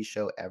McBride TV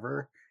show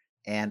ever,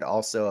 and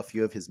also a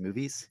few of his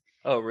movies.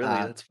 Oh, really?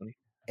 Uh, That's funny.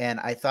 and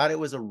I thought it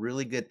was a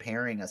really good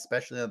pairing,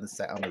 especially on the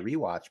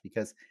rewatch,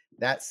 because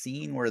that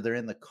scene where they're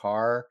in the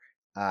car,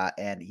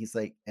 and he's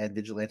like, and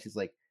Vigilante's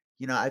like,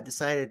 I've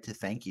decided to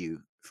thank you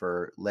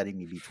for letting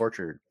me be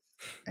tortured,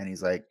 and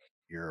he's like,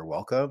 you're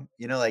welcome.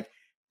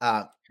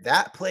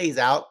 That plays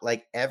out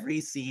like every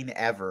scene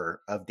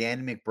ever of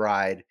Danny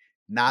McBride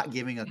not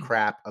giving a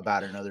crap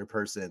about another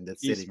person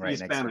that's sitting right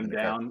next to him in Eastbound the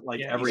and car. Down, like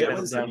Yeah, every It Eastbound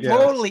and was episode. Down.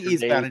 Yeah. totally Your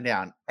eastbound day. and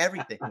down,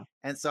 everything.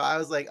 And so I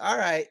was like, all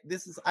right,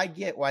 I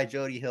get why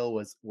Jody Hill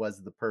was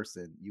the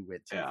person you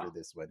went to Yeah. for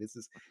this one. This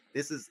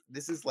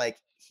is like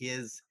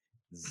his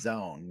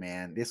zone,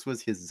 man. This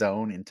was his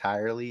zone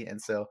entirely. And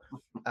so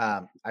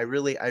I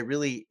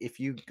really, if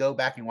you go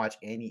back and watch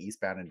any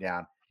Eastbound and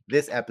Down,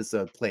 this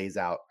episode plays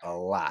out a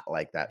lot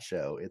like that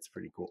show. It's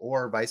pretty cool.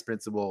 Or Vice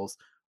Principals,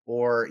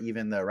 or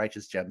even the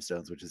Righteous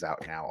Gemstones, which is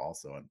out now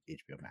also on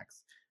HBO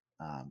Max.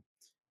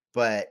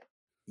 But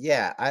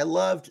yeah, I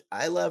loved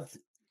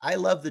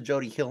the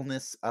Jody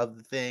Hillness of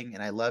the thing,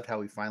 and I loved how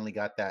we finally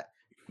got that,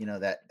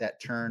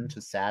 that turn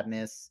to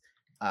sadness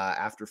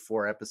after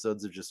 4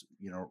 episodes of just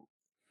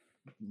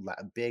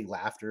big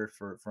laughter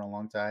for a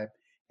long time.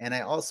 And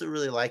I also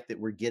really like that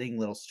we're getting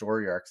little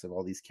story arcs of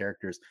all these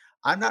characters.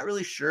 I'm not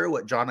really sure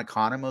what John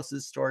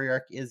Economos' story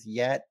arc is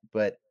yet,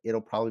 but it'll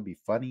probably be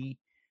funny.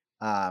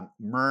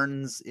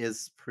 Mern's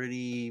is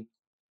pretty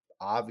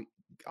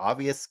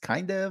obvious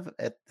kind of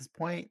at this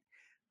point.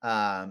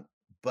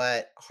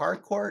 But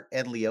Harcourt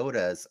and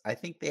Leota's, I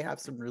think they have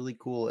some really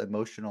cool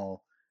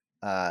emotional,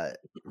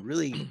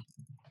 really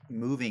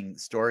moving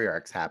story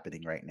arcs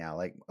happening right now.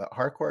 Like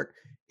Harcourt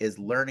is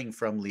learning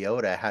from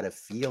Leota how to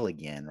feel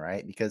again,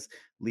 right? Because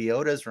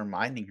Leota's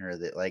reminding her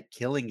that like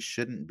killing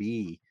shouldn't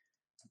be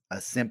a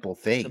simple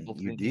thing. Simple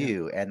You thing, yeah.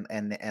 do,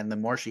 and the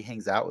more she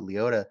hangs out with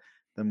Leota,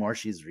 the more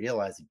she's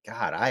realizing,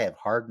 God, I have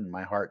hardened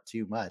my heart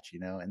too much,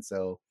 and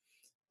so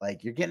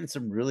like you're getting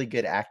some really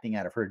good acting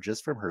out of her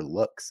just from her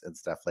looks and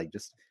stuff, like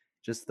just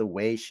the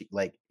way she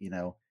like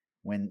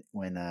when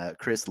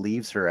Chris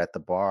leaves her at the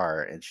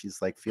bar and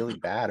she's like feeling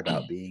bad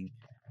about being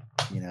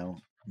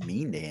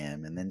mean to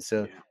him, and then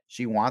so Yeah.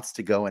 she wants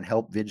to go and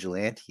help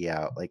Vigilante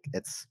out. Like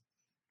that's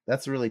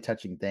a really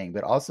touching thing.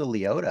 But also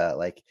Leota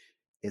like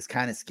is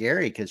kind of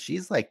scary because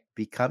she's like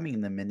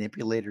becoming the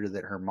manipulator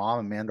that her mom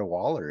Amanda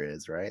Waller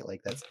is, right?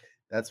 Like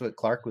that's what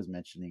Clark was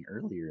mentioning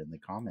earlier in the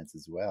comments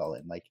as well.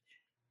 And like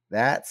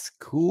that's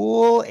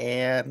cool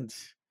and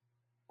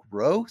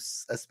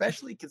gross,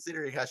 especially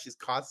considering how she's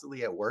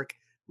constantly at work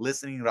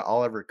listening to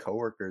all of her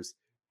coworkers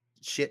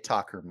shit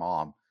talk her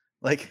mom.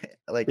 Like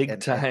Big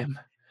and time.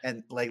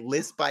 and like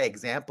list by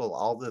example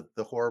all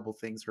the horrible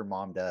things her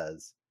mom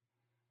does,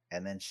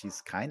 and then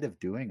she's kind of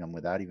doing them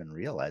without even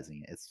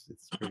realizing it.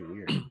 It's pretty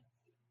weird.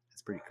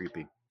 It's pretty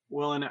creepy.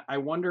 Well, and I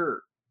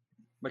wonder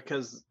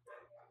because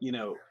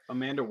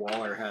Amanda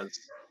Waller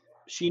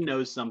she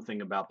knows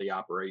something about the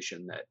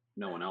operation that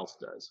no one else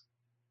does.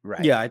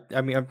 Right. Yeah,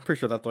 I mean, I'm pretty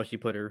sure that's why she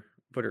put her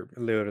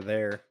Leota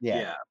there.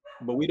 Yeah.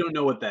 But we don't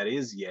know what that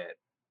is yet,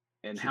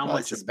 and She how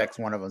probably much of suspects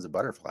one of them's a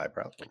butterfly,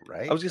 probably,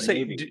 right? I was gonna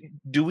say, Maybe.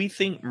 do we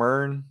think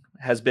Myrn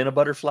has been a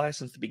butterfly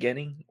since the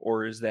beginning,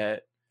 or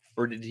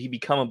did he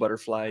become a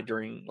butterfly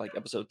during like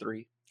episode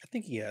 3? I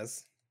think he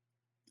has.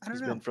 I don't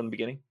He's know. been from the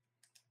beginning.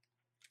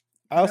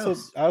 I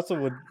also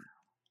would.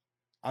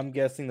 I'm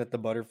guessing that the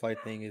butterfly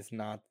thing is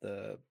not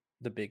the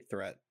big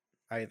threat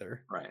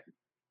either. Right.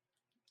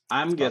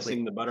 I'm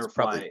guessing the it's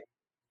butterfly probably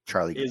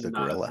Charlie is the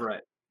not gorilla. a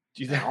threat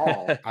Do you at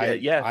all.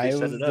 yeah, I they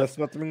set was it up. just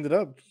about to bring that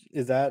up.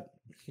 Is that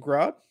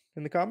Grodd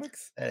in the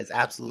comics? That is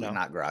absolutely No.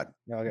 not Grodd.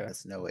 Okay.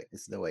 It's no way.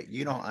 It's no way.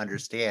 You don't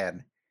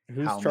understand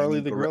Who's how Charlie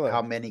many the gorilla?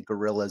 how many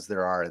gorillas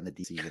there are in the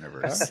DC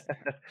universe.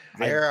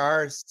 There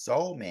are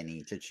so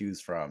many to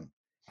choose from.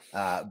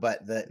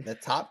 But the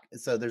top,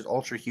 so there's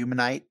Ultra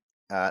Humanite,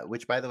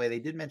 which by the way, they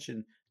did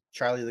mention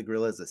Charlie the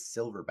gorilla is a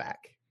silverback.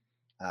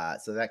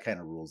 So that kind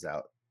of rules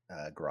out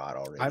Grodd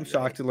already. I'm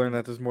shocked right? to learn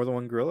that there's more than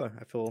one gorilla.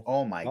 I feel.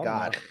 Oh my dumb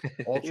god.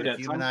 Dude, Ultra at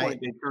some Humanite.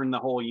 point they turn the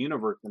whole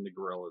universe into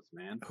gorillas,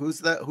 man. Who's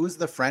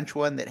the French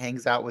one that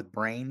hangs out with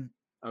Brain?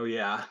 Oh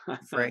yeah.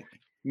 Frank.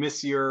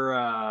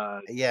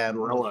 Monsieur Yeah,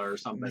 Gorilla or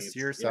something.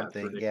 Monsieur It's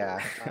something.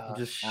 ridiculous. Yeah.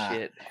 Just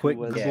Shit. quick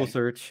who was Google it?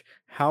 search.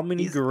 How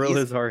many He's-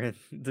 gorillas are in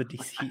the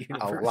DC A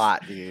universe?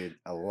 lot, dude.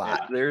 A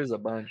lot. There's a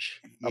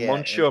bunch. Yeah,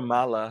 Monsieur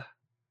Mala.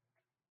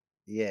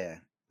 Yeah.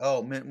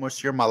 Oh,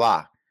 Monsieur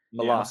Malat.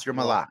 Mala. Monsieur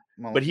Malat.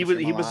 But he was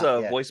Monsieur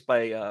Malat, yeah. voiced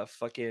by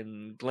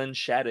fucking Glenn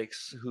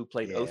Shaddix, who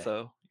played Yeah.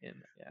 Otho.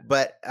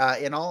 But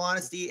in all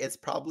honesty, it's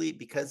probably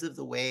because of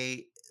the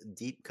way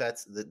deep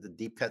cuts, the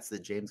deep cuts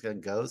that James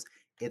Gunn goes.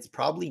 It's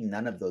probably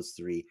none of those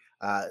three.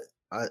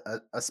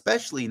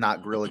 Especially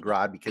not Gorilla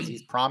Grodd, because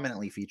he's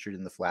prominently featured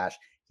in the Flash.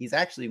 He's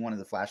actually one of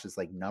the Flash's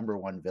like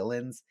 #1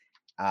 villains,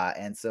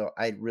 and so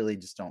I really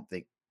just don't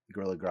think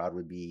Gorilla Grodd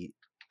would be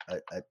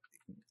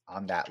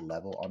on that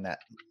level, on that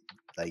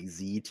like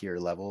Z tier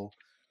level.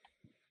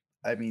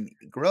 I mean,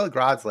 Gorilla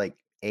Grodd's like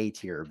A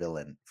tier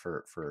villain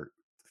for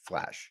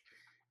Flash.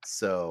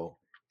 So,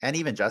 and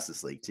even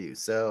Justice League too.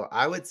 So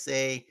I would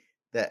say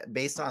that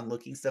based on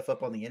looking stuff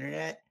up on the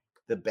internet,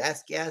 the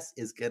best guess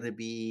is going to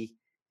be,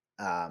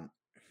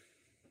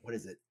 what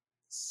is it?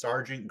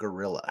 Sergeant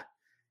Gorilla,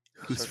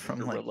 who's Sergeant from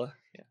Gorilla.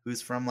 like,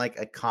 who's from like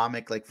a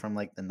comic, like from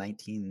like the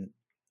 1970s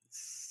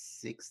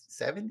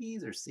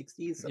or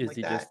 60s, something like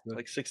that.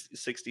 Like 60,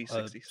 60s.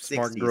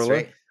 Smart 60s, gorilla.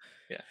 right?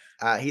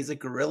 He's a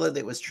gorilla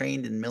that was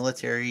trained in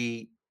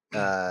military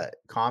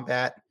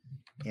combat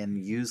and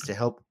used to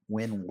help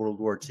win World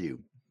War II.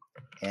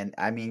 And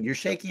I mean, you're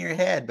shaking your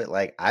head, but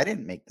like, I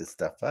didn't make this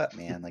stuff up,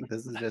 man. Like,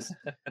 this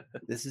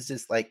is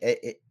just like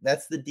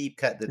that's the deep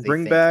cut that they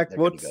Bring think back they're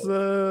gonna what's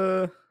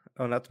go with.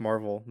 oh, that's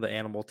Marvel, the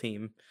Animal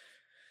Team,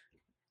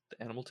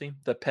 The Animal Team,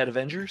 the Pet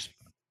Avengers,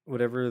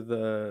 whatever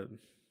the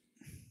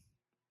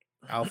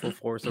Alpha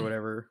Force or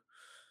whatever.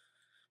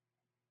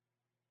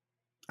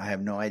 I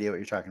have no idea what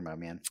you're talking about,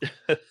 man.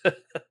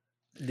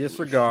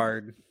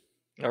 Disregard.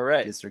 All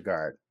right.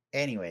 Disregard.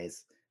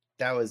 Anyways,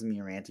 that was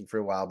me ranting for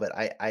a while, but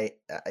I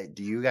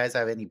do you guys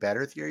have any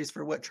better theories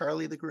for what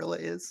Charlie the gorilla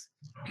is?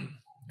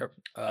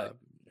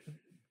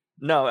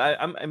 No,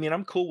 I mean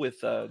I'm cool with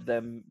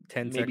them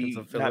 10 maybe seconds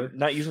of filler.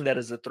 not using that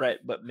as a threat,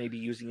 but maybe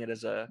using it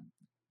as a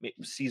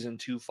season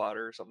 2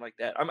 fodder or something like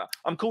that.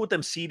 I'm cool with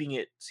them seeding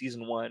it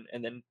season 1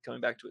 and then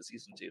coming back to it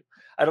season 2.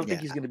 I don't think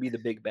he's going to be the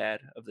big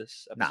bad of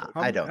this episode.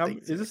 Nah, I don't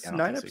think. Is this I don't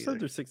 9 think so episodes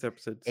either. or 6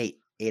 episodes? 8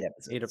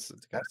 episodes. 8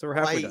 episodes. Okay. I So we're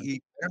don't know halfway why done. I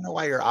don't know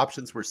why your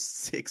options were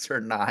 6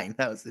 or 9.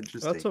 That was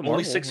interesting. That's what Only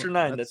Marvel. 6 or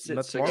 9. That's it.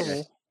 That's 6.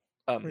 Marvel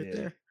Um, right Yeah.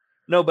 there.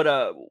 No,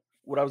 but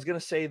What I was gonna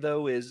say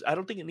though is I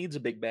don't think it needs a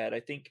big bad. I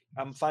think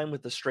I'm fine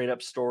with the straight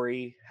up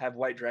story. Have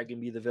White Dragon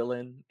be the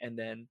villain, and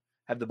then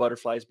have the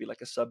butterflies be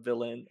like a sub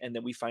villain, and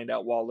then we find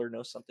out Waller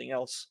knows something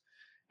else,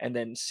 and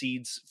then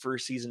seeds for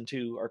season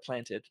 2 are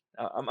planted.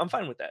 I'm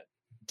fine with that.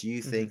 Do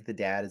you think the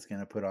dad is going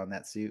to put on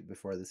that suit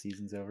before the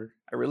season's over?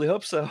 I really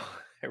hope so.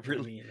 I I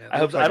really, mean, it I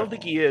hope. looks So. I like don't a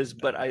think he is,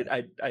 but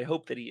no. I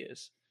hope that he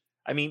is.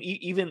 I mean,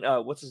 even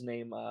what's his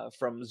name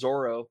from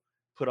Zorro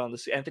put on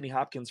this. Anthony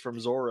Hopkins from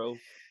Zorro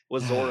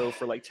was Zorro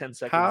for like 10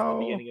 seconds in the How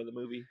beginning of the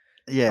movie.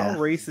 how Yeah.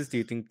 racist do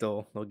you think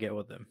they'll get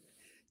with him?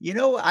 You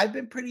know, I've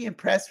been pretty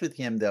impressed with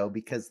him though,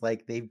 because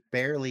like they've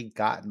barely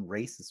gotten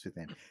racist with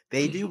him.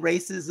 They do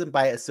racism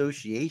by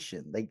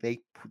association. Like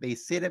they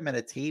sit him at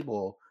a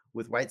table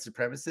with white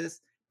supremacists,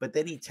 but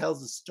then he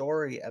tells a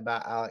story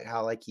about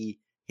how like he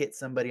hit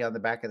somebody on the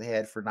back of the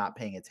head for not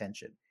paying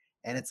attention.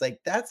 And it's like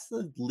that's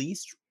the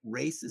least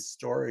racist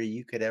story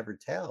you could ever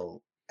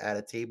tell at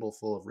a table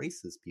full of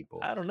racist people.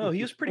 I don't know.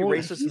 He was pretty Well,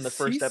 racist in the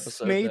first he's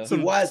episode, made though. some-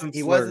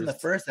 He was in the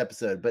slurs. first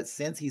episode, but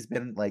since he's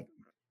been like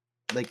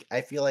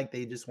I feel like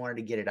they just wanted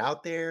to get it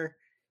out there,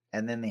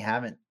 and then they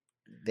haven't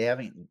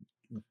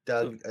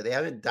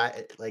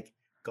like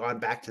gone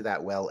back to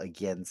that well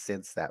again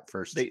since that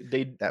first They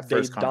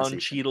first Don conversation.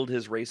 Cheadled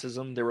his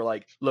racism. They were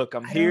like, "Look,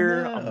 I'm I don't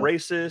here. I'm know.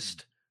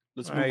 racist.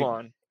 Let's move I-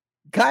 on."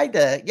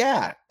 Kinda,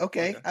 yeah.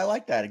 Okay, Okay. I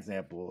like that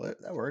example.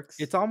 That works.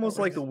 It's almost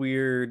That like a works.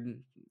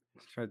 weird,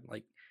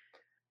 like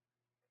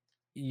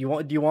do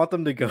you want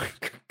them to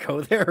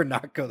go there or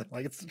not go there?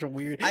 Like it's such a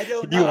weird. I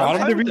don't Do you know.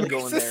 want I'm them to fine be with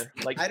going racist? there.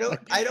 Like, I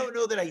don't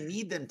know that I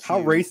need them to.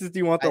 How racist do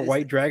you want I the just-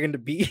 white dragon to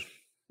be?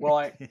 Well,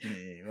 I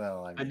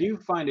Well, I do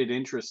find it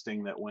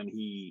interesting that when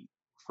he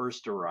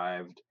first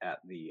arrived at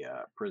the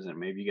prison,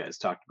 maybe you guys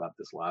talked about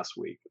this last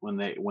week,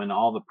 when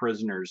all the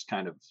prisoners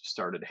kind of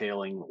started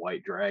hailing the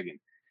White Dragon,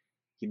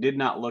 he did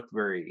not look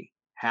very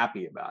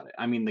happy about it.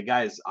 I mean, the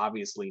guy is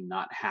obviously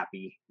not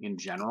happy in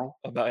general.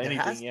 about There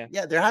anything, has,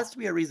 yeah. there has to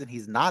be a reason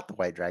he's not the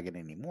White Dragon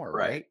anymore,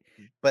 Right. right?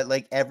 But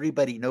like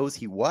everybody knows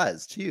he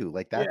was too.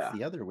 Like that's Yeah.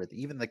 the other with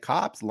even the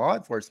cops, law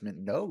enforcement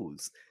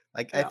knows.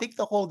 Like I Yeah. think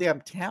the whole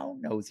damn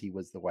town knows he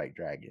was the White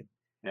Dragon,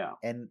 Yeah.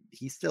 and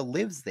he still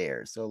lives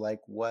there. So like,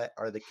 what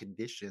are the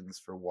conditions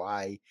for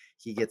why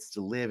he gets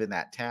to live in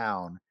that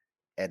town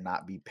and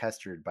not be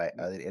pestered by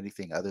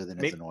anything other than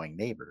his May- annoying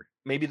neighbor?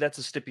 Maybe that's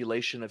a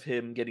stipulation of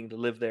him getting to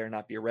live there and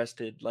not be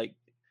arrested. Like,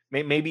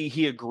 maybe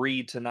he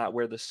agreed to not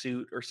wear the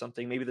suit or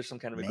something. Maybe there's some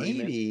kind of agreement.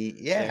 Maybe,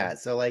 yeah.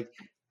 So like,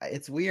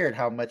 it's weird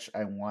how much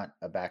I want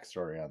a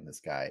backstory on this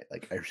guy.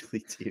 Like, I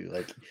really do.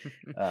 Like,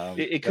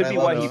 It but could I be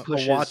love why his- he a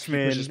pushes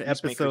Watchmen Peacemaker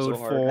so episode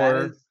hard. 4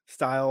 That is-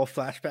 style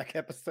flashback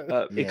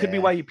episode. It could be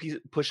Yeah. why he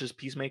pushes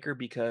Peacemaker,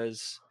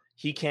 because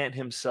he can't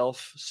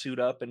himself suit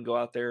up and go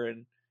out there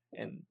and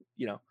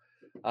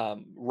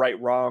right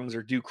wrongs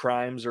or do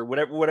crimes or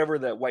whatever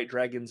that White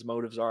Dragon's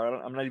motives are.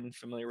 I'm not even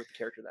familiar with the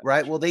character that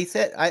Right. much. Well, they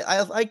said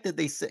I like that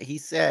he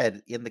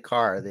said in the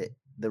car that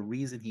the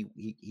reason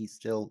he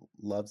still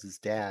loves his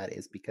dad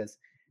is because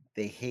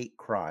they hate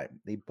crime.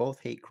 They both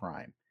hate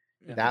crime.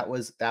 Yeah. That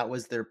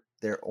was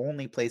their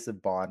only place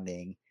of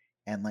bonding,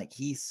 and like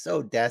he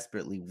so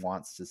desperately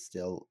wants to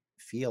still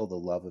feel the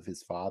love of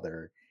his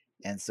father,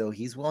 and so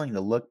he's willing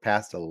to look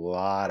past a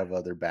lot of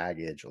other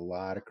baggage, a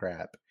lot of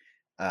crap,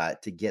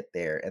 to get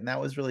there. And that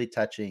was really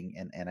touching,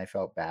 and I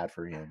felt bad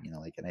for him,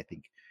 like, and I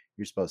think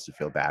you're supposed to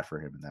feel bad for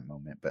him in that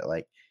moment. But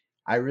like,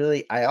 I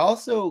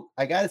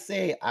gotta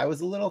say, I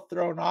was a little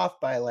thrown off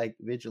by like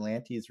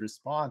Vigilante's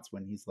response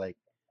when he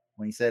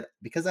said,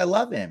 because I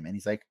love him, and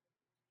he's like,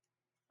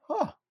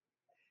 huh.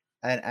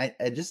 And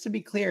I just to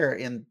be clear,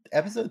 in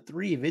episode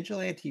 3,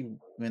 Vigilante,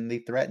 when they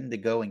threatened to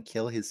go and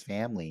kill his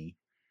family,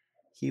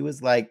 he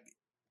was like,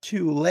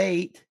 too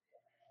late.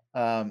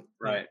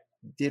 Right.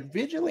 Did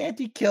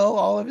Vigilante kill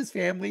all of his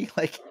family?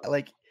 Like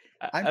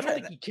I don't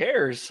think he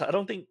cares. I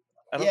don't think.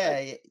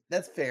 yeah,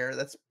 that's fair.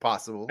 That's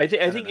possible. I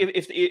think don't know.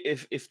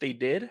 if they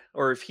did,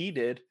 or if he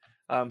did,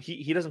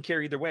 he doesn't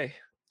care either way.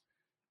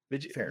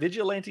 Fair.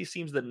 Vigilante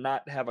seems to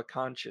not have a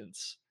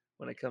conscience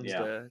when it comes Yeah.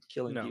 to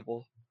killing No.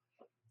 people.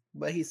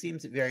 But he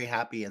seems very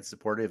happy and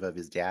supportive of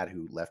his dad,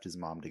 who left his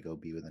mom to go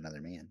be with another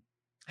man.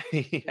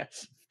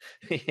 Yes,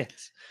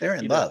 yes, They're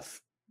in He does.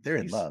 love. They're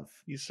in He's- love.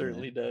 he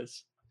certainly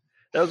does.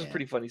 That was a Yeah.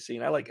 pretty funny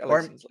scene. I like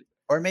Or- scenes like.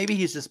 Or maybe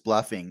he's just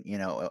bluffing,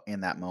 in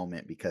that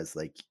moment, because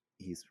like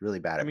he's really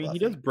bad at I mean,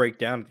 bluffing. he does break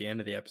down at the end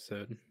of the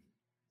episode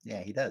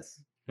Yeah, he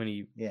does. when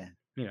he Yeah.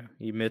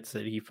 he admits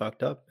that he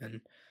fucked up, and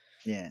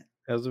Yeah.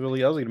 that was a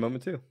good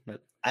moment too.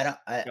 But I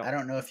Yeah.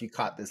 don't know if you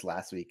caught this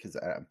last week, because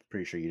I'm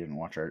pretty sure you didn't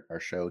watch our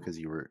show because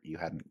you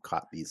hadn't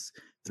caught these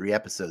 3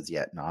 episodes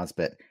yet, Nas.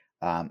 But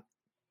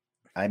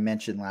I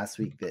mentioned last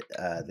week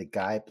that the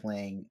guy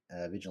playing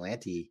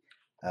Vigilante,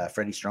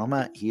 Freddie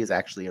Stroma, he is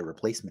actually a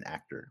replacement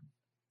actor.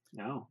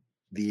 No.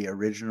 The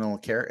original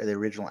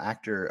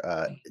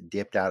actor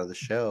dipped out of the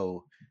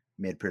show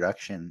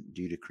mid-production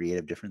due to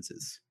creative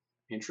differences,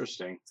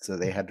 Interesting. so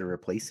they had to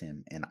replace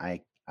him. And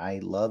I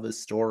love a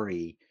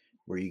story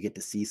where you get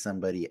to see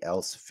somebody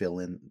else fill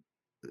in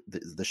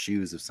the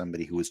shoes of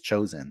somebody who was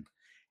chosen,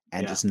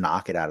 and Yeah. just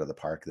knock it out of the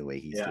park the way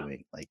he's Yeah.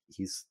 doing. Like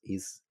he's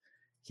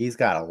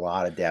got a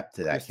lot of depth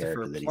to that Christopher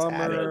character that he's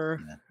added. Plummer.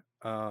 You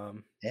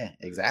know? Yeah,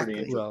 Pretty exactly. Who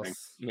interesting.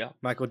 else? Yeah.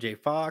 Michael J.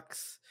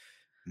 Fox.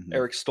 Mhm.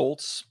 Eric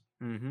Stoltz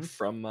Mm-hmm.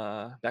 from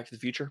Back to the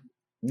Future.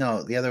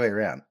 No, the other way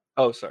around.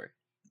 Oh, sorry.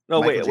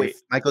 No, Michael wait.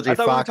 Michael J. I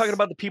thought we were Fox. talking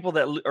about the people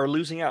that are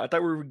losing out. I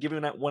thought we were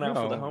giving that one out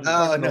for the No. home.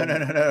 Oh talking no,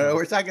 about- no!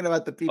 We're talking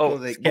about the people Oh,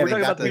 that We're we're talking got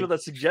about the people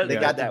that suggested they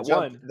got to that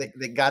jump. one.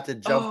 They got to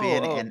jump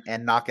in Oh.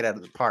 and knock it out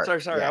of the park.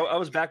 Sorry. Yeah, I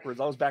was backwards.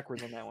 I was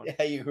backwards on that one.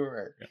 yeah, you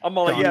were. I'm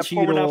all like, Don yeah,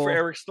 pour one out for Cheadle,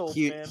 Eric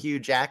Stoltz, man. Hugh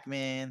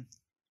Jackman.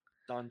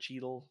 Don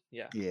Cheadle.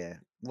 Yeah. Yeah.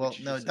 Well, Which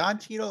you no, just said. Don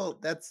Cheadle.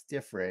 That's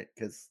different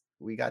because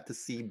we got to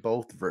see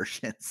both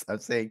versions. I'm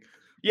saying.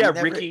 Yeah,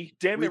 never- Ricky.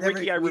 Damn we it, never-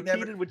 Ricky. I we never-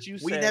 repeated what you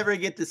said. We never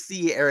get to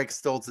see Eric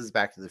Stoltz's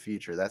Back to the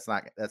Future. That's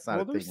not Well, a thing.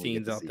 there's we get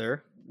scenes to out see.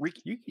 there.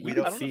 Ricky. You We I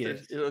don't don't see know it.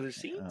 if there's, are there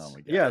scenes? Oh my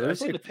god. Yeah, I've there's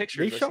seen like the pictures.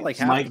 they I've shot seen like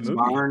the half scenes. the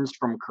Mike movie. Barnes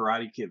from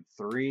Karate Kid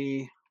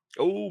 3.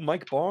 Oh,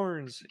 Mike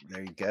Barnes.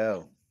 There you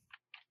go.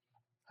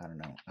 I don't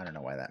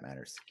know why that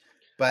matters,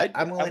 but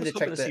I'm I willing was to hoping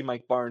check to see that.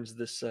 Mike Barnes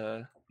this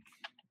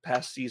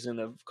past season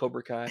of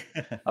Cobra Kai.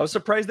 I was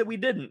surprised that we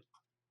didn't.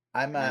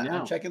 I'm I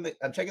know. checking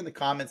the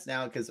comments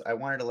now because I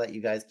wanted to let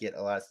you guys get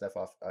a lot of stuff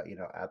off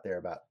out there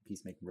about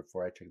Peacemaker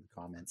before I check the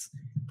comments,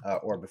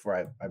 or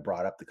before I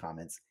brought up the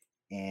comments.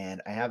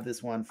 And I have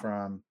this one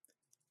from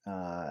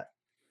I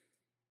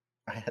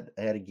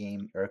had a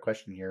game or a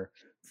question here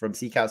from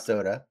Sea Cow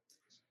Soda.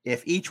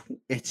 If each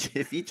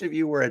of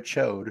you were a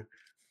chode,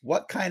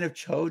 what kind of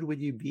chode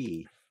would you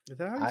be? Is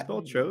that how you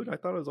spell chode? I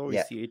thought it was always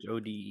Yeah.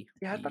 CHOD.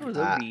 Yeah, I thought it was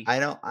OD. I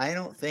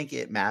don't think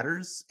it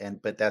matters,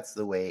 but that's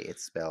the way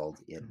it's spelled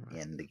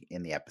in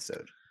the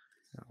episode.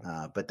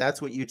 But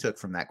that's what you took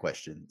from that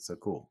question. So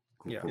cool.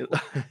 Yeah. Cool.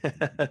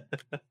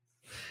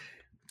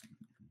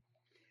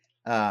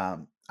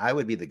 I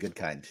would be the good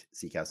kind,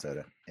 Sea Cow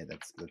Soda, and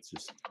that's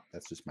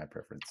just my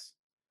preference.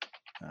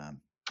 And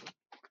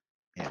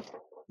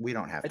we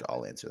don't have to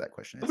all answer that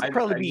question. It would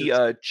probably be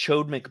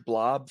Chode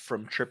McBlob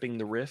from Tripping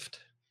the Rift.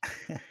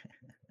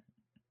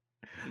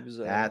 He was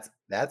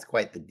That's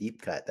quite the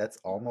deep cut. That's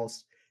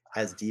almost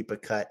as deep a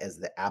cut as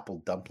the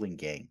Apple Dumpling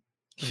Gang.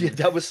 Yeah,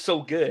 that was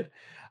so good.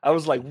 I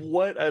was like,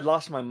 what? I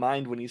lost my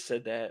mind when he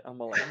said that.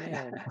 I'm all like,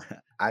 man.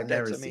 I've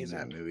never That's seen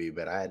that amazing. movie,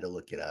 but I had to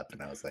look it up,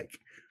 and I was like,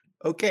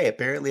 okay,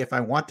 apparently if I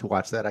want to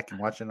watch that, I can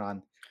watch it on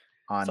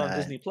It's on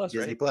Disney Plus,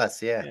 Disney right?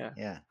 Plus. Yeah.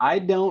 Yeah. I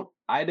don't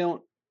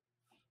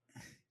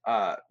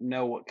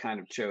know what kind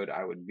of chode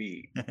I would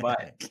be,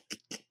 but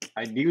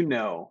I do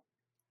know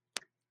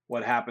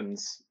what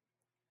happens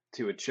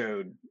to a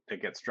chode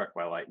that gets struck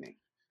by lightning.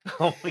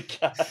 Oh my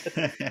god.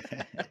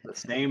 The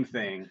same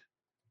thing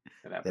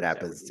that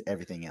happens to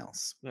everything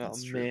else. Oh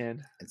It's true.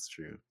 man. It's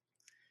true.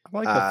 I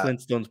like the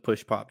Flintstones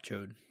push pop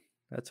chode.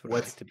 That's what I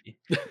like to be.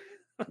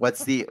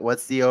 What's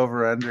the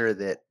over under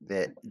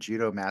that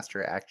Judo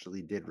Master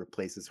actually did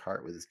replace his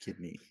heart with his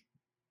kidney?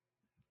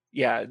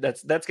 Yeah,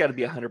 that's got to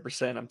be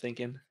 100%. I'm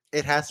thinking.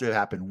 It has to have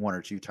happened one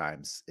or two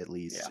times at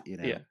least.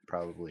 Yeah.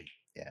 Probably.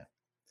 Yeah,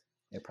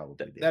 it probably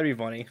did. That'd be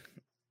funny.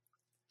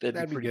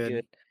 That'd be pretty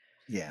good.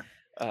 Yeah.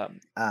 Um,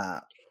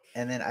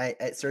 And then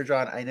Sir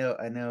John, I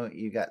know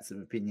you got some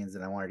opinions,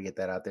 and I wanted to get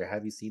that out there.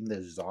 Have you seen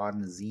the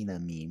John Cena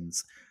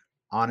memes?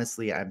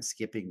 Honestly, I'm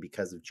skipping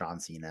because of John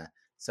Cena.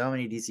 So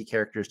many DC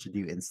characters to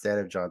do instead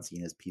of John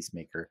Cena's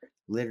Peacemaker.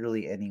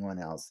 Literally anyone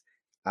else.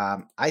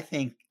 I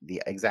think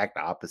the exact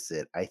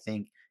opposite. I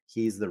think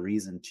he's the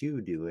reason to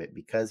do it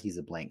because he's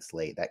a blank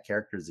slate. That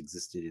character has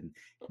existed in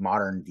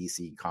modern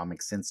DC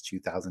comics since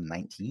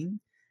 2019,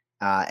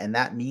 and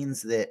that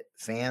means that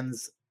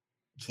fans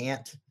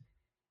can't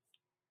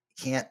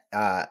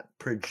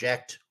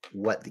project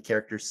what the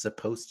character's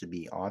supposed to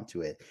be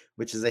onto it,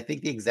 which is I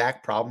think the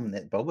exact problem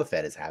that Boba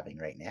Fett is having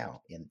right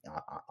now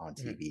on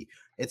TV.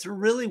 It's a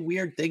really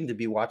weird thing to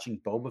be watching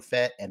Boba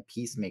Fett and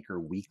Peacemaker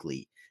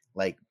weekly.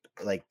 Like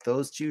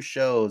those two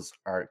shows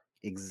are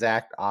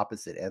exact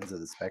opposite ends of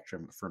the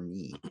spectrum for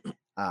me.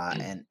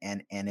 And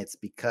it's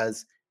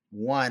because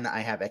one I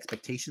have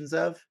expectations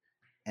of,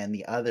 and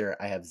the other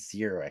I have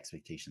zero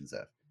expectations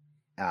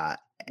of.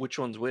 which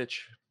one's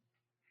which?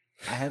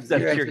 I have Is that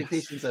zero curious?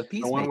 expectations of The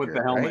Peacemaker. one with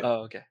the helmet. right?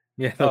 Oh, okay.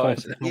 Yeah. Oh, I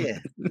the see. one- Yeah,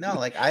 no,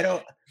 like I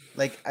don't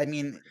like. I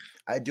mean,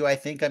 do I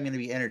think I'm going to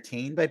be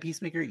entertained by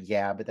Peacemaker?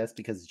 Yeah, but that's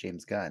because it's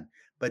James Gunn.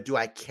 But do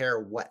I care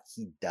what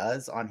he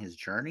does on his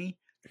journey?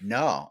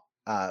 No.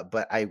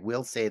 But I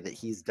will say that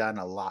he's done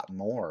a lot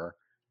more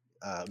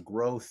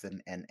growth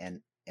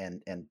and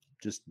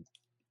just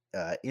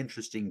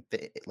interesting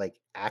like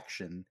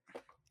action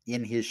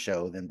in his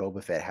show than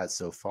Boba Fett has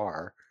so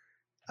far.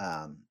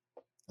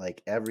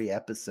 Like every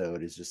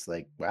episode is just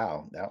like,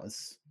 wow, that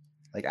was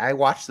like I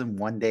watch them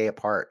one day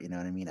apart, you know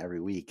what I mean, every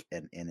week,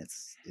 and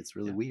it's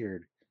really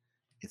weird.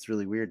 It's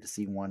really weird to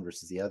see one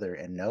versus the other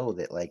and know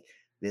that like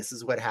this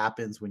is what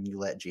happens when you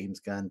let James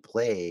Gunn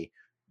play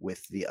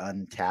with the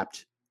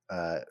untapped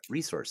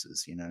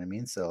resources, you know what I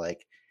mean? So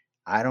like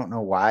I don't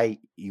know why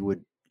you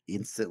would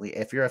instantly,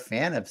 if you're a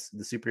fan of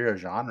the superhero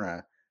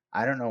genre,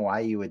 I don't know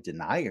why you would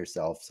deny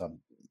yourself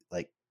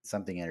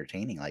something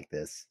entertaining like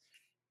this.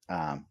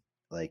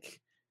 Like,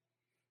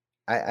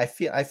 I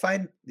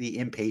find the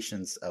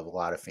impatience of a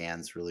lot of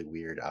fans really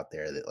weird out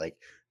there. That like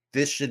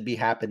this should be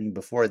happening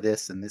before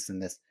this and this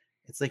and this.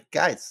 It's like,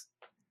 guys,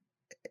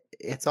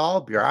 it's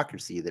all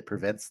bureaucracy that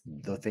prevents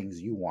the things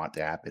you want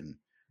to happen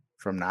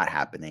from not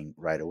happening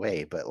right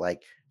away. But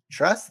like,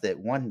 trust that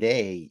one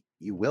day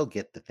you will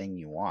get the thing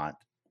you want,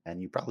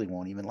 and you probably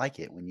won't even like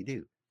it when you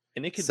do.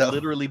 And it could So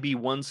literally be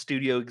one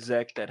studio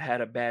exec that had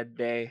a bad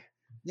day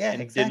yeah, and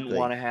didn't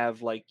want exactly. to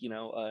have like, an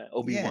Yeah.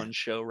 Obi-Wan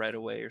show right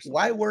away or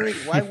Why something. worry?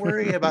 Why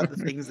worry about the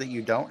things that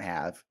you don't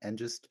have, and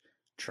just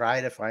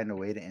try to find a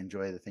way to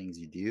enjoy the things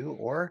you do,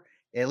 or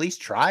at least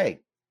try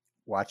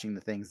watching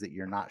the things that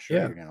you're not sure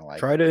Yeah. you're gonna like.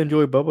 Try to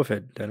enjoy Boba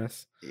Fett,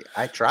 Dennis.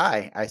 I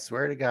try. I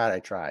swear to God, I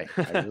try.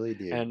 I really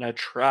do. And I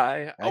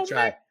try. I Oh my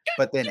try. God,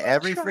 But then you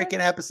every try.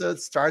 freaking episode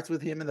starts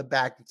with him in the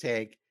back of the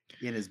tank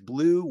in his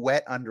blue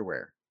wet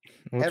underwear.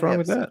 What's Every wrong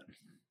with episode. that?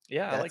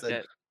 Yeah, I like That's a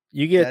that.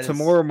 You get that is.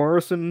 Tamora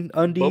Morrison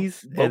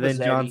undies Boba and then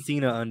John Zaddy.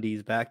 Cena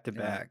undies back to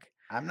Yeah. back.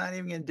 I'm not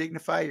even gonna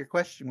dignify your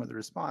question with a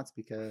response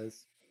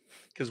because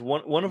Because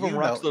one of them you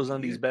rocks know those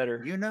undies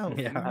better. you know.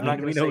 Yeah, you I'm know.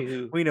 not we gonna know say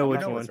who. we know I'm which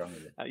You know one. what's wrong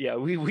with it. Yeah,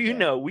 we Yeah.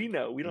 know. We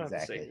don't have to say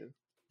Exactly. who.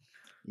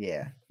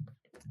 Yeah.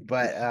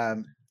 But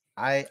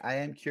I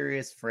am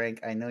curious, Frank.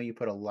 I know you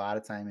put a lot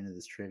of time into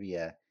this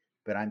trivia,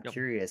 but I'm Yep.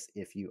 curious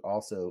if you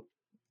also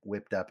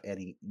whipped up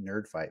any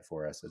nerd fight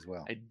for us as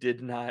well. I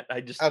did not.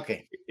 I just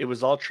Okay. it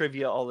was all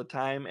trivia all the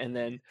time, and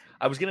then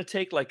I was gonna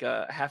take like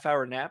a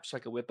half-hour nap so I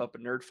could whip up a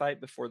nerd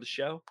fight before the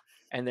show,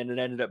 and then it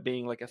ended up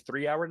being like a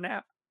 3-hour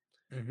nap,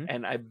 Mhm.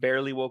 and I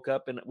barely woke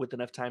up and with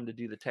enough time to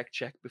do the tech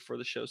check before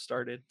the show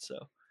started.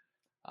 So,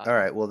 All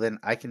right. Well, then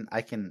I can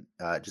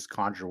just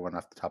conjure one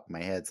off the top of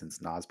my head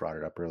since Nas brought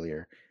it up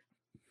earlier.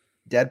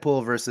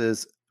 Deadpool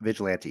versus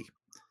Vigilante.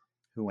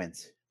 Who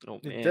wins? oh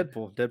It's man,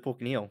 Deadpool. Deadpool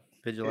can heal.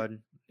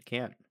 Vigilante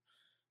can't.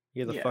 He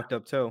has a Yeah. fucked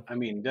up toe. I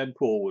mean,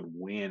 Deadpool would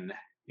win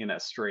in a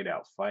straight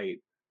out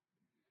fight.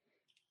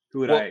 Who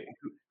would Well, I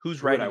who's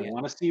who would I writing it?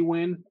 want to see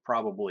win?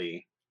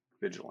 Probably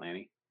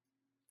Vigilante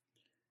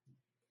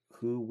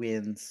Who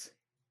wins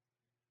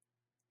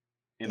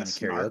in a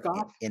snark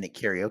off. in a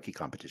karaoke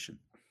competition?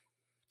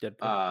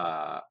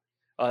 Deadpool.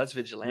 Oh, that's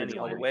Vigilante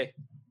all the Vigilante. way.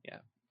 Yeah,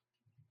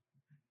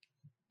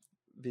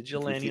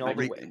 Vigilante all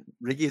the way.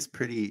 Ricky is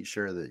pretty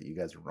sure that you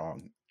guys are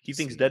wrong. He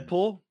thinks So,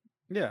 Deadpool.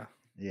 Yeah.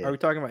 Yeah. Are we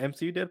talking about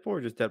MCU Deadpool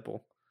or just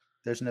Deadpool?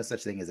 There's no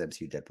such thing as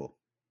MCU Deadpool.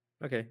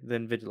 Okay,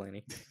 then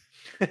Vigilante.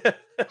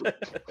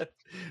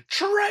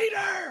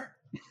 Traitor.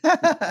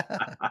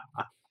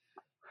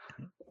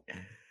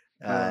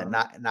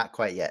 Not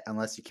quite yet,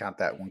 unless you count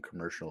that one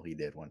commercial he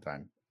did one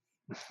time,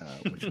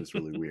 which was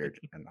really weird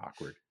and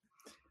awkward.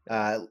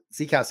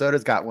 Sea Cow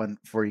Soda's got one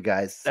for you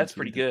guys. That's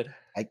pretty good.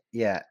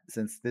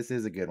 Since this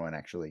is a good one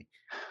actually.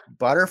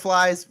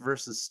 Butterflies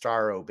versus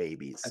Starro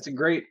babies. That's a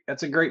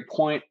great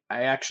point.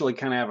 I actually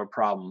kind of have a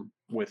problem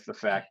with the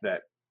fact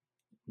that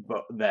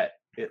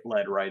it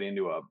led right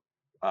into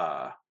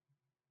a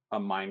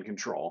mind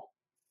control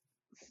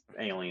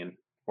alien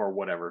or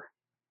whatever.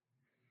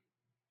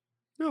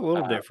 They're a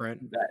little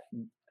different. That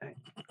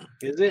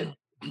is it?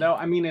 No,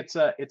 I mean it's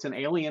an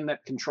alien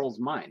that controls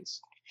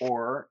minds,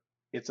 or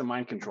it's a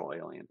mind control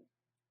alien.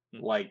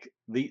 Like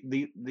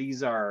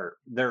these are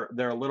they're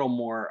a little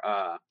more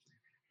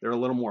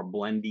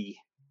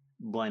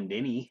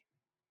blend-in-y.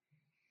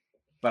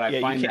 But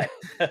I find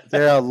that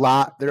they're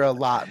a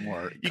lot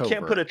more You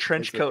can't put a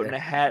trench coat and a a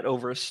hat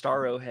over a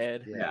Starro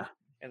head yeah.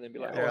 and then be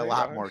like, they're "Oh a my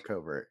lot gosh." more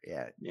covert.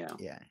 Yeah.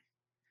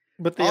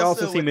 But they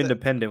also Also seem with the-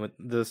 independent. With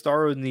the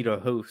Starros need a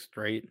host,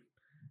 right?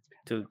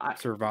 To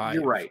survive.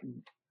 You're right.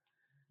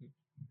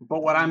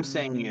 But what I'm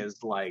saying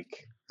is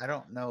like I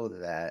don't know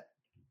that.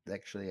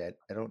 Actually, I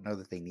don't know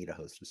that they need a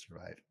host to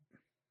survive.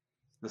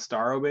 the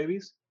Starro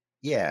babies,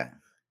 Yeah,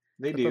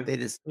 they I do. thought they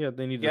just Yeah,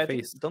 they need Yeah, a I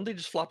think, face. don't they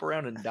just flop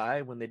around and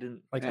die when they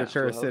didn't Like Yeah. they're host to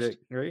a host? parasitic,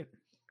 right?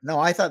 no.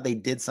 I thought they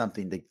did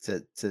something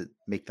to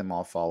make them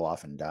all fall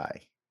off and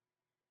die.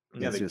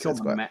 Yeah, in they Suicide killed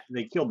Squad.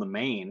 they killed the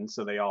main,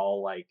 so they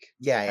all like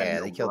Yeah, had yeah,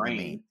 no they killed brain.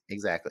 the main.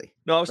 Exactly.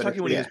 No, I was But talking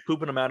if- when he yeah. was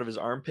pooping them out of his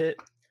armpit,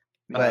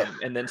 But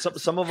and then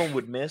some of them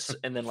would miss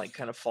and then like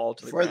kind of fall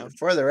to the for ground.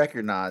 for the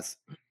record, Nas,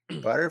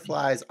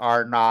 butterflies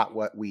are not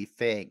what we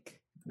think.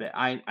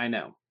 I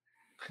know,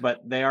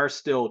 but they are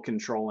still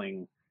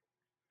controlling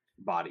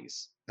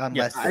bodies.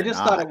 Unless I they're just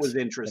not. thought it was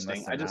Unless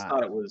interesting. they're I just not.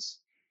 thought it was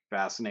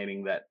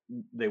fascinating that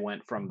they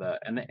went from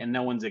and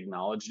no one's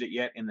acknowledged it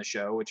yet in the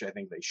show, which I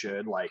think they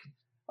should. Like,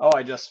 oh,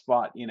 I just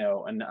fought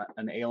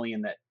an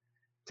alien that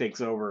takes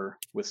over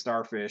with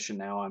starfish, and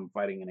now I'm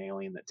fighting an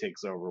alien that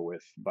takes over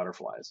with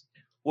butterflies.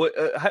 Well,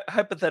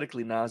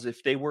 hypothetically, Nas,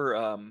 if they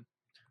were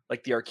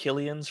like the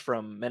Archelians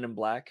from Men in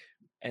Black,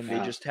 and they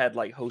Yeah. just had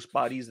like host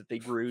bodies that they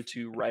grew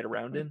to ride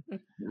around in,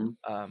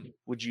 Mhm.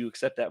 would you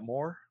accept that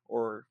more,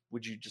 or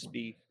would you just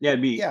be? Yeah,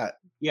 it'd be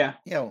Yeah.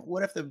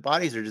 What if the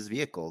bodies are just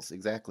vehicles?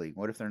 Exactly.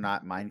 What if they're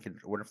not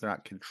what if they're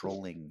not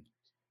controlling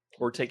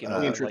Or taking uh,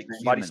 over, like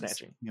interesting. body humans?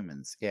 snatching?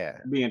 Humans. Yeah.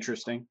 it'd be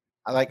interesting.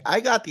 I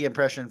got the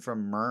impression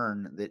from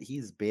Myrn that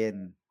he's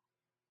been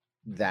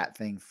that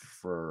thing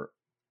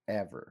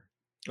forever.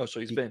 Oh, so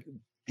he's Be- been.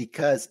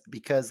 because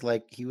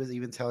like he was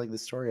even telling the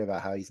story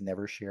about how he's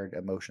never shared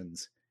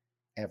emotions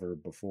ever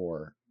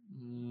before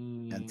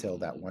until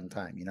that one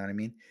time. You know what I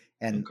mean?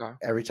 And Okay.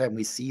 every time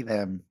we see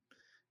them,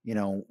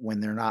 when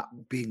they're not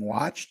being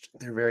watched,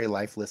 they're very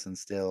lifeless and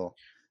still.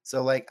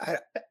 So like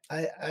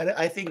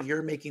I think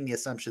you're making the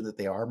assumption that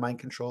they are mind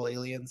control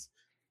aliens,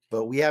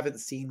 but we haven't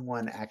seen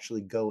one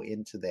actually go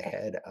into the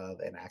head of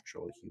an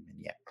actual human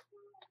yet.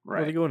 Well,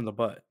 they Right. go in the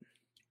butt.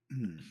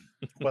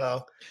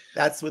 Well,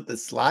 that's what the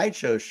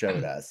slideshow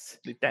showed us,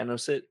 Did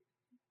Thanos it?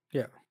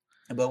 Yeah.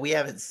 but we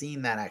haven't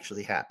seen that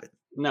actually happen.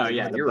 No, Like,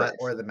 yeah, with the you're butt right.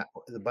 or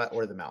the butt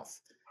or the mouth,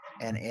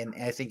 and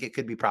I think it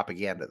could be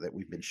propaganda that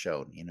we've been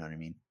shown. You know what I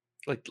mean?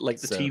 Like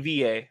the So-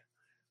 TVA.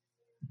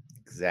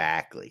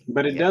 Exactly.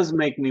 But it Yeah. does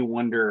make me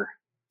wonder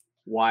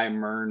why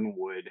Myrn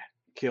would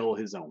kill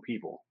his own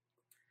people.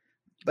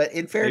 But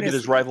in fairness, Maybe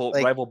there's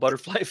like, rival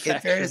butterfly in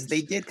fairness, factions.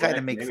 they did kind of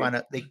Right, make maybe. fun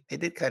of they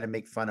did kind of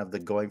make fun of the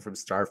going from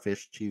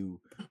starfish to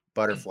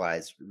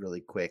butterflies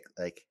really quick.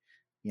 Like,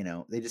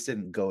 they just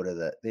didn't go to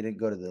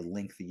the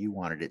length that you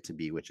wanted it to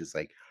be, which is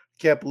like,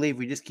 can't believe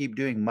we just keep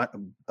doing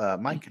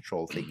mind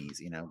control thingies,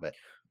 But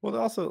Well,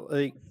 also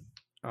like,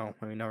 oh,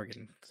 I mean, now we're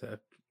getting to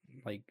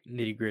like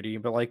nitty gritty,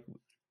 but like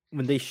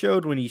when they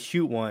showed when you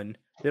shoot one,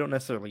 they don't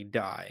necessarily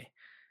die.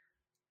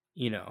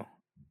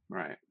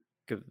 Right.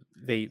 Because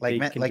they like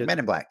can Men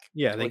in Black.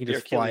 yeah, they Like can the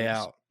just fly Achilles.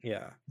 out.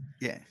 Yeah.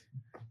 Yeah,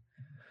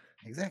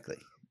 exactly.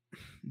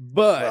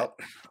 But Well-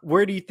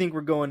 where do you think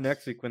we're going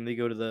next week when they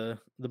go to the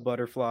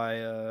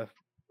butterfly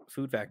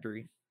food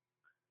factory?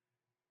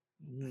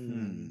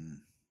 Hmm.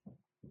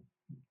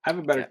 I have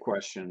a better Yeah.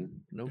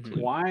 question. No Mhm.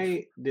 clue.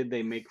 Why did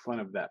they make fun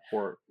of that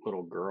poor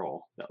little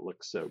girl that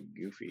looks so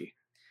goofy?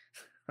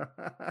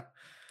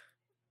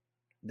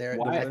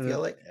 Why? I feel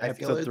like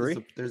Episode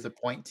 3? there's a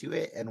point to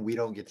it, and we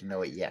don't get to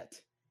know it yet.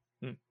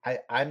 Hmm.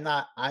 I'm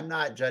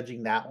not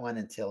judging that one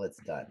until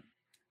it's done.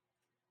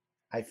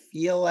 I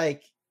feel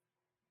like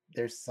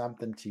there's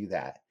something to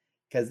that,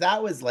 because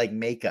that was like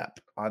makeup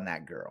on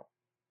that girl.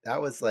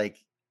 That was like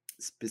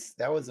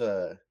that was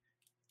a.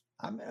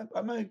 I'm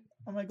gonna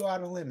go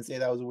out on a limb and say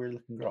that was a weird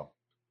looking girl.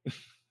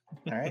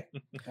 All right.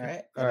 All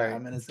right.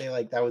 I'm gonna say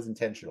like that was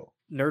intentional.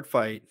 Nerd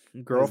fight.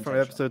 Girl from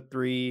intentional. episode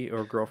 3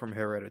 or girl from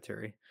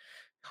Hereditary?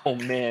 Oh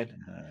man.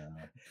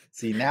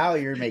 See, now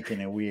you're making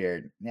it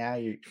weird. Now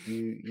you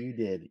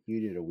did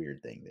a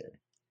weird thing there.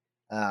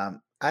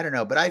 I don't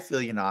know, but I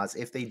feel Oz.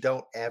 If they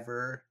don't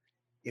ever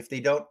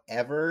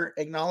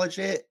acknowledge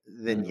it,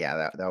 then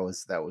yeah, that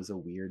was a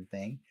weird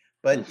thing.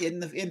 But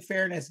in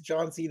fairness,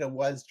 John Cena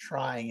was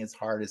trying his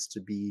hardest to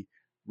be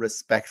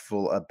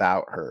respectful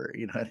about her.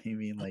 You know what I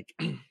mean? Like,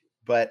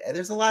 but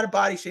there's a lot of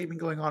body shaming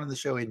going on in the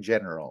show in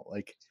general.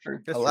 Like,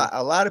 That's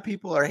a lot of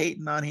people are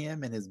hating on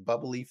him and his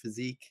bubbly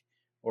physique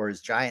or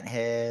his giant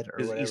head or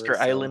His whatever. Easter so-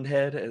 Island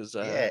head, as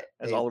Yeah,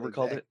 Oliver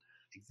called it.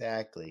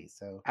 Exactly.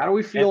 So How do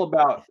we feel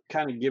about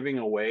kind of giving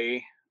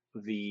away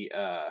the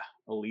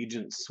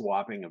allegiance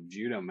swapping of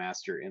Judo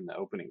Master in the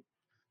opening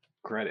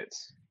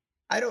credits?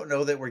 I don't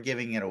know that we're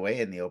giving it away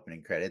in the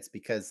opening credits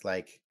because,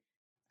 like,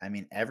 I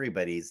mean,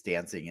 everybody's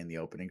dancing in the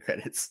opening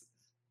credits.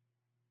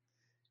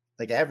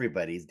 Like,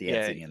 everybody's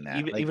dancing in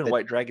that. Like, Even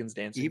White Dragon's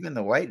dancing. even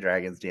the White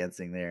Dragon's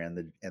dancing there,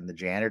 and the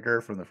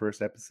janitor from the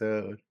first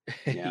episode.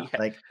 Yeah.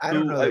 Like, I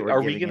don't know. That Are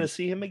we giving gonna it-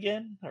 see him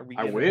again? Are we?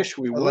 I gonna- wish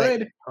we Like-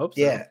 would. Hope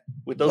so. Yeah,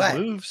 with those but-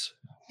 moves.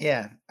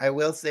 yeah. I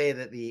will say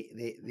that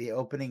the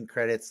opening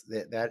credits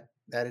that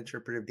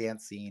interpretive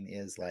dance scene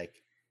is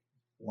like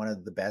one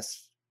of the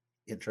best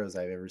intros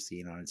I've ever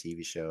seen on a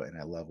TV show, and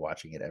I love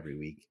watching it every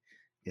week.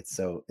 It's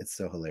so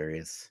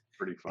hilarious.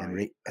 Pretty And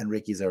funny. and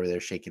Ricky's over there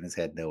shaking his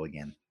head no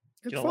again.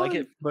 It's don't like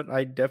fun, it? but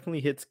I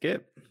definitely hit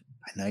skip.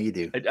 I know you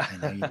do. I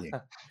know you do.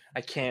 I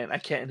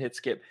can't hit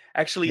skip.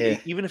 Actually, Yeah.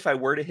 even if I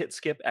were to hit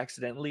skip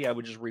accidentally, I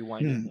would just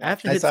rewind it. Hmm. and I have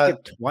watch to I hit saw-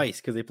 skip twice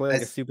because they play like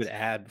I a s- stupid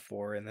ad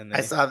before, and then I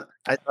they saw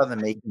the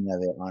making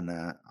of it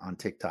on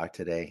TikTok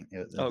today. It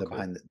was Oh, the cool.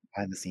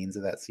 behind the scenes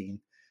of that scene.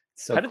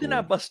 So How did they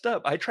not cool. bust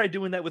up? I tried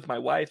doing that with my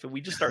wife, and we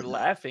just started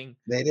laughing.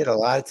 They did a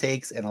lot of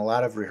takes and a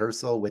lot of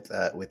rehearsal with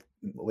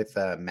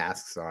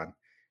masks on.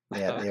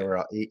 Yeah, they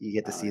were. You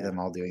get to Oh, see yeah. them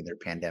all doing their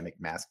pandemic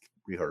mask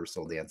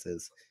rehearsal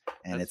dances,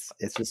 and That's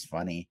it's just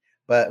funny.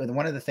 But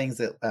one of the things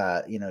that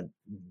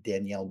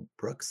Danielle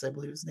Brooks, I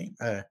believe his name,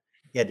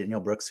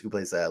 Danielle Brooks, who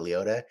plays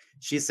Leota,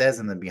 she says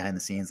in the behind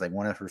the scenes, like,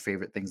 one of her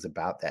favorite things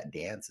about that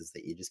dance is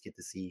that you just get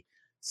to see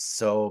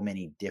so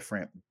many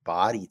different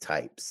body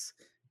types,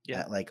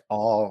 Yeah. like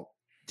all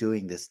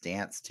doing this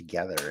dance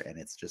together, and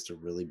it's just a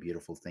really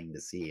beautiful thing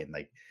to see. And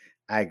like,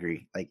 I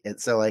agree. Like,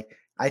 it's so like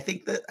I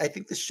think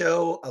the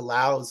show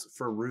allows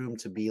for room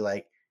to be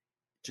like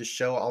to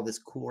show all this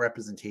cool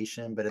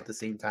representation, but at the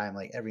same time,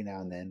 like every now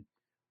and then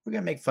we're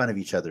gonna make fun of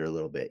each other a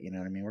little bit. You know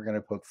what I mean? We're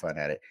gonna poke fun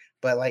at it.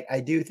 But like,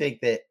 I do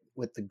think that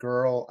with the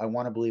girl, I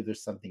want to believe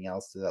there's something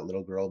else to that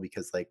little girl,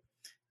 because like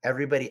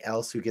everybody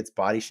else who gets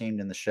body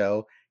shamed in the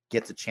show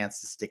gets a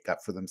chance to stick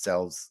up for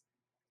themselves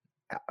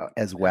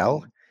as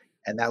well.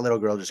 And that little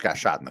girl just got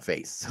shot in the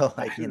face. So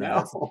like,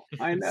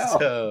 I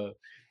know.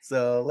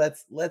 So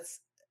let's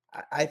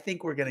I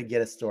think we're gonna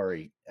get a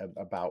story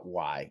about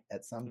why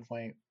at some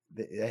point.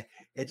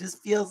 It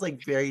just feels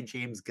like very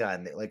James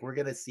Gunn. Like we're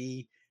gonna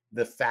see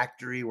the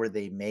factory where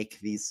they make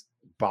these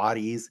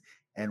bodies,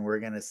 and we're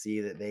gonna see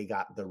that they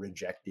got the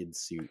rejected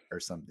suit or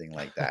something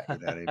like that. You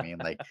know what I mean?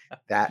 Like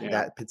that Yeah.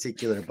 that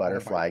particular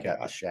butterfly got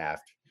the God.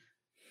 shaft.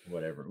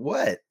 Whatever.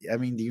 What? I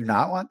mean, do you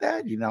not want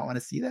that? Do you not want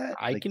to see that?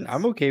 Like,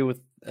 I'm okay with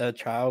a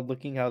child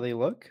looking how they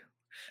look.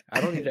 I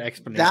don't need an that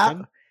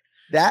explanation.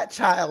 that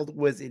child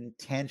was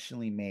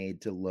intentionally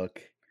made to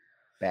look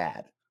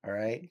bad. All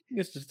right. I think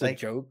it's just a Like,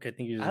 joke. I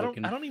think you're just I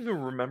looking. don't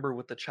even remember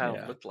what the child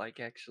Yeah. looked like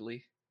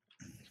actually.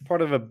 It's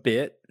part of a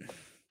bit.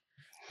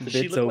 Does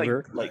she Bit's look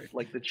over.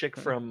 like the chick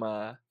from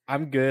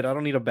I'm good. I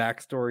don't need a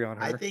backstory on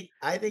her. I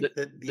think that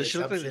the does she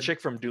look like the assumption.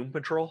 chick from Doom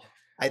Patrol?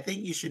 I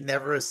think you should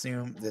never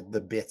assume that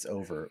the bit's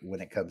over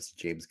when it comes to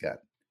James Gunn.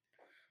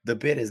 The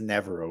bit is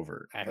never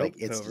over. I hope Like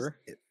it's it's over.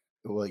 just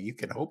well, you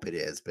can hope it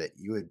is, but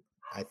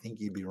I think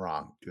you'd be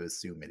wrong to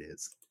assume it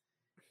is.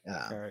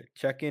 All right,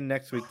 check in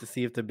next week to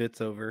see if the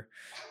bit's over.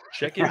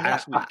 Check in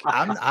next week.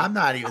 I'm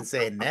not even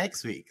saying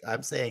next week.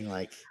 I'm saying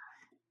like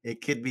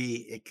it could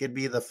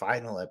be the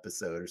final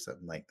episode or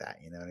something like that.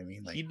 You know what I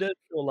mean? He Like, does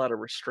show a lot of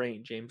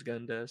restraint. James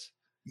Gunn does.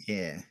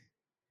 yeah.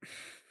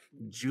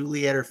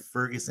 Julietta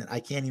Ferguson. I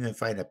can't even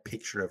find a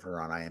picture of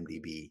her on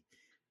IMDb.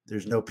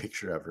 There's no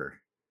picture of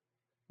her.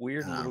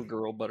 Weird little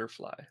girl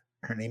butterfly.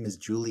 Her name is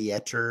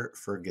Julietta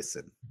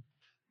Ferguson.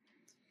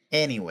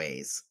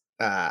 Anyways,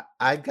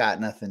 I've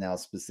got nothing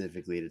else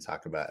specifically to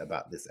talk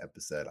about this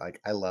episode. Like,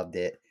 I loved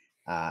it.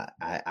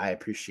 I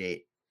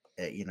appreciate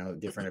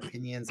different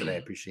opinions, and I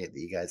appreciate that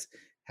you guys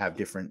have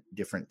different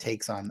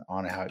takes on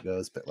how it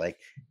goes. But like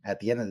at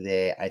the end of the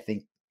day, I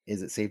think,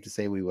 is it safe to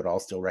say we would all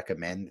still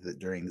recommend that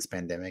during this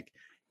pandemic,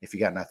 if you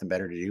got nothing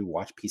better to do,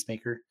 watch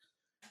Peacemaker?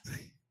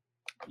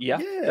 Yeah,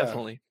 Yeah.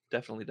 definitely.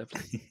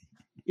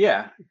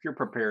 Yeah, if you're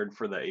prepared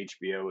for the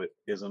HBO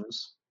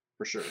isms,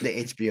 for sure. The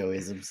HBO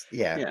isms.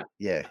 Yeah.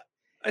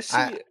 I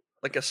see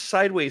like a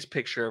sideways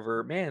picture of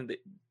her. Man,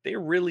 they're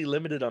really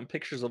limited on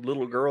pictures of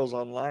little girls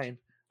online.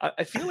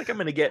 I feel like I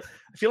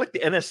feel like the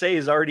NSA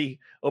is already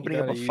opening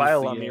up a gotta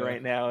file use on the, me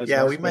right now. the as Yeah,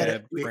 dark we might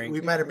have web, we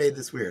Frank. might have made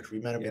this weird. We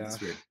might have made Yeah.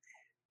 this weird.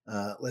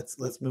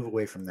 Let's move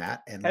away from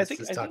that and I let's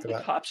think just I talk think the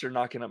about. cops are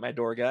knocking at my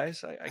door,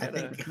 guys. I I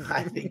gotta.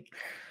 think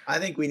I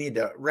think we need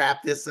to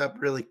wrap this up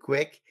really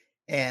quick,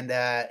 and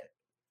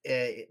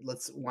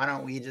why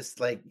don't we just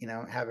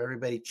have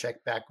everybody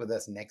check back with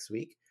us next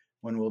week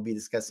when we'll be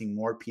discussing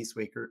more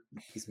Peacemaker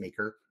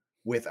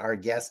with our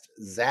guest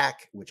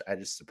Zach, which I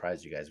just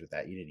surprised you guys with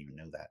that. You didn't even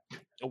know that.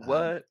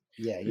 What?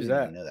 Yeah, you Who's didn't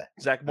that? even know that.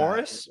 Zach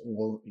Morris?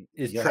 Well,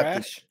 Is you'll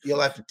trash? you'll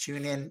have to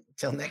tune in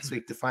till next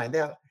week to find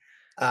out.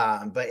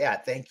 But yeah,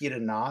 thank you to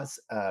Nas,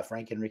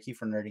 Frank, and Ricky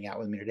for nerding out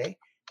with me today.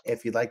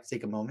 If you'd like to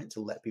take a moment to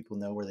let people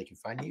know where they can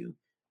find you,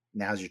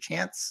 now's your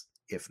chance.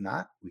 If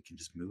not, we can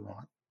just move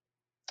on.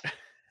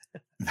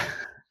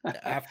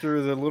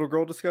 After the little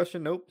girl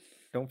discussion, nope.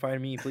 Don't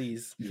find me,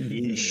 please.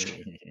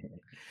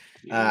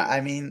 I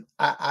mean,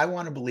 I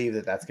want to believe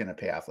that that's going to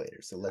pay off later.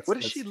 So let's. What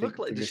does she look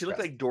like? Does fingers she look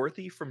crossed. like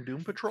Dorothy from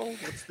Doom Patrol?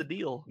 What's the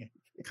deal?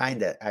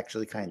 Kinda.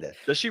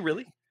 Does she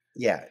really?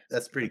 Yeah,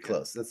 that's pretty Okay.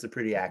 close. That's a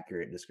pretty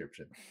accurate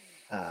description.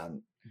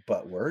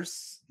 But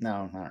worse?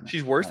 No, I don't know.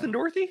 She's worse than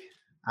Dorothy?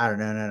 I don't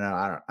know.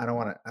 No. I don't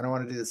want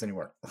to do this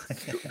anymore.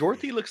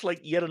 Dorothy looks like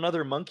yet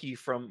another monkey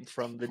from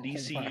the Oh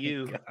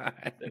DCU my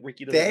that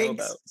Ricky doesn't know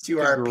Thanks about. to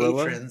The our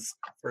gorilla? patrons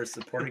for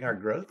supporting our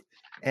growth,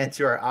 and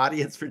to our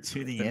audience for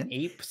tuning An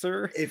in. ape,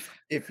 sir? If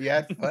you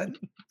had fun,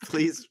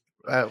 please,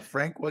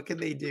 Frank, what can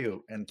they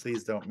do? And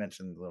please don't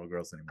mention the little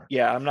girls anymore.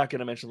 Yeah, I'm not going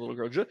to mention the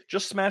little girl.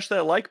 Just smash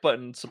that like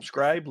button,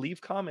 subscribe,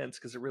 leave comments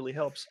because it really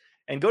helps.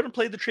 And go and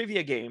play the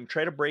trivia game.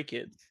 Try to break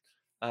it.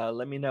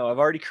 Let me know. I've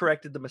already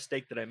corrected the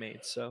mistake that I made.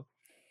 So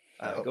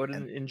go ahead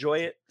and enjoy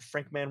it.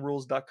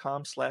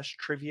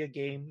 frankmanrules.com/trivia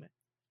game.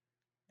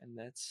 And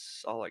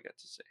that's all I got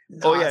to say.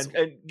 Oh, yeah.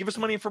 And give us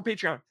money for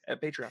Patreon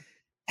at Patreon.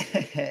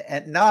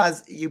 And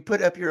Nas, you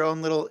put up your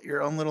own little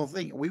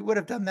thing. We would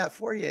have done that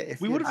for you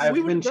if We you would've- had- I've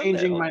been would've done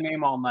changing that. my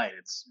name all night.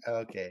 It's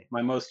Okay.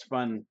 my most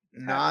fun.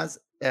 Nas,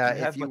 have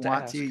if you but to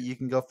want ask. to, you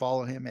can go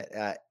follow him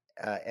at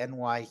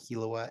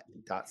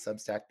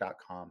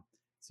nyhilawa.substack.com,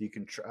 so you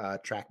can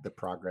track the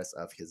progress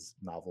of his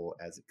novel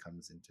as it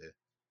comes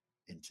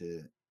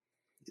into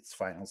its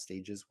final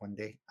stages one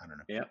day. I don't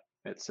know. Yep,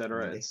 et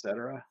cetera, Monday. et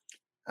cetera.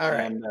 All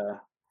right. And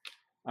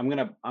I'm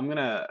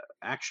gonna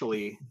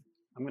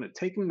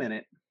take a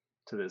minute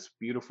to this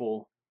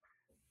beautiful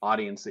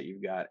audience that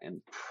you've got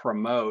and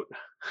promote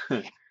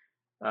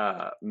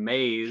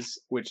Maze,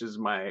 which is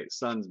my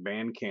son's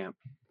Bandcamp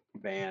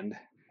band,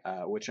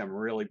 which I'm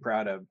really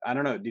proud of. I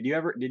don't know. Did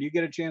you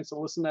get a chance to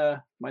listen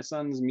to my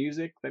son's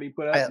music that he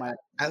put up?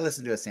 I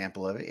listened to a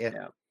sample of it.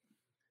 Yeah.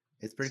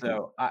 It's pretty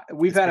cool.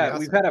 We've had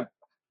a.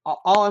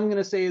 All I'm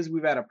gonna say is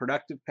we've had a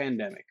productive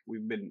pandemic.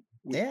 We've been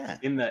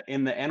in the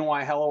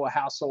NY Hello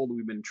household.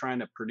 We've been trying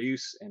to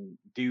produce and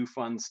do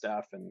fun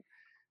stuff, and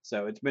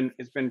so it's been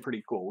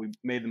pretty cool. We've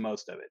made the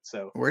most of it.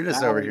 So we're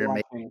just over here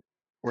making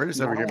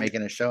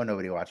a show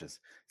nobody watches.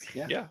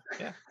 Yeah.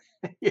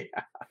 Yeah.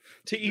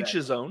 To each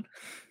his own.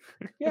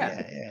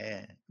 Yeah.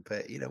 Yeah.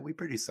 But we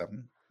produce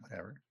something,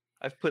 whatever.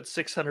 I've put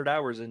 600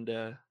 hours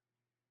into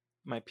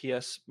my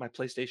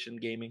PlayStation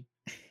gaming.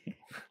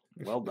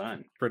 Well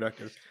done.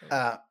 Productive.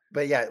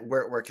 But yeah,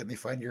 where can they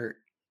find your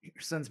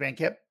son's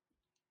Bandcamp?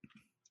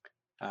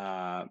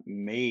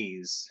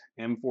 Maze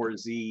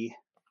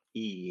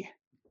M4ZE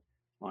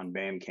on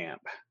Bandcamp is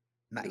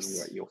Nice.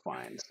 what you'll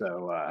find.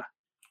 So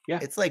yeah,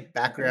 It's like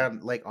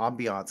background, like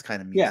ambiance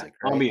kind of yeah, music,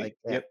 right? ambient. Like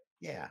Yep.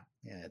 yeah,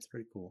 it's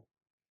pretty cool.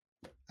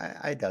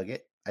 I dug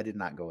it. I did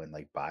not go and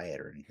like buy it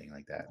or anything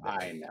like that.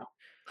 But I know.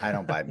 I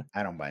don't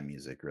buy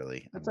music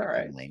really. That's I'm all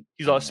right. lame.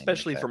 He's I'm all lame like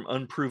especially that. from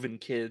unproven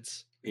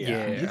kids.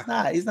 Yeah. He's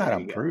not There you go.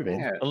 unproven.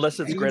 Yeah. Unless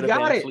it's You Greta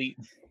got Van it. Fleet.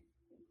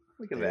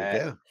 Look at There that. you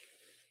go.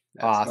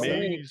 That's Awesome. the way.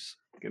 Maze.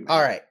 Good All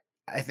man. right.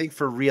 I think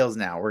for reals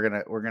now, we're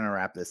gonna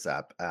wrap this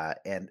up.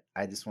 And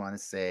I just want to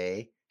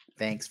say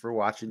thanks for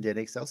watching Den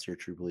Excelsior,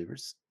 true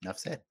believers. Enough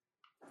said.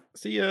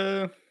 See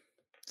ya.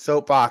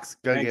 Soapbox,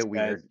 go Thanks, get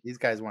weird. These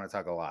guys want to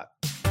talk a lot.